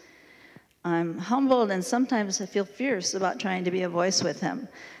persistence. I'm humbled and sometimes I feel fierce about trying to be a voice with them,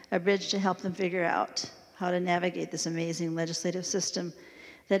 a bridge to help them figure out how to navigate this amazing legislative system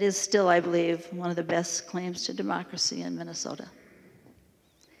that is still, I believe, one of the best claims to democracy in Minnesota.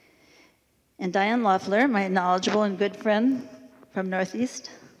 And Diane Loeffler, my knowledgeable and good friend from Northeast,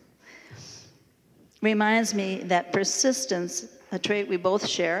 reminds me that persistence, a trait we both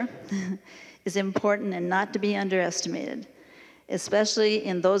share, is important and not to be underestimated, especially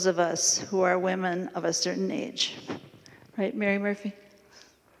in those of us who are women of a certain age. Right, Mary Murphy?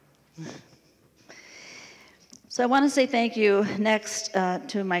 So I want to say thank you next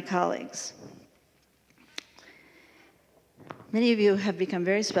to my colleagues. Many of you have become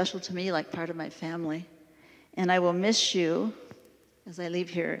very special to me, like part of my family, and I will miss you as I leave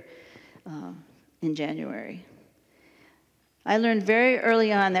here in January. I learned very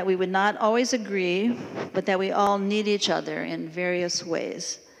early on that we would not always agree, but that we all need each other in various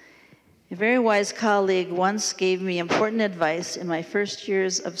ways. A very wise colleague once gave me important advice in my first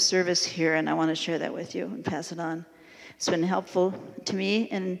years of service here, and I want to share that with you and pass it on. It's been helpful to me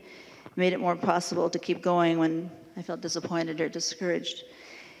and made it more possible to keep going when I felt disappointed or discouraged.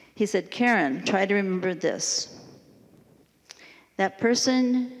 He said, Karen, try to remember this. That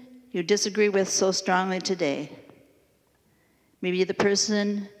person you disagree with so strongly today may be the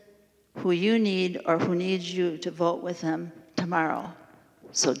person who you need or who needs you to vote with them tomorrow.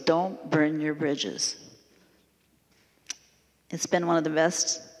 So don't burn your bridges. It's been one of the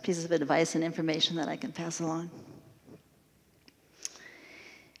best pieces of advice and information that I can pass along.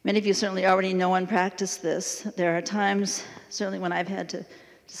 Many of you certainly already know and practice this. There are times, certainly when I've had to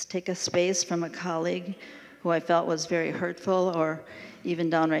just take a space from a colleague who I felt was very hurtful or even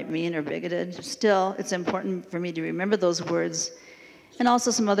downright mean or bigoted. Still, it's important for me to remember those words and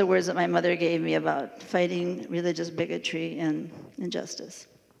also some other words that my mother gave me about fighting religious bigotry and injustice.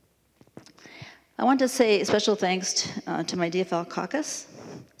 I want to say special thanks to my DFL caucus,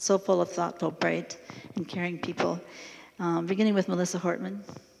 so full of thoughtful, bright, and caring people, beginning with Melissa Hortman.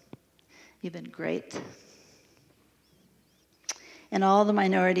 You've been great. And all the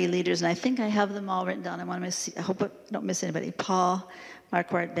minority leaders, and I think I have them all written down. I hope I don't miss anybody. Paul,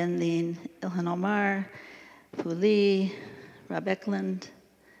 Marquardt Benleen, Ilhan Omar, Fu Lee, Rob Eklund,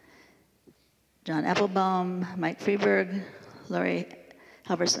 John Applebaum, Mike Freeberg, Lori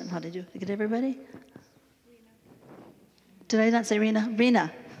Halverson. How did you get everybody? Did I not say Rena?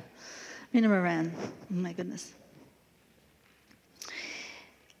 Rena Moran. Oh my goodness.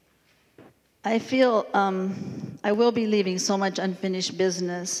 I feel I will be leaving so much unfinished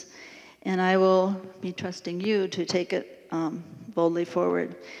business, and I will be trusting you to take it boldly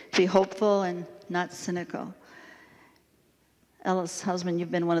forward. Be hopeful and not cynical. Ellis Hausman, you've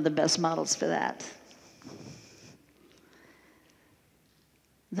been one of the best models for that.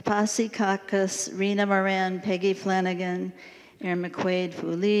 The Posse Caucus, Rena Moran, Peggy Flanagan, Aaron McQuaid, Fu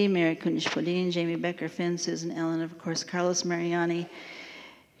Lee, Mary Kunish-Podine, Jamie Becker, Finn, Susan Ellen, of course, Carlos Mariani.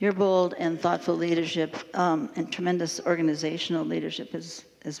 Your bold and thoughtful leadership and tremendous organizational leadership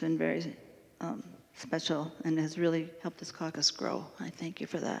has been very special and has really helped this caucus grow. I thank you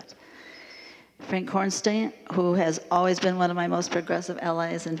for that. Frank Hornstein, who has always been one of my most progressive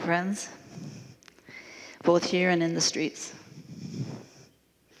allies and friends, both here and in the streets.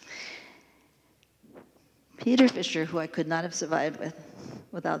 Peter Fisher, who I could not have survived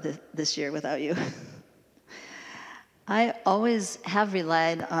without this year without you. I always have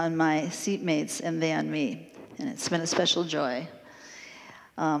relied on my seatmates and they on me, and it's been a special joy.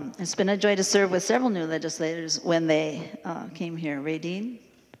 It's been a joy to serve with several new legislators when they came here. Ray Dean,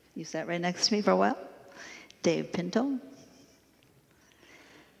 you sat right next to me for a while. Dave Pinto.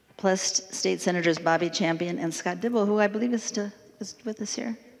 Plus State Senators Bobby Champion and Scott Dibble, who I believe is with us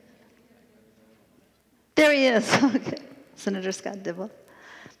here. There he is. Okay. Senator Scott Dibble,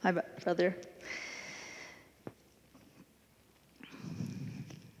 my brother.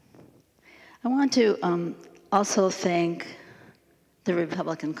 I want to also thank the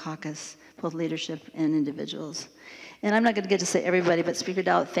Republican caucus, both leadership and individuals. And I'm not going to get to say everybody, but Speaker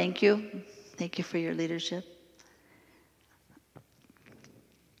Dowd, thank you. Thank you for your leadership.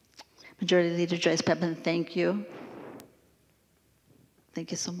 Majority Leader Joyce Pepin, thank you.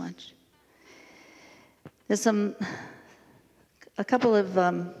 Thank you so much. There's a couple of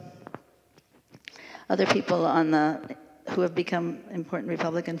other people who have become important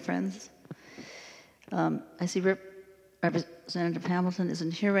Republican friends. I see Representative Hamilton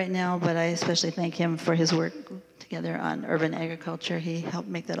isn't here right now, but I especially thank him for his work together on urban agriculture. He helped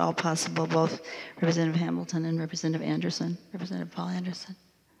make that all possible, both Representative Hamilton and Representative Anderson, Representative Paul Anderson.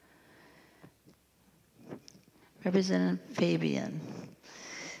 Representative Fabian,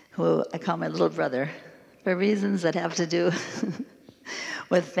 who I call my little brother, for reasons that have to do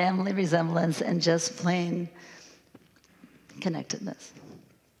with family resemblance and just plain connectedness.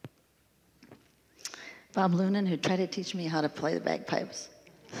 Bob Lunan, who tried to teach me how to play the bagpipes.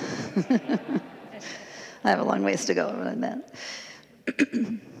 I have a long ways to go on that.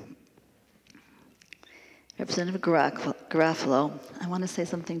 Representative Garofalo, I want to say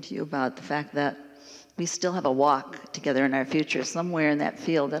something to you about the fact that we still have a walk together in our future somewhere in that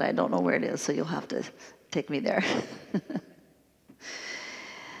field that I don't know where it is, so you'll have to take me there.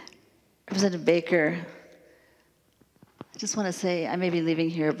 Representative Baker, I just want to say I may be leaving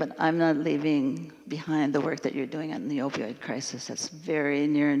here, but I'm not leaving behind the work that you're doing on the opioid crisis. That's very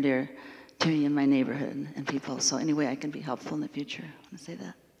near and dear to me and my neighborhood and people. So any way I can be helpful in the future, I want to say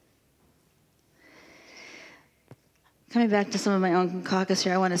that. Coming back to some of my own caucus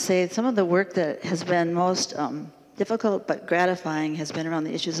here, I want to say some of the work that has been most difficult but gratifying has been around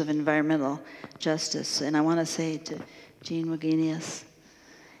the issues of environmental justice. And I want to say to Jean Wagenius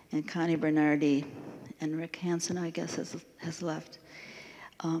and Connie Bernardi and Rick Hansen, I guess, has left,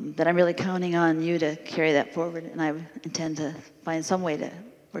 that I'm really counting on you to carry that forward, and I intend to find some way to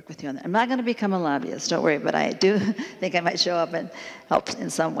work with you on that. I'm not going to become a lobbyist, don't worry, but I do think I might show up and help in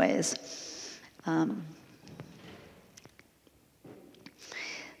some ways.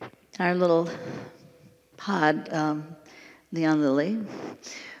 Our little pod, Leon Lilly,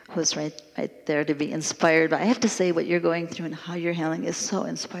 was right there to be inspired. But I have to say what you're going through and how you're handling is so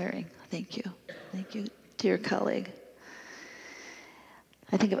inspiring. Thank you. Thank you, dear colleague.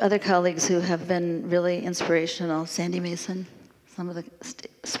 I think of other colleagues who have been really inspirational. Sandy Mason, some of the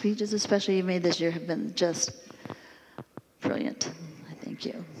speeches, especially you made this year, have been just brilliant. I thank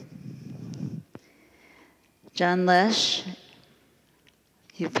you. John Lesh,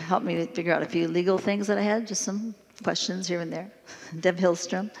 you've helped me figure out a few legal things that I had, just some questions here and there. Deb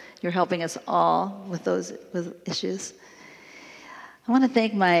Hillstrom, you're helping us all with those issues. I want to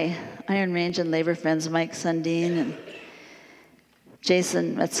thank my Iron Range and labor friends, Mike Sundin and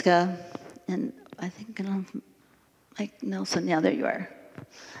Jason Metzka, and I think Mike Nelson. Yeah, there you are.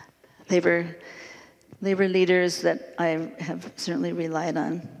 Labor leaders that I have certainly relied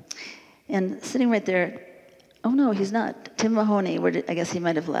on. And sitting right there, oh no, he's not. Tim Mahoney, I guess he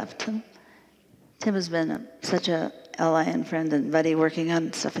might have left. Tim has been such an ally and friend and buddy working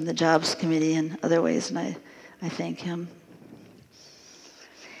on stuff in the Jobs Committee and other ways, and I thank him.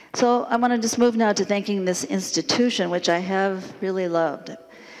 So I want to just move now to thanking this institution, which I have really loved.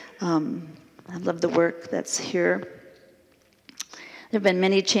 I've loved the work that's here. There have been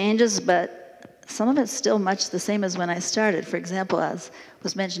many changes, but some of it's still much the same as when I started. For example, as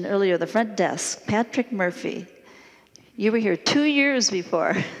was mentioned earlier, the front desk, Patrick Murphy. You were here 2 years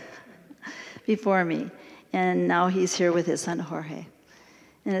before me, and now he's here with his son Jorge.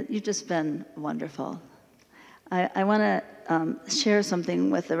 And you've just been wonderful. I want to share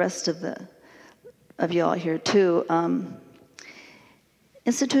something with the rest of you all here too. In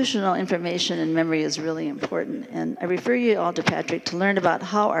institutional information and memory is really important, and I refer you all to Patrick to learn about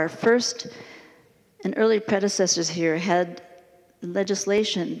how our first and early predecessors here had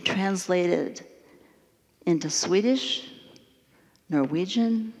legislation translated into Swedish,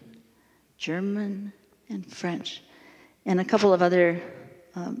 Norwegian, German, and French, and a couple of other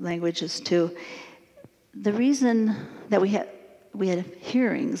languages too. The reason that we had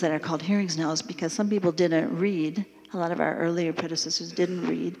hearings that are called hearings now is because some people didn't read. A lot of our earlier predecessors didn't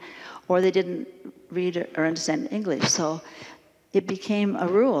read, or they didn't read or understand English. So it became a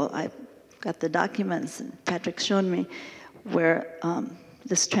rule. I got the documents, and Patrick's shown me, where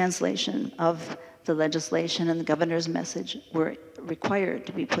this translation of the legislation and the governor's message were required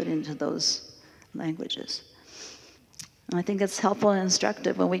to be put into those languages. And I think that's helpful and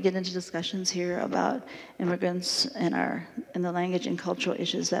instructive when we get into discussions here about immigrants and the language and cultural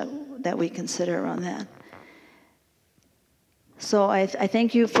issues that we consider around that. So I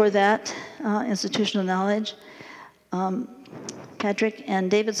thank you for that institutional knowledge. Patrick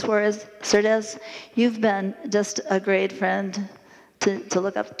and David Cerdes, you've been just a great friend to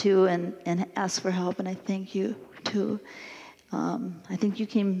look up to and ask for help, and I thank you too. I think you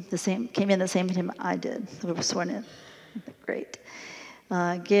came in the same time I did. We were sworn in. Great.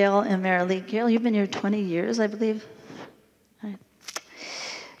 Gail and Marilee. Gail, you've been here 20 years, I believe. Right.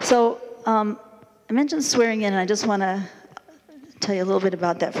 So I mentioned swearing in, and I just want to tell you a little bit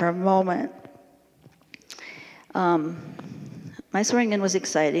about that for a moment. My swearing in was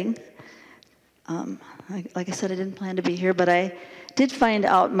exciting. Like I said, I didn't plan to be here, but I did find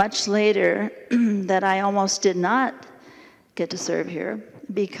out much later that I almost did not get to serve here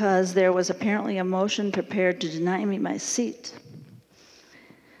because there was apparently a motion prepared to deny me my seat.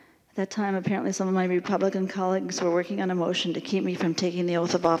 At that time, apparently some of my Republican colleagues were working on a motion to keep me from taking the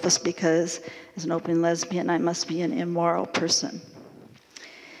oath of office because as an open lesbian, I must be an immoral person.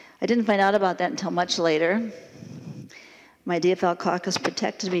 I didn't find out about that until much later. My DFL caucus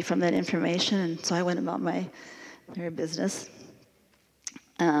protected me from that information, and so I went about my merry business.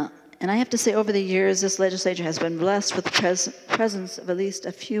 And I have to say, over the years, this legislature has been blessed with the presence of at least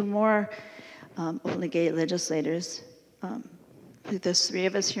a few more openly gay legislators. There's 3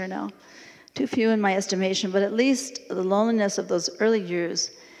 of us here now. Too few in my estimation, but at least the loneliness of those early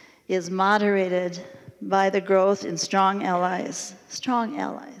years is moderated by the growth in strong allies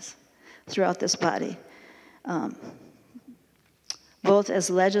throughout this body, both as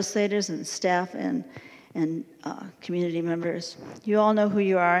legislators and staff and community members. You all know who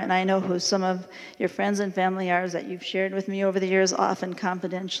you are, and I know who some of your friends and family are that you've shared with me over the years, often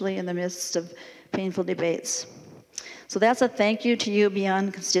confidentially in the midst of painful debates. So that's a thank you to you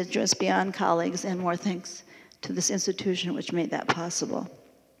beyond constituents, beyond colleagues, and more thanks to this institution which made that possible.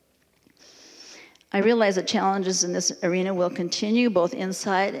 I realize that challenges in this arena will continue both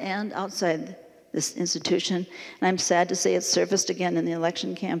inside and outside this institution, and I'm sad to say it surfaced again in the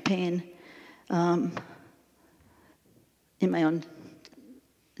election campaign in my own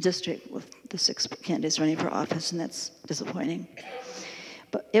district with the 6 candidates running for office, and that's disappointing.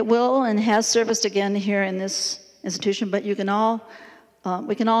 But it will and has surfaced again here in this institution, but you can all,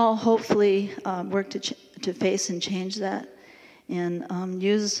 we can all hopefully work to face and change that and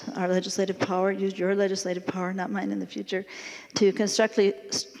use our legislative power, use your legislative power, not mine in the future, to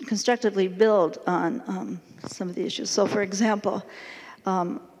constructively build on some of the issues. So for example,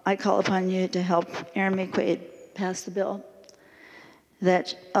 I call upon you to help Aaron McQuaid pass the bill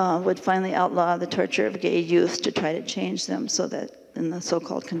that would finally outlaw the torture of gay youth to try to change them so that in the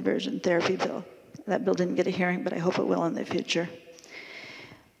so-called conversion therapy bill. That bill didn't get a hearing, but I hope it will in the future.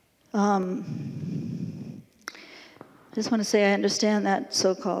 I just want to say I understand that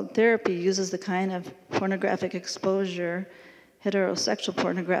so-called therapy uses the kind of pornographic exposure, heterosexual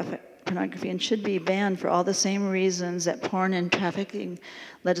pornography, and should be banned for all the same reasons that porn and trafficking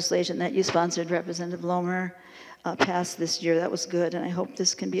legislation that you sponsored, Representative Lomer, passed this year. That was good, and I hope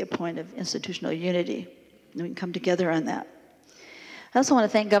this can be a point of institutional unity, and we can come together on that. I also want to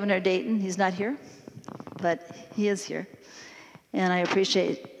thank Governor Dayton. He's not here, but he is here, and I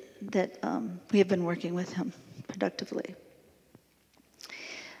appreciate that we have been working with him productively.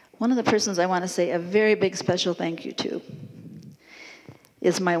 One of the persons I want to say a very big special thank you to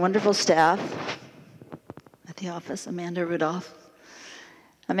is my wonderful staff at the office, Amanda Rudolph.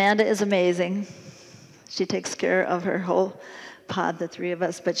 Amanda is amazing. She takes care of her whole pod, the 3 of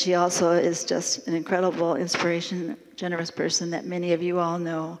us, but she also is just an incredible inspiration, generous person that many of you all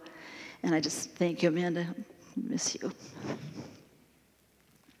know. And I just thank you, Amanda. I miss you.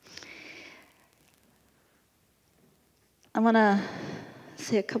 I want to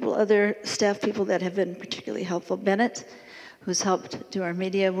say a couple other staff people that have been particularly helpful. Bennett, who's helped do our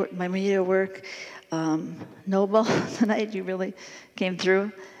media, my media work. Noble, tonight you really came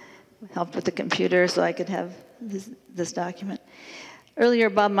through, helped with the computer so I could have this document. Earlier,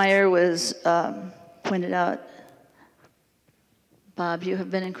 Bob Meyer was pointed out. Bob, you have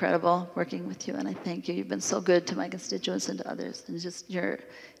been incredible working with you, and I thank you. You've been so good to my constituents and to others, and you're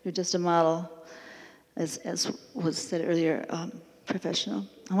just a model, as was said earlier, professional.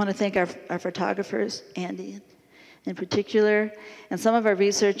 I want to thank our photographers, Andy in particular, and some of our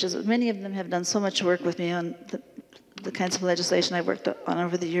researchers. Many of them have done so much work with me on the kinds of legislation I've worked on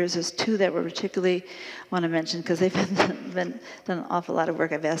over the years. There's two that we particularly want to mention because they've done an awful lot of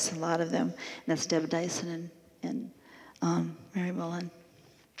work. I've asked a lot of them, and that's Deb Dyson and Mary Whelan.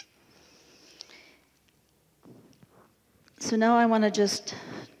 So now I want to just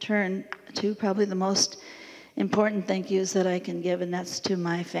turn to probably the most important thank yous that I can give, and that's to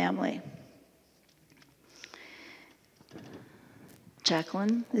my family.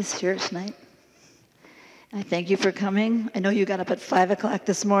 Jacqueline is here tonight. I thank you for coming. I know you got up at 5 o'clock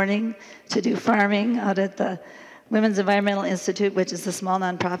this morning to do farming out at the Women's Environmental Institute, which is the small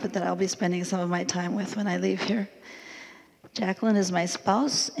nonprofit that I'll be spending some of my time with when I leave here. Jacqueline is my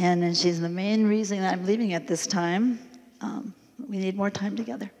spouse, and she's the main reason I'm leaving at this time. We need more time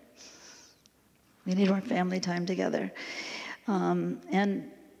together. We need more family time together.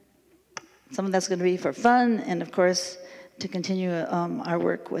 And some of that's going to be for fun, and of course, to continue our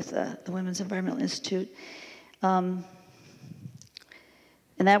work with the Women's Environmental Institute. And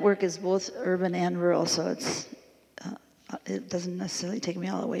that work is both urban and rural, so it doesn't necessarily take me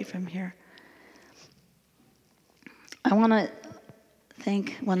all away from here. I want to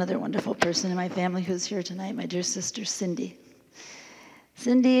thank one other wonderful person in my family who's here tonight, my dear sister, Cindy.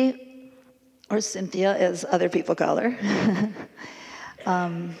 Cindy, or Cynthia, as other people call her,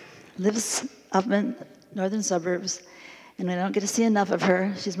 lives up in northern suburbs, and I don't get to see enough of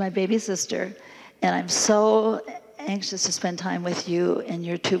her. She's my baby sister, and I'm so anxious to spend time with you and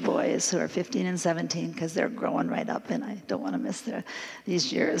your two boys who are 15 and 17 because they're growing right up, and I don't want to miss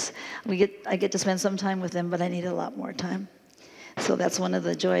these years. I get to spend some time with them, but I need a lot more time. So that's one of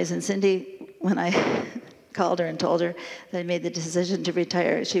the joys. And Cindy, when I called her and told her that I made the decision to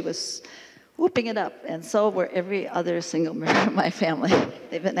retire, she was whooping it up, and so were every other single member of my family.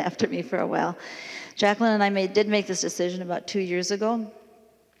 They've been after me for a while. Jacqueline and I did make this decision about 2 years ago.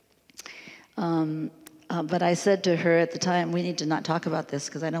 But I said to her at the time, we need to not talk about this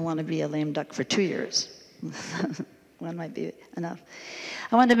because I don't want to be a lame duck for 2 years. One might be enough.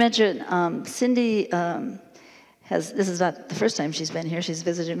 I wanted to mention Cindy this is not the first time she's been here. She's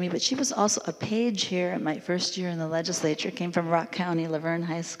visited me, but she was also a page here in my first year in the legislature, came from Rock County, Laverne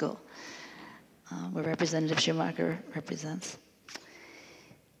High School, where Representative Schumacher represents.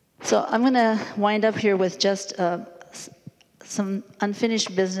 So I'm going to wind up here with just some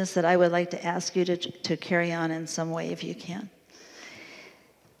unfinished business that I would like to ask you to carry on in some way if you can.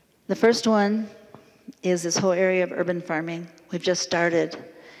 The first one is this whole area of urban farming. We've just started.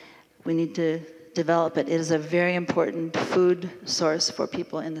 We need to develop it. It is a very important food source for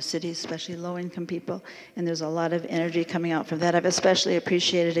people in the city, especially low-income people, and there's a lot of energy coming out from that. I've especially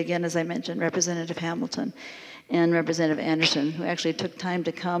appreciated, again, as I mentioned, Representative Hamilton and Representative Anderson, who actually took time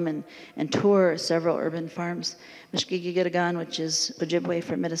to come and tour several urban farms, Muskegee-Gitagon, which is Ojibwe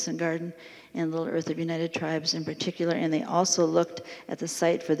for Medicine Garden, and Little Earth of United Tribes in particular, and they also looked at the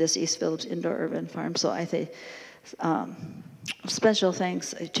site for this East Village Indoor Urban Farm. So I think special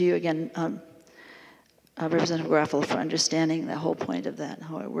thanks to you again, Representative Graffel, for understanding the whole point of that and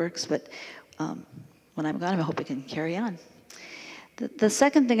how it works. But when I'm gone, I hope it can carry on. The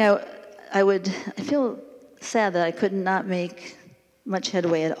second thing I feel sad that I could not make much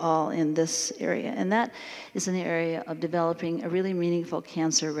headway at all in this area, and that is in the area of developing a really meaningful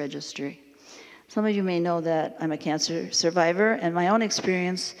cancer registry. Some of you may know that I'm a cancer survivor, and my own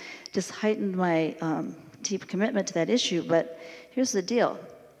experience just heightened my deep commitment to that issue. But here's the deal.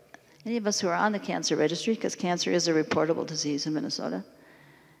 Any of us who are on the cancer registry, because cancer is a reportable disease in Minnesota,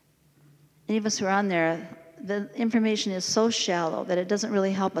 any of us who are on there, the information is so shallow that it doesn't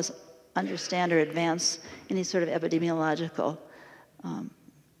really help us understand or advance any sort of epidemiological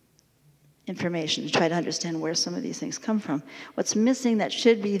information to try to understand where some of these things come from. What's missing that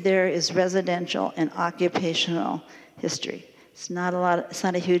should be there is residential and occupational history. It's not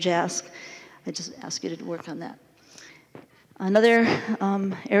a huge ask. I just ask you to work on that. Another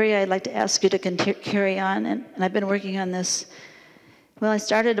area I'd like to ask you to carry on, and I've been working on this, well, I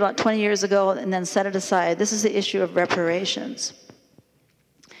started about 20 years ago and then set it aside. This is the issue of reparations.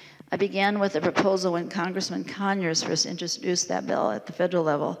 I began with a proposal when Congressman Conyers first introduced that bill at the federal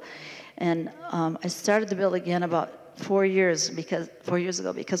level. And I started the bill again about 4 years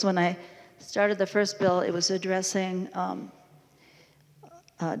ago, because when I started the first bill, it was addressing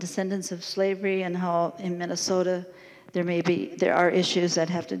descendants of slavery and how in Minnesota there are issues that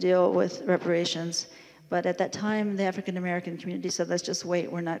have to deal with reparations. But at that time, the African American community said, let's just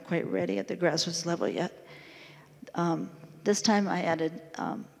wait, we're not quite ready at the grassroots level yet. This time I added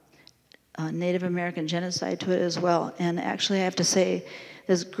Native American genocide to it as well. And actually I have to say,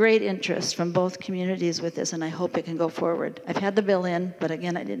 there's great interest from both communities with this, and I hope it can go forward. I've had the bill in, but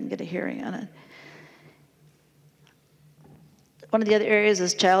again, I didn't get a hearing on it. One of the other areas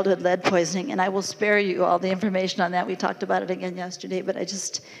is childhood lead poisoning, and I will spare you all the information on that. We talked about it again yesterday, but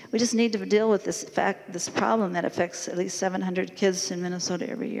we just need to deal with this problem that affects at least 700 kids in Minnesota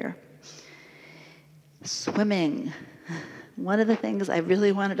every year. Swimming. One of the things I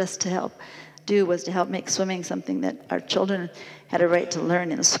really wanted us to help do was to help make swimming something that our children had a right to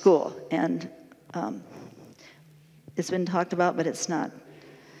learn in school. And it's been talked about, but it's not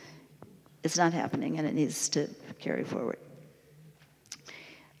happening, and it needs to carry forward.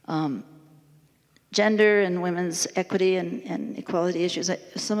 Gender and women's equity and equality issues.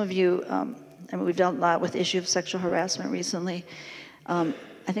 Some of you, I mean, we've dealt a lot with the issue of sexual harassment recently. I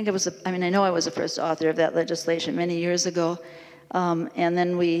know I was the first author of that legislation many years ago. And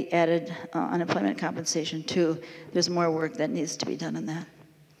then we added unemployment compensation too. There's more work that needs to be done on that.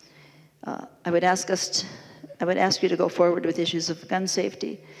 I would ask you to go forward with issues of gun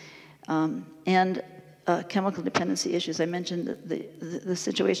safety and chemical dependency issues. I mentioned the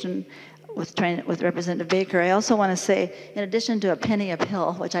situation with Representative Baker. I also want to say, in addition to a penny a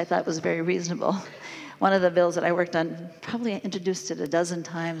pill, which I thought was very reasonable, one of the bills that I worked on, probably introduced it a dozen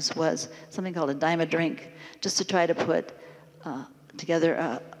times, was something called a dime a drink, just to try to put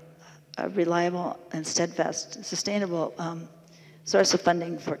together a reliable and steadfast, sustainable source of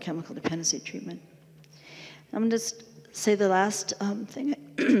funding for chemical dependency treatment. I'm going to say the last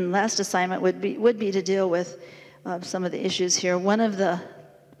last assignment would be to deal with some of the issues here. One of the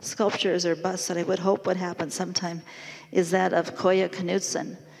sculptures or busts that I would hope would happen sometime is that of Koya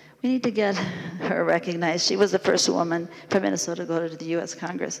Knutson. We need to get her recognized. She was the first woman from Minnesota to go to the U.S.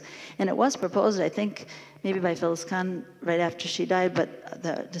 Congress. And it was proposed, I think, maybe by Phyllis Kahn right after she died, but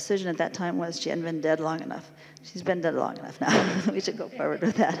the decision at that time was she hadn't been dead long enough. She's been dead long enough now. We should go forward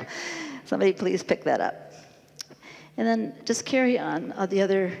with that. Somebody please pick that up. And then just carry on the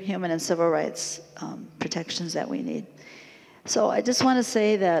other human and civil rights protections that we need. So I just want to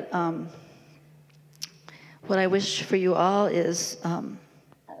say that what I wish for you all is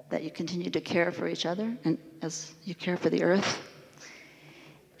that you continue to care for each other and as you care for the earth.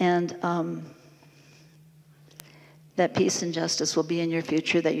 And that peace and justice will be in your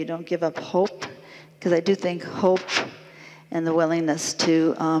future, that you don't give up hope, because I do think hope and the willingness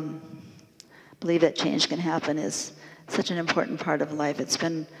to believe that change can happen is such an important part of life. It's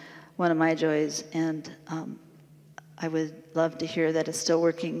been one of my joys, and I would love to hear that it's still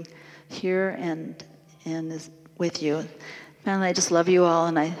working here and is with you. Finally, I just love you all,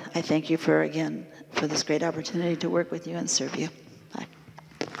 and I thank you for this great opportunity to work with you and serve you. Bye.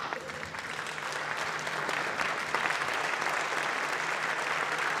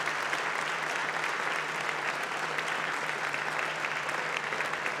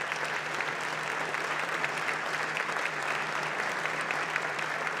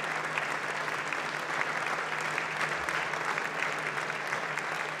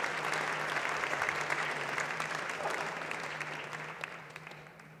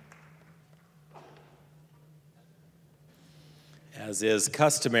 As is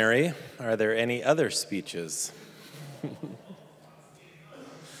customary, are there any other speeches?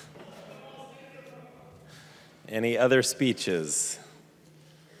 Any other speeches?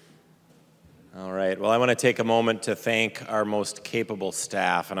 All right, well, I want to take a moment to thank our most capable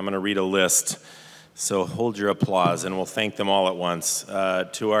staff, and I'm going to read a list, so hold your applause, and we'll thank them all at once.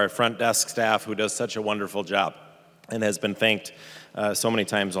 To our front desk staff, who does such a wonderful job and has been thanked so many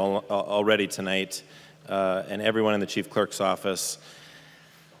times already tonight, and everyone in the chief clerk's office,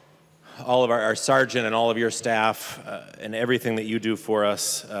 all of our sergeant and all of your staff, and everything that you do for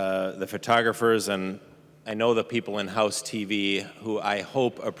us, the photographers, and I know the people in house TV who I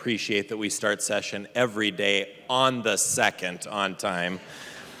hope appreciate that we start session every day on the second on time.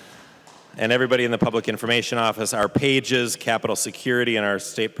 And everybody in the public information office, our pages, Capitol Security, and our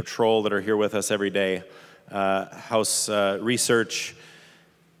state patrol that are here with us every day, House Research,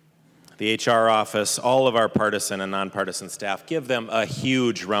 the HR office, all of our partisan and nonpartisan staff. Give them a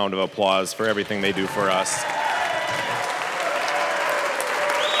huge round of applause for everything they do for us.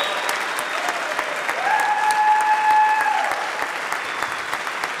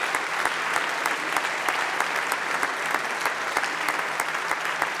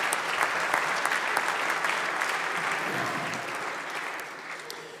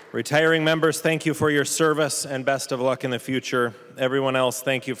 Retiring members, thank you for your service and best of luck in the future. Everyone else,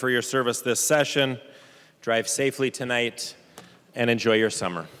 thank you for your service this session. Drive safely tonight and enjoy your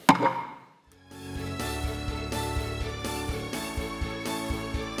summer.